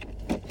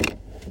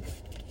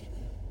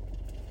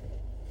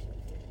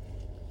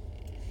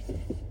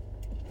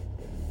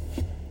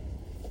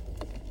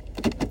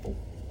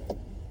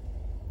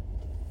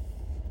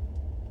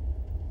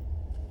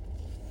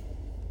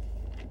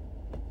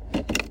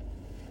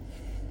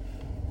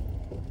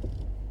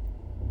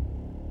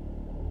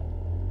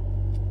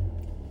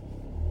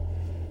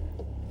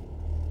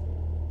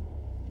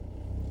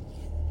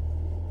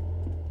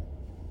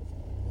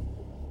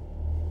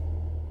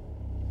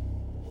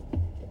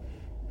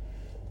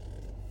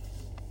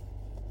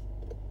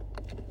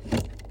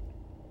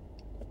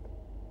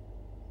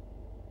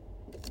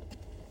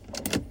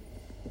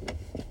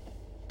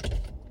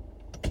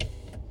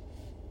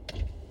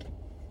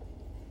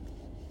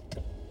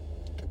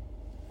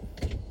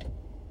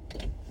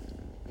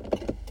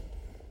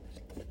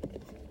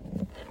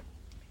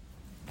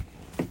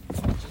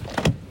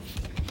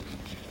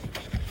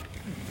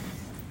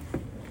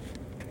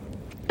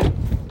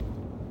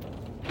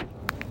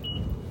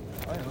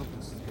 I hope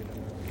this is good enough.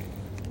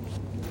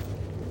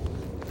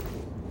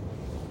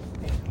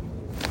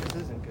 Damn, this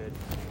isn't good.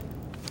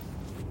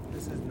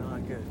 This is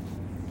not good.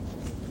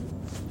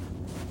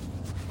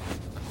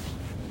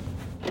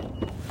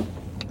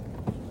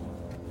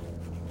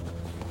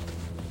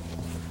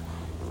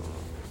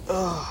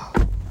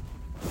 Ugh.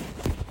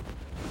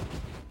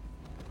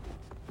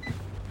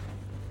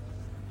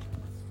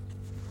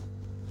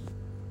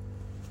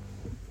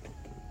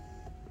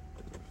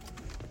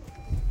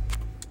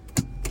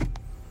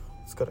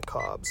 Let's go to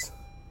Cobb's.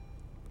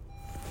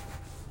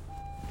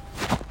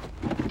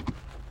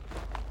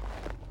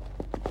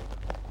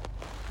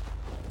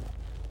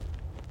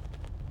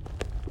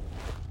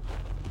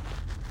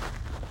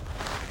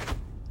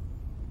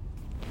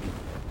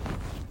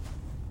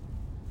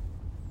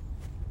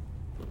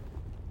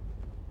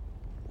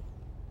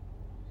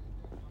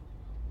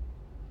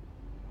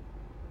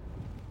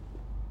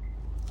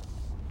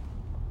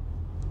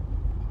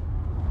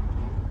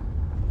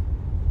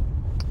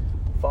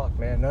 Fuck,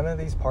 man, none of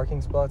these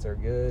parking spots are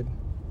good.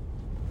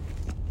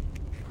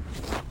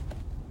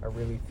 I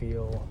really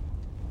feel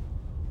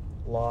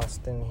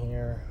lost in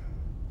here.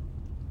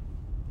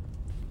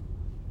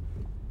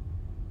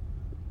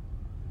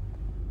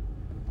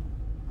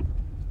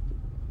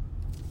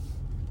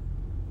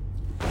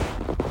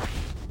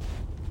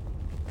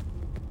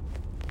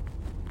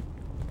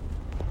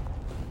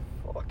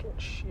 Fucking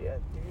shit,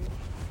 dude.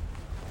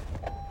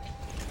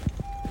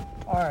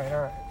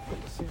 Alright.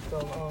 Put the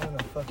seatbelt on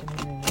and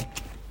fucking leave.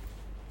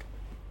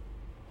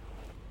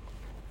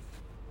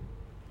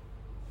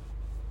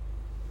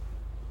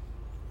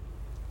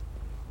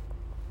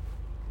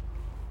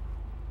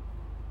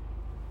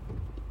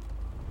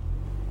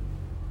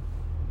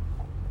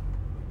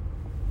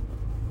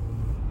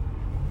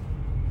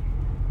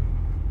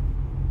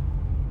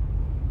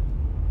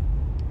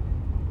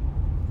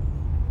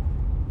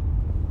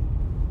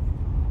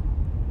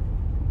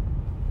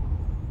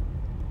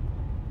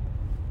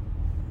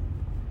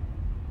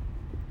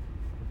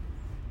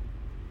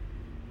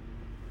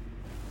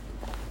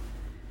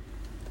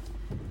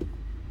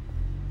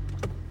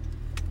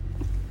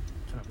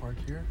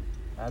 park here?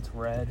 That's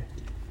red.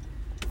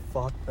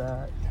 Fuck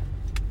that.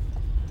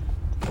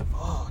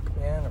 Fuck,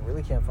 man. I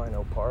really can't find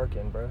no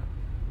parking, bro.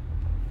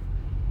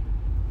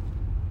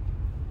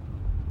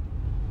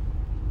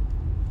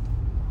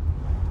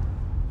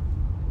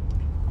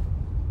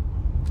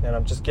 And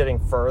I'm just getting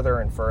further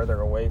and further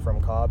away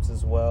from cops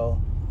as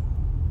well.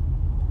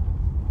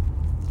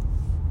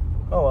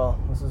 Oh well,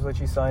 this is what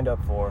you signed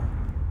up for.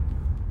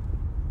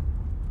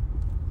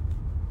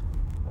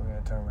 We're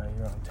gonna turn right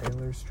here on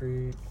Taylor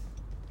Street.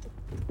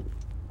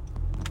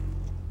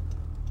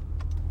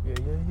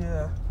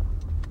 Yeah.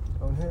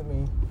 Don't hit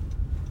me.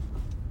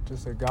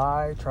 Just a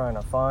guy trying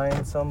to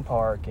find some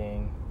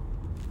parking.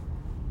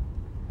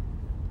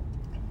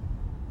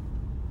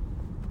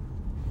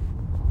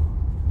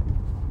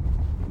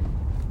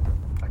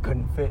 I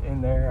couldn't fit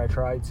in there. I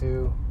tried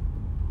to.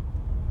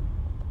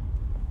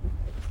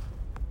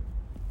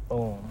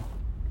 Boom.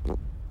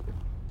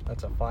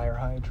 That's a fire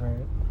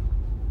hydrant.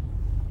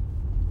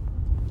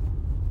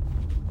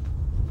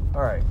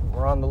 Alright,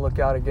 we're on the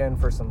lookout again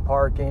for some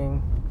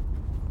parking.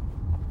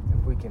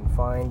 If we can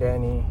find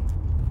any.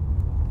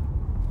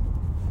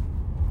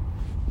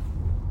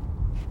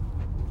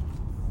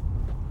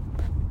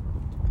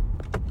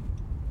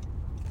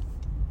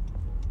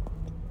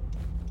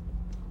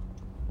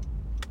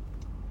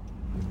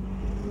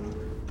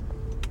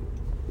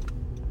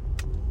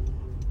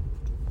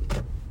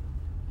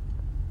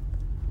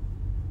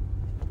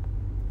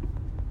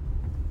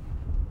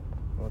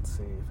 Let's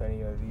see if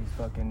any of these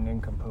fucking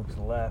nincompoops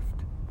left.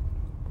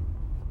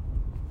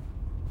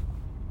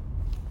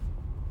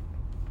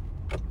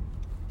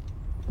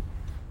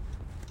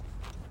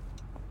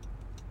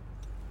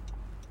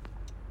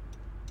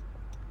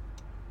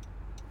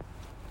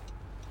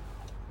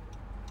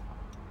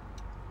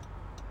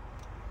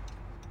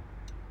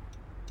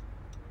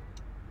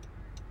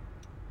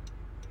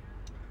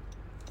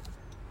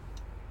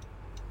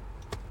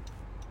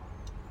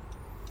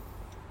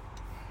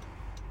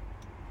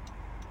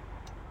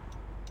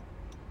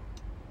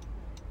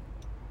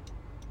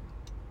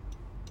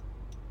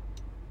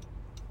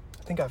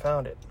 I think I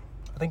found it.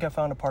 I think I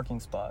found a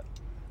parking spot.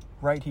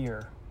 Right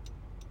here.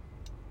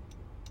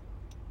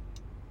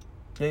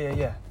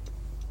 Yeah.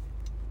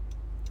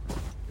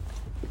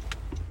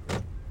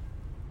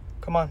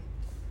 Come on.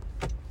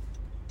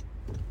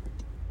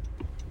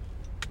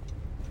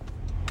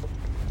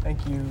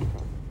 Thank you.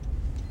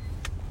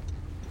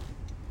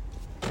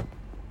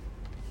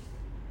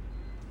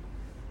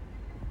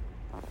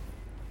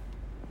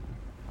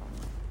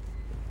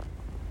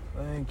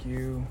 Thank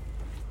you.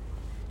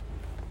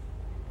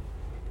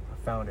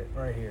 Found it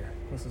right here.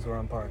 This is where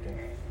I'm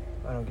parking.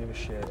 I don't give a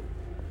shit.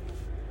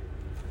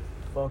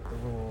 Fuck the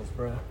rules,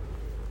 bruh.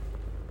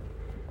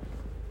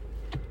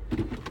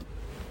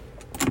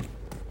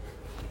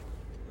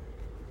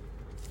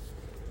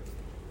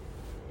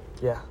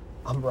 Yeah,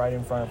 I'm right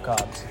in front of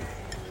cops.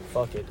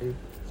 Fuck it, dude.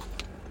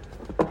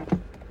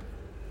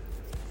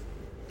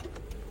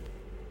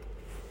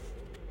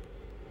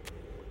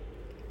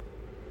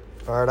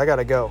 Alright, I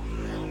gotta go.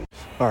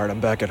 Alright, I'm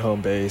back at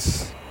home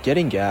base.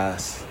 Getting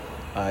gas.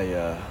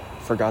 I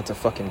forgot to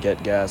fucking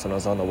get gas when I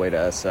was on the way to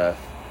SF.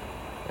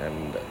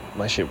 And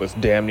my shit was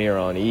damn near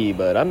on E,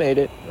 but I made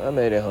it. I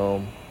made it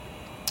home.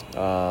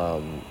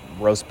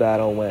 Roast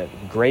battle went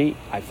great.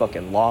 I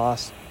fucking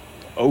lost.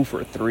 0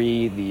 for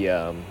 3.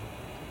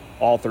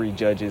 All 3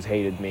 judges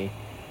hated me.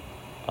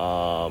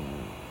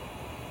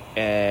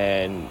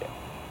 And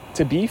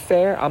to be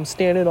fair, I'm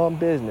standing on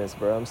business,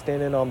 bro. I'm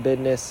standing on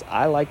business.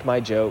 I liked my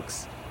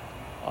jokes.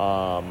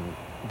 But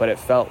it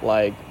felt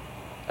like,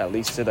 at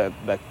least to the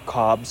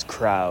Cobb's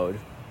crowd,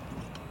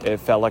 it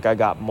felt like I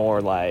got more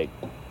like,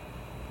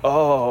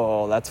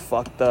 oh, that's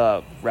fucked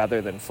up,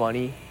 rather than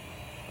funny.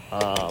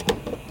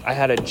 I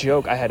had a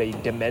joke. I had a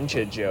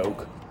dementia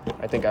joke.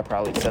 I think I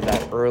probably said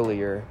that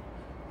earlier,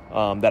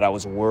 that I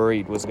was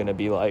worried was going to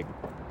be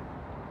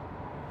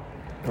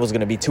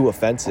too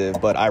offensive.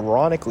 But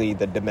ironically,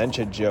 the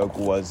dementia joke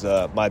was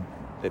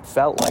it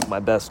felt like my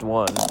best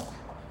one.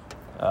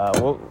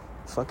 We'll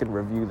fucking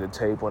review the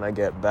tape when I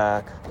get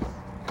back.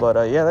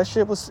 But yeah, that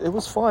shit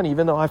was fun,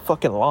 even though I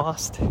fucking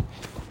lost.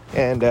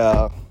 And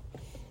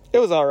it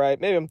was alright.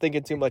 Maybe I'm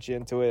thinking too much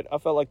into it. I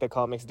felt like the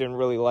comics didn't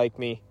really like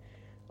me.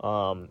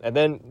 And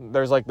then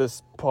there's like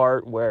this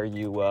part where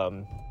you,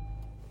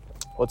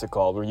 what's it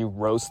called? Where you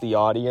roast the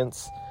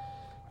audience.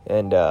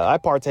 And I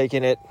partake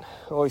in it.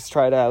 Always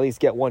try to at least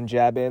get one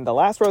jab in. The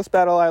last roast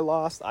battle I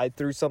lost, I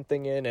threw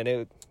something in and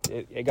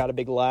it got a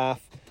big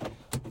laugh.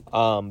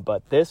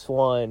 But this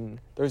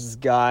one, there's this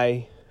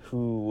guy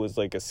who was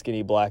like a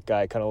skinny black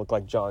guy, kind of looked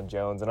like John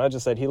Jones. And I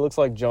just said, he looks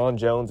like John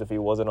Jones if he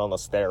wasn't on the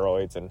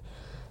steroids. And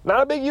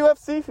not a big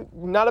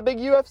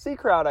UFC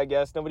crowd, I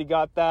guess. Nobody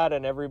got that.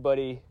 And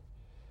everybody,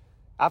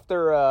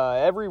 after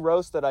every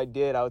roast that I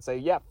did, I would say,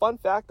 yeah, fun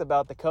fact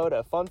about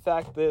Dakota, fun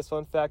fact this,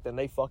 fun fact, and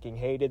they fucking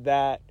hated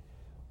that.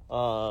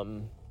 But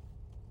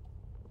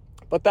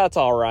that's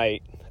all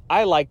right.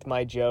 I liked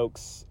my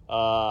jokes.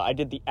 I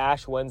did the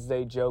Ash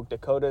Wednesday joke.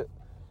 Dakota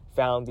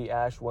found the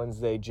Ash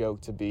Wednesday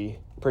joke to be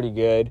pretty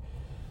good.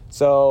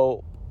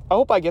 So I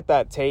hope I get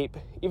that tape.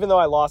 Even though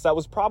I lost, that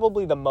was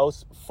probably the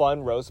most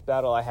fun roast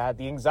battle I had.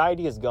 The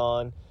anxiety is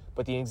gone,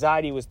 but the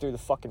anxiety was through the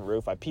fucking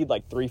roof. I peed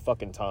like 3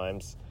 fucking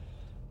times.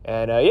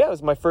 And yeah, it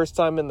was my first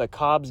time in the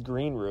Cobb's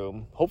green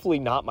room. Hopefully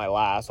not my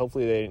last.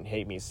 Hopefully they didn't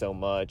hate me so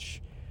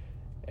much.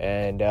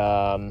 And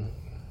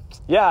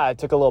yeah, I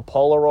took a little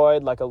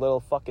Polaroid like a little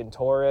fucking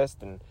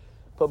tourist and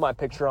put my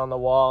picture on the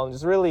wall and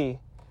I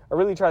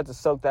really tried to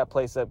soak that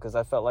place up because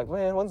I felt like,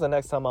 man, when's the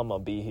next time I'm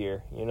going to be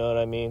here? You know what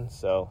I mean?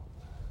 So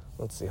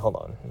let's see. Hold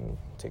on. Let me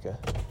take a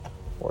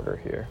order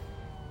here.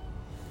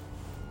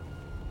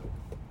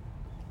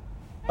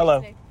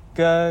 Hello.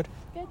 Good.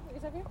 Good. What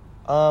is up here?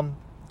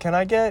 Can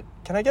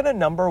I get a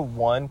number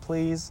 1,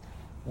 please,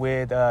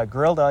 with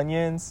grilled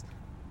onions,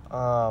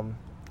 and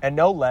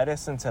no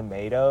lettuce and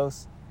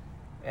tomatoes,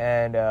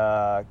 and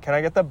can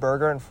I get the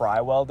burger and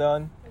fry well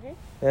done? Okay.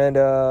 And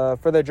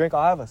for the drink,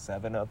 I'll have a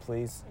 7-Up,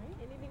 please. All right.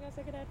 Anything else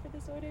I could add for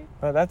this order?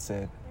 Oh, that's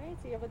it. All right.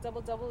 So you have a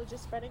double with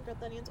just spreading,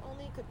 grilled onions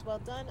only, cooked well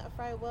done, a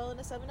fry well, and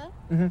a 7-Up.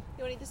 Mm-hmm. You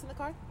want to eat this in the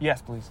ar?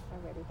 Yes, please.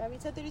 Alrighty. That'll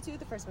be 10:32.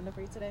 The first window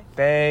for you today.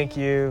 Thank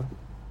you.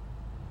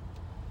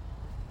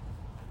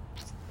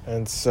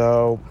 And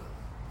so,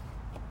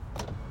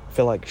 I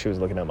feel like she was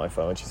looking at my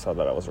phone. She saw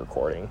that I was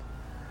recording.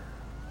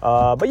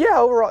 But yeah,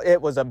 overall,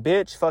 it was a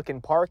bitch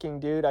fucking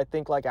parking, dude. I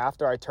think like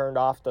after I turned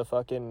off the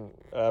fucking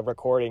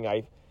recording,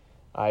 I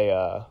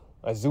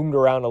zoomed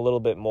around a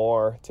little bit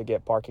more to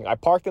get parking. I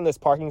parked in this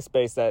parking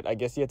space that I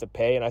guess you had to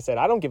pay, and I said,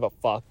 I don't give a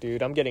fuck,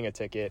 dude. I'm getting a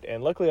ticket.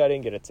 And luckily, I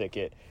didn't get a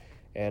ticket.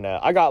 And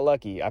I got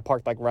lucky. I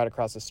parked like right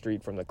across the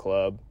street from the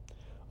club.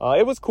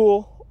 It was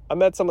cool. I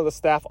met some of the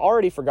staff.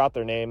 Already forgot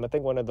their name. I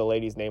think one of the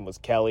ladies' name was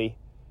Kelly.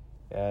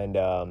 And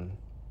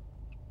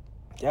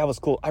yeah, it was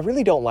cool. I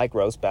really don't like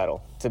roast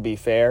battle, to be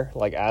fair.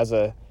 Like as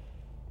a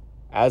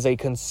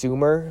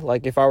consumer,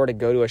 like if I were to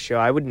go to a show,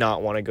 I would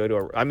not want to go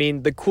to I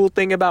mean, the cool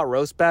thing about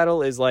roast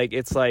battle is like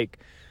it's like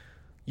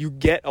you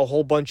get a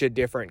whole bunch of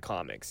different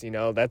comics, you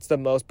know. That's the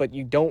most, but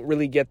you don't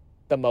really get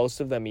the most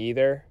of them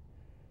either.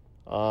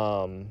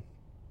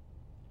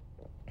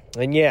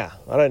 And yeah,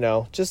 I don't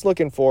know. Just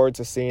looking forward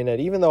to seeing it.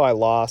 Even though I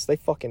lost, they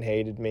fucking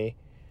hated me.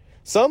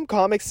 Some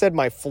comics said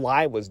my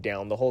fly was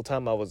down the whole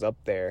time I was up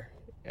there.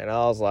 And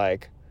I was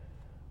like,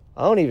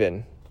 I don't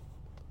even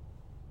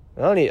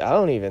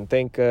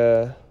think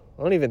I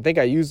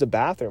used the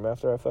bathroom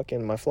after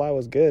my fly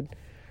was good.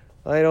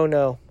 I don't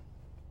know.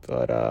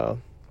 But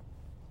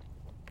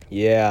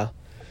yeah.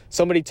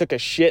 Somebody took a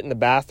shit in the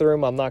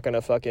bathroom. I'm not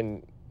gonna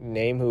fucking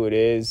name who it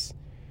is.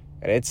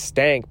 And it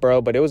stank, bro,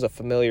 but it was a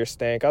familiar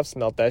stank. I've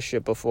smelled that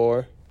shit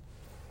before.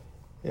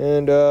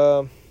 And,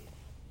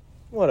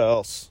 what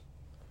else?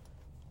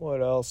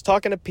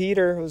 Talking to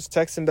Peter, I was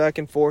texting back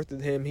and forth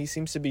with him. He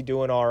seems to be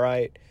doing all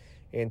right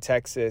in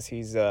Texas.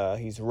 He's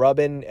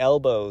rubbing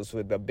elbows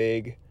with the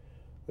big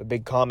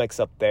comics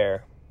up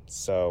there.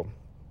 So,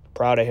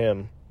 proud of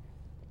him.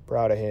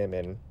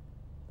 And,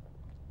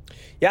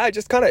 yeah,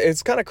 it's kind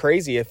of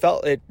crazy.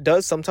 It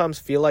does sometimes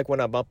feel like when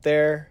I'm up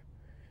there,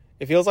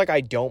 it feels like I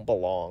don't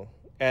belong,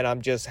 and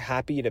I'm just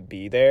happy to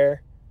be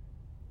there.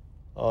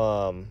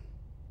 I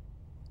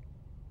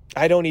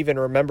don't even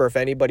remember if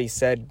anybody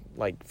said,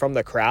 like, from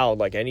the crowd,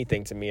 like,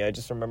 anything to me. I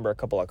just remember a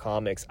couple of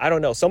comics. I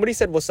don't know. Somebody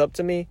said what's up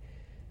to me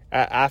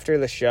after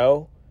the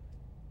show,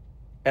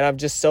 and I'm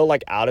just so,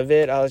 like, out of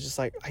it. I was just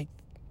like, I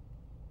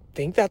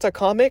think that's a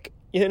comic,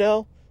 you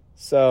know?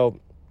 So,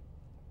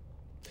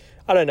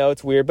 I don't know.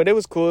 It's weird, but it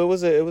was cool. It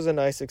was a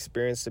nice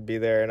experience to be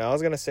there, and I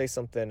was going to say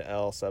something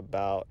else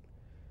about...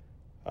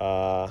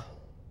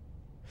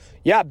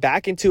 yeah,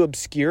 back into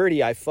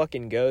obscurity I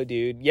fucking go,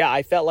 dude. Yeah,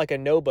 I felt like a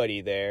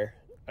nobody there.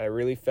 I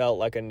really felt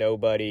like a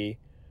nobody.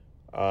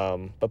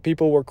 But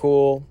people were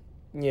cool,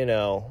 you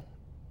know.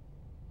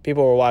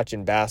 People were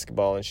watching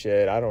basketball and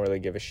shit. I don't really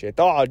give a shit.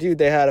 Oh, dude,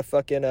 they had a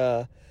fucking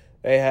a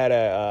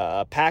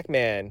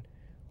Pac-Man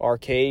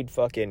arcade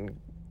fucking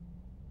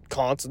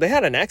console. They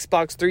had an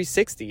Xbox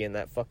 360 in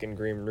that fucking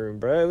green room,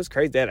 bro. It was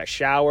crazy. They had a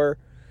shower.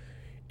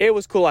 It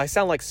was cool. I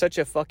sound like such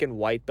a fucking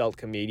white belt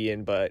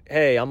comedian, but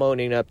hey, I'm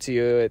owning up to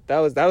you. That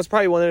was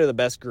probably one of the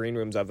best green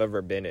rooms I've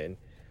ever been in.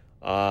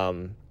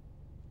 And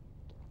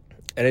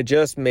it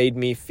just made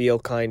me feel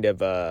kind of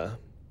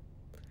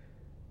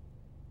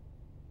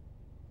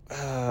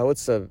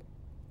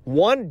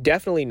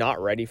definitely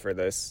not ready for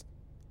this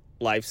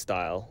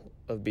lifestyle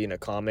of being a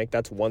comic.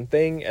 That's one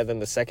thing. And then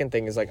the second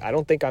thing is like I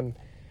don't think I'm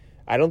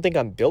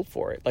built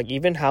for it. Like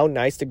even how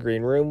nice the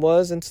green room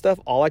was and stuff,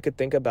 all I could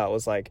think about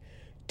was like,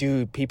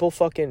 dude, people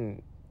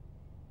fucking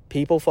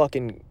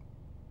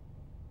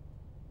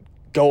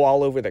go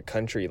all over the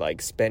country,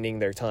 like, spending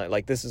their time.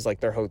 Like, this is, like,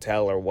 their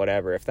hotel or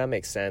whatever, if that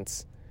makes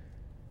sense.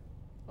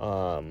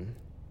 And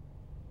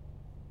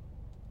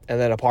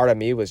then a part of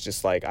me was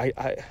just like,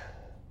 I'd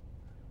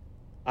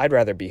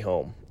rather be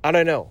home. I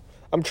don't know.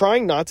 I'm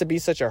trying not to be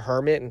such a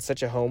hermit and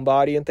such a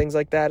homebody and things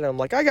like that. And I'm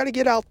like, I got to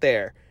get out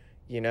there,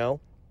 you know?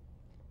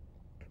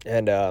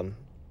 And, you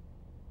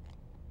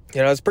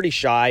know, I was pretty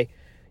shy.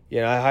 You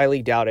know, I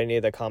highly doubt any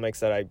of the comics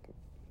that I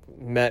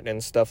met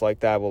and stuff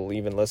like that will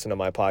even listen to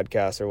my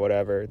podcast or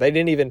whatever. They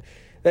didn't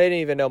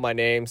even know my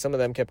name. Some of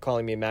them kept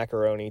calling me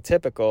Macaroni,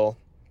 typical.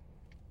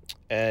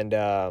 And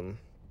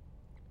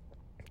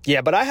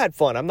yeah, but I had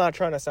fun. I'm not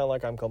trying to sound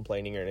like I'm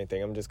complaining or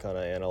anything. I'm just kind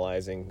of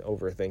analyzing,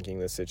 overthinking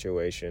the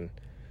situation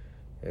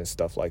and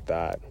stuff like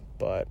that.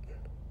 But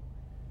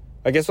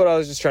I guess what I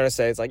was just trying to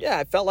say is like, yeah,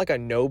 I felt like a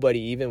nobody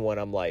even when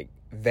I'm like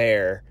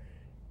there,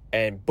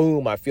 and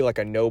boom, I feel like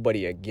a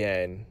nobody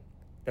again.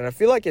 And I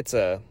feel like it's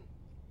a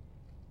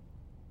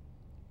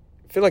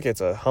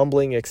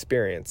humbling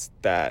experience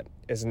that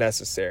is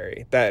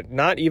necessary, that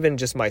not even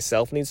just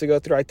myself needs to go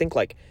through. I think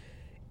like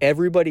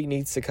everybody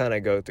needs to kind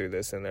of go through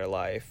this in their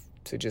life,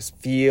 to just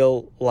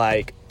feel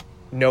like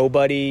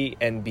nobody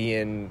and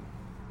being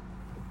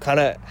kind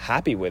of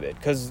happy with it.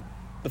 Because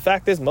the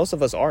fact is, most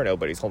of us are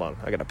nobodies. Hold on,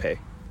 I gotta pay.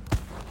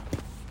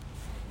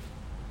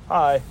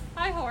 Hi.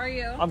 Hi, how are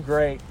you? I'm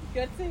great.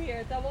 Good to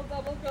hear. Double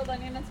grilled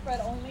onion and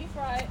spread only,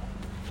 fried.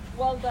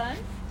 Well done.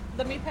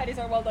 The meat patties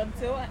are well done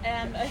too.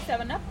 And a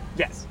 7-Up.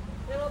 Yes.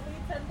 It will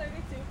be $10.32,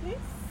 please.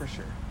 For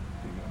sure.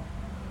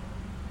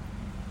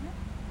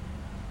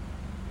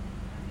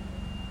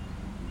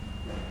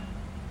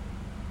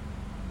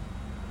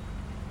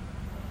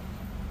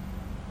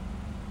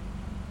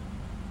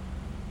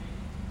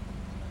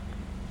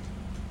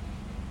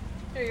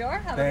 Here you are.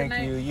 Have a good Thank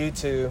night. you. You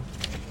too.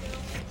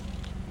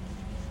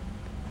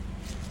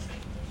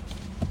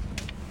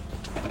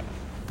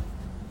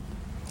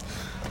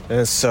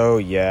 And so,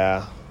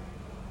 yeah.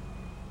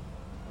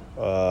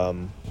 I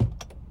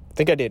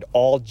think I did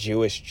all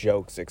Jewish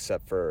jokes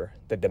except for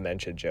the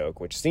dementia joke,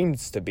 which seemed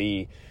to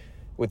be,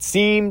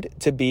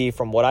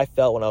 from what I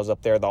felt when I was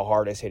up there, the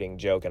hardest hitting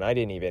joke. And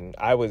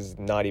I was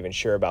not even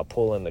sure about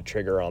pulling the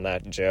trigger on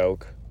that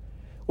joke.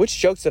 Which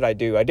jokes did I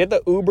do? I did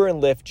the Uber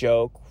and Lyft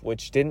joke,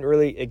 which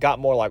it got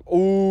more like,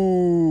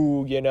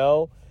 ooh, you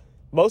know?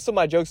 Most of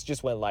my jokes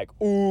just went like,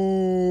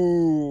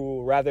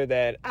 ooh, rather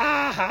than,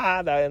 ah,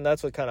 and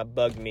that's what kind of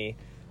bugged me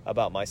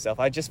about myself.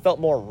 I just felt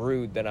more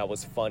rude than I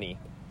was funny.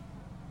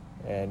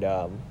 And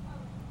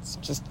it's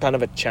just kind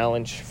of a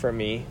challenge for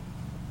me.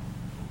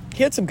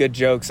 He had some good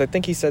jokes. I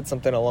think he said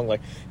something along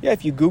like, yeah,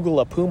 if you Google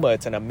a puma,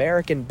 it's an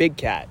American big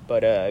cat.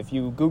 But if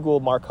you Google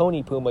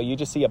Marconi puma, you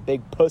just see a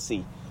big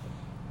pussy.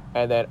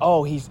 And then,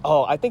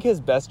 I think his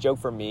best joke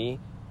for me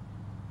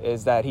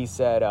is that he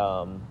said,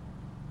 I'm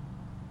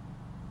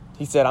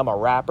a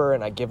rapper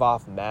and I give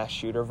off mass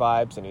shooter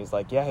vibes. And he's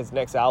like, yeah, his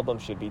next album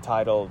should be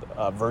titled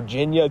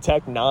Virginia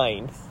Tech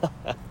 9.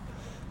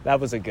 That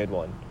was a good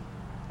one.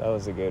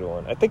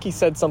 I think he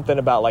said something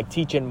about like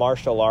teaching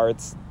martial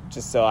arts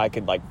just so I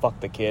could like fuck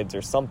the kids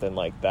or something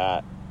like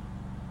that.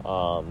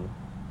 I'm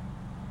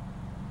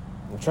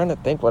trying to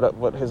think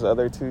what his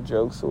other two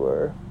jokes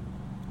were.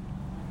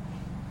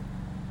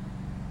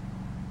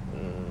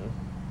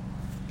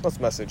 Let's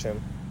message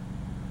him.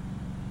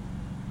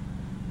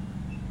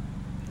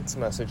 Let's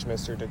message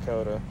Mr.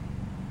 Dakota.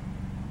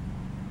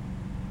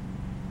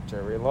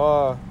 Jerry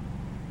Law.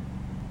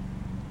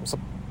 I'm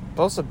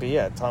supposed to be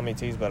at Tommy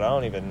T's, but I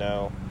don't even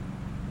know.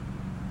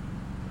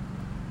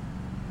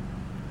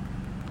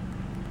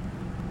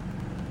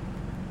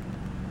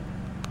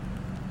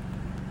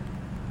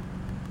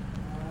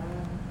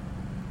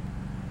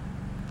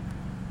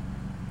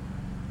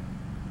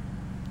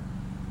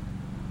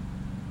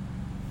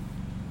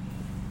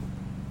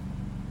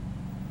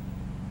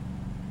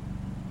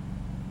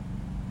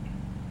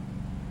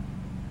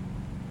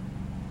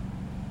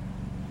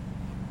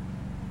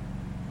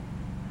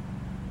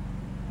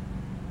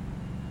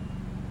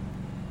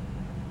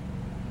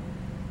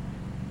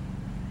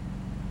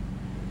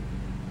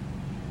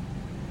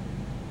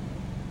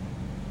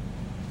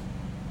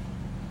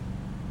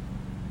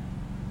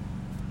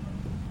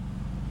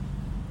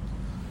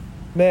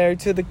 Married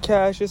to the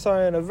cash, it's our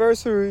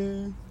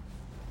anniversary.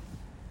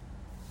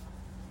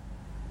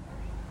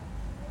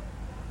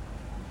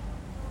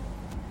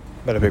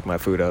 Better pick my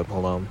food up,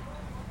 hold on.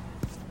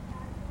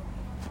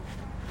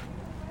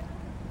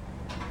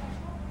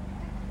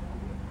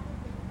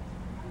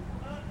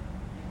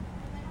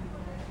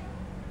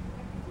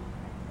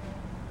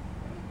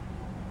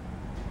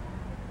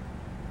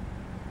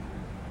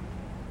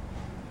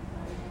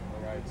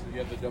 Alright, so you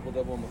have the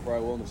double on the fry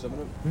well and the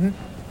 7-Up? Mm-hmm.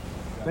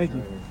 Thank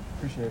you.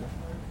 Appreciate it.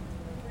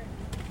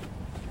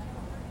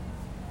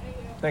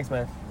 Thanks,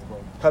 man.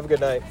 Have a good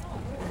night.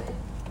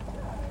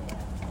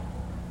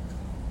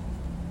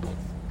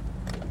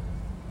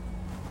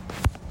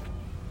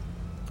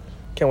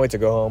 Can't wait to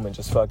go home and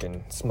just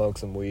fucking smoke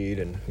some weed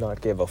and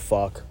not give a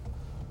fuck.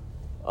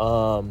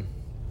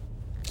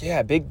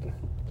 Yeah,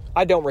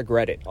 I don't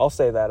regret it. I'll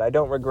say that. I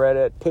don't regret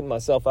it, putting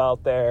myself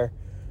out there.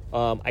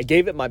 I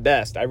gave it my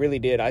best. I really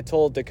did. I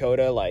told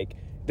Dakota, like,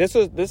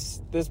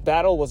 this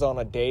battle was on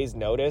a day's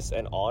notice,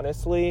 and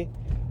honestly,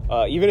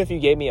 even if you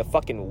gave me a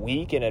fucking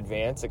week in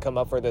advance to come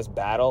up for this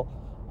battle,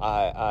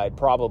 I'd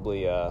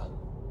probably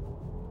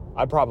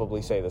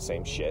say the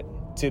same shit,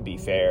 to be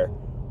fair.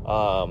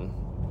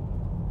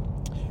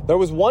 There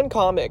was one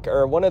comic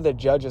or one of the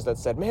judges that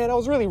said, man, I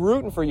was really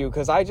rooting for you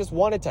because I just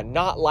wanted to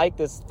not like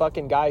this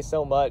fucking guy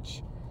so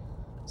much.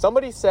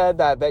 Somebody said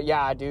that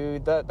yeah,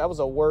 dude, that was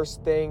the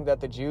worst thing that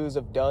the Jews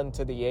have done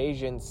to the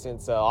Asians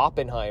since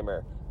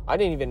Oppenheimer. I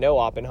didn't even know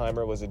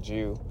Oppenheimer was a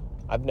Jew.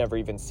 I've never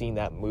even seen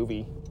that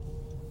movie.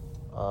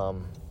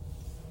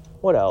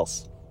 What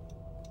else?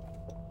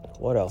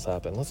 What else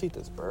happened? Let's eat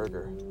this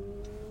burger.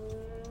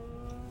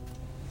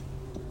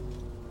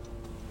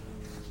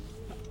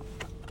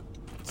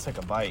 Let's take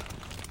a bite.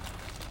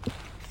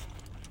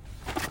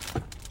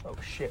 Oh,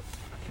 shit.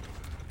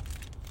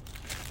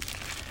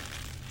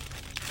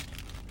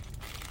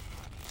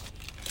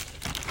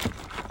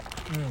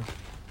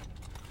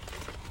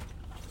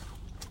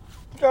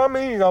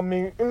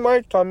 Yummy, in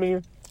my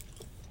tummy.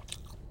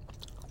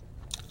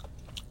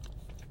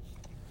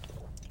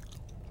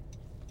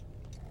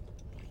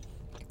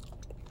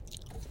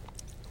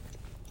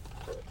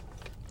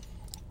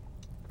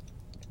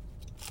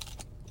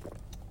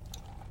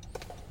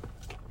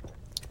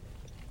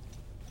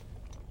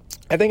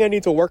 I think I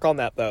need to work on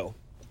that, though.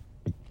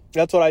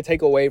 That's what I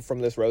take away from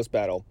this roast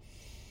battle.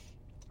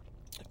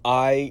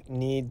 I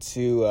need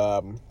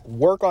to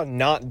work on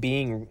not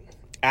being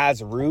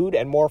as rude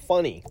and more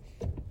funny.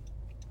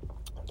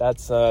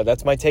 That's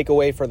my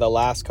takeaway for the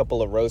last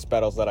couple of roast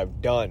battles that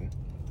I've done.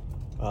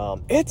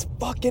 It's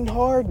fucking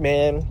hard,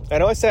 man. I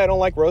know I say I don't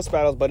like roast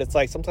battles, but it's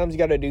like sometimes you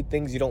got to do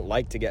things you don't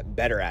like to get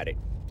better at it,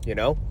 you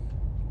know?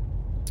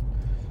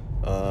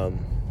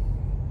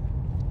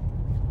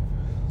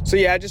 So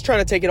yeah, just trying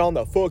to take it on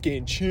the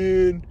fucking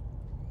chin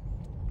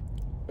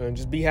and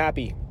just be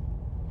happy.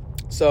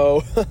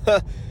 So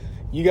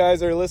you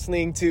guys are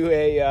listening to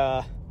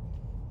a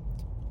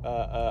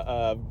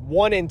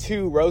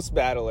 1-2 roast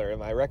battler.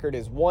 My record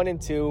is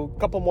 1-2. A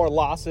couple more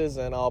losses,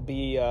 and I'll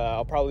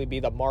probably be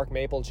the Mark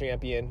Maple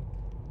champion,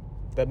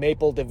 the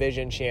Maple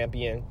Division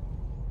champion.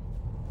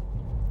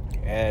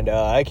 And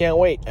I can't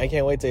wait. I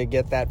can't wait to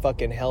get that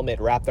fucking helmet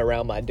wrapped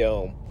around my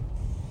dome.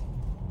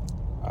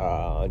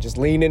 Just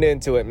leaning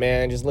into it,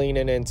 man. Just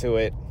leaning into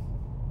it.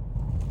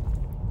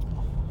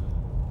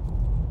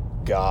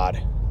 God.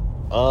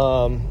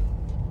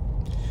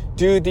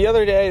 Dude, the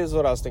other day, this is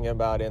what I was thinking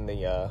about in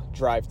the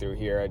drive-thru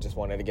here. I just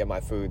wanted to get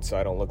my food so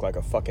I don't look like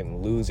a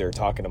fucking loser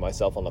talking to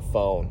myself on the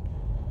phone.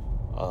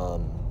 I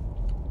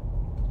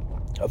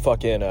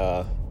found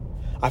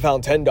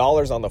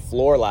 $10 on the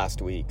floor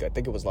last week. I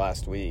think it was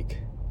last week.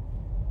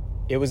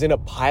 It was in a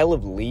pile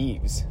of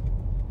leaves.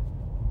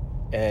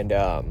 And,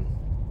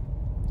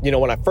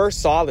 when I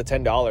first saw the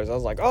 $10, I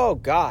was like, oh,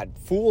 God,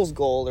 fool's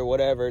gold or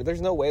whatever. There's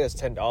no way that's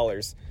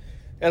 $10.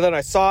 And then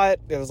I saw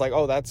it. It was like,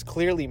 oh, that's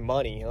clearly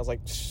money. And I was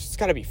like, it's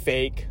got to be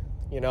fake.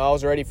 I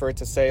was ready for it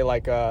to say,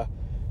 like,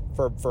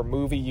 for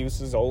movie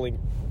uses only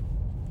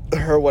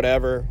or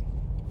whatever.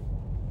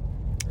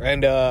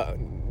 And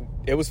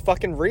it was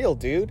fucking real,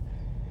 dude.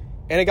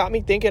 And it got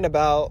me thinking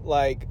about,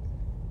 like,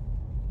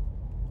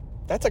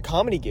 that's a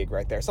comedy gig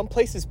right there. Some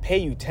places pay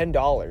you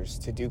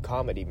 $10 to do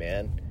comedy,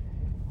 man.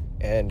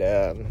 And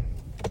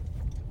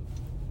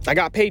I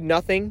got paid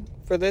nothing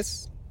for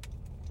this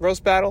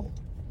roast battle.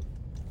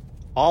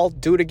 I'll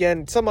do it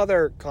again. Some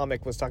other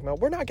comic was talking about,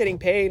 we're not getting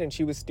paid, and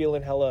she was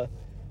stealing hella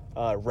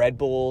Red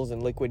Bulls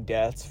and Liquid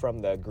Deaths from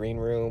the green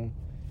room.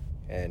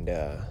 And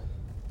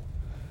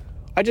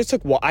I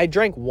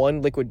drank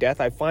one Liquid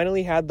Death. I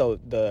finally had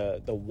the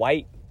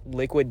white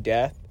Liquid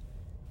Death.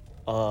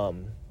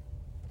 And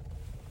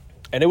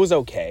it was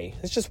okay.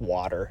 It's just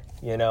water,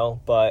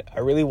 but I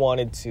really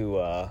wanted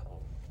to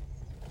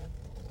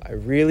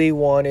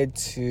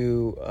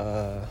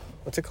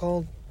what's it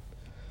called?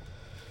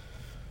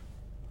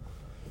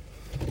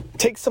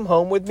 Take some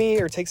home with me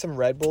or take some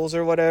Red Bulls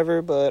or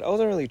whatever, but I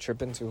wasn't really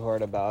tripping too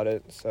hard about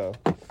it, so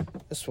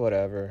just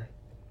whatever.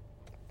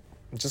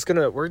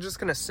 We're just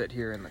gonna sit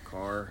here in the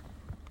car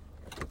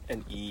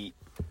and eat.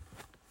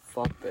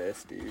 Fuck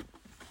this, dude.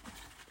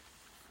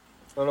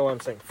 I don't know why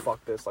I'm saying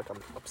fuck this, like I'm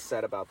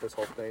upset about this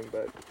whole thing,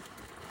 but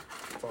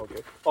it's all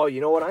good. Oh,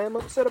 you know what I am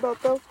upset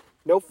about, though?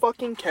 No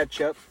fucking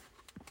ketchup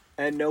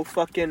and no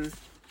fucking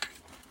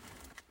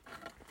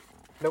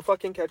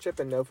ketchup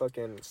and no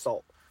fucking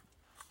salt.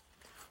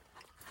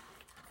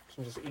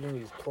 I'm just eating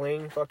these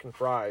plain fucking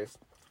fries.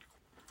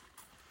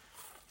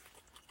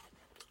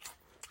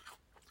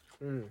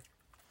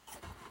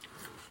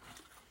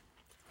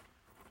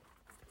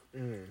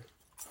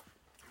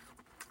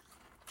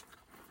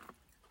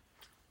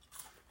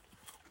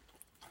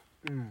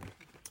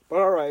 But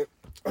alright.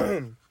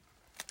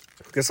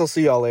 Guess I'll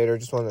see y'all later.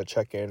 Just wanted to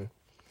check in.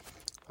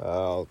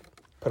 I'll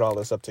put all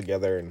this up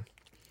together, and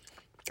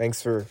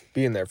thanks for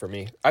being there for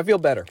me. I feel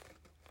better.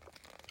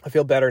 I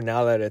feel better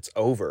now that it's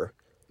over.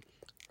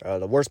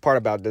 The worst part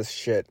about this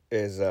shit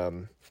is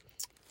the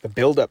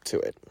build up to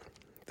it.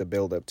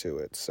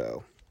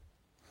 So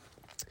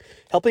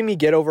helping me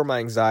get over my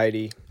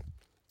anxiety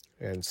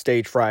and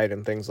stage fright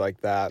and things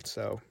like that.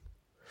 So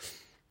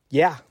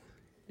yeah,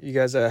 you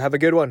guys have a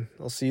good one.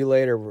 I'll see you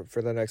later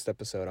for the next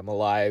episode. I'm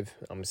alive,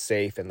 I'm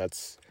safe, and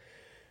that's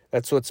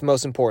what's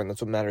most important.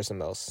 That's what matters the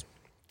most.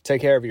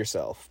 Take care of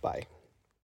yourself. Bye.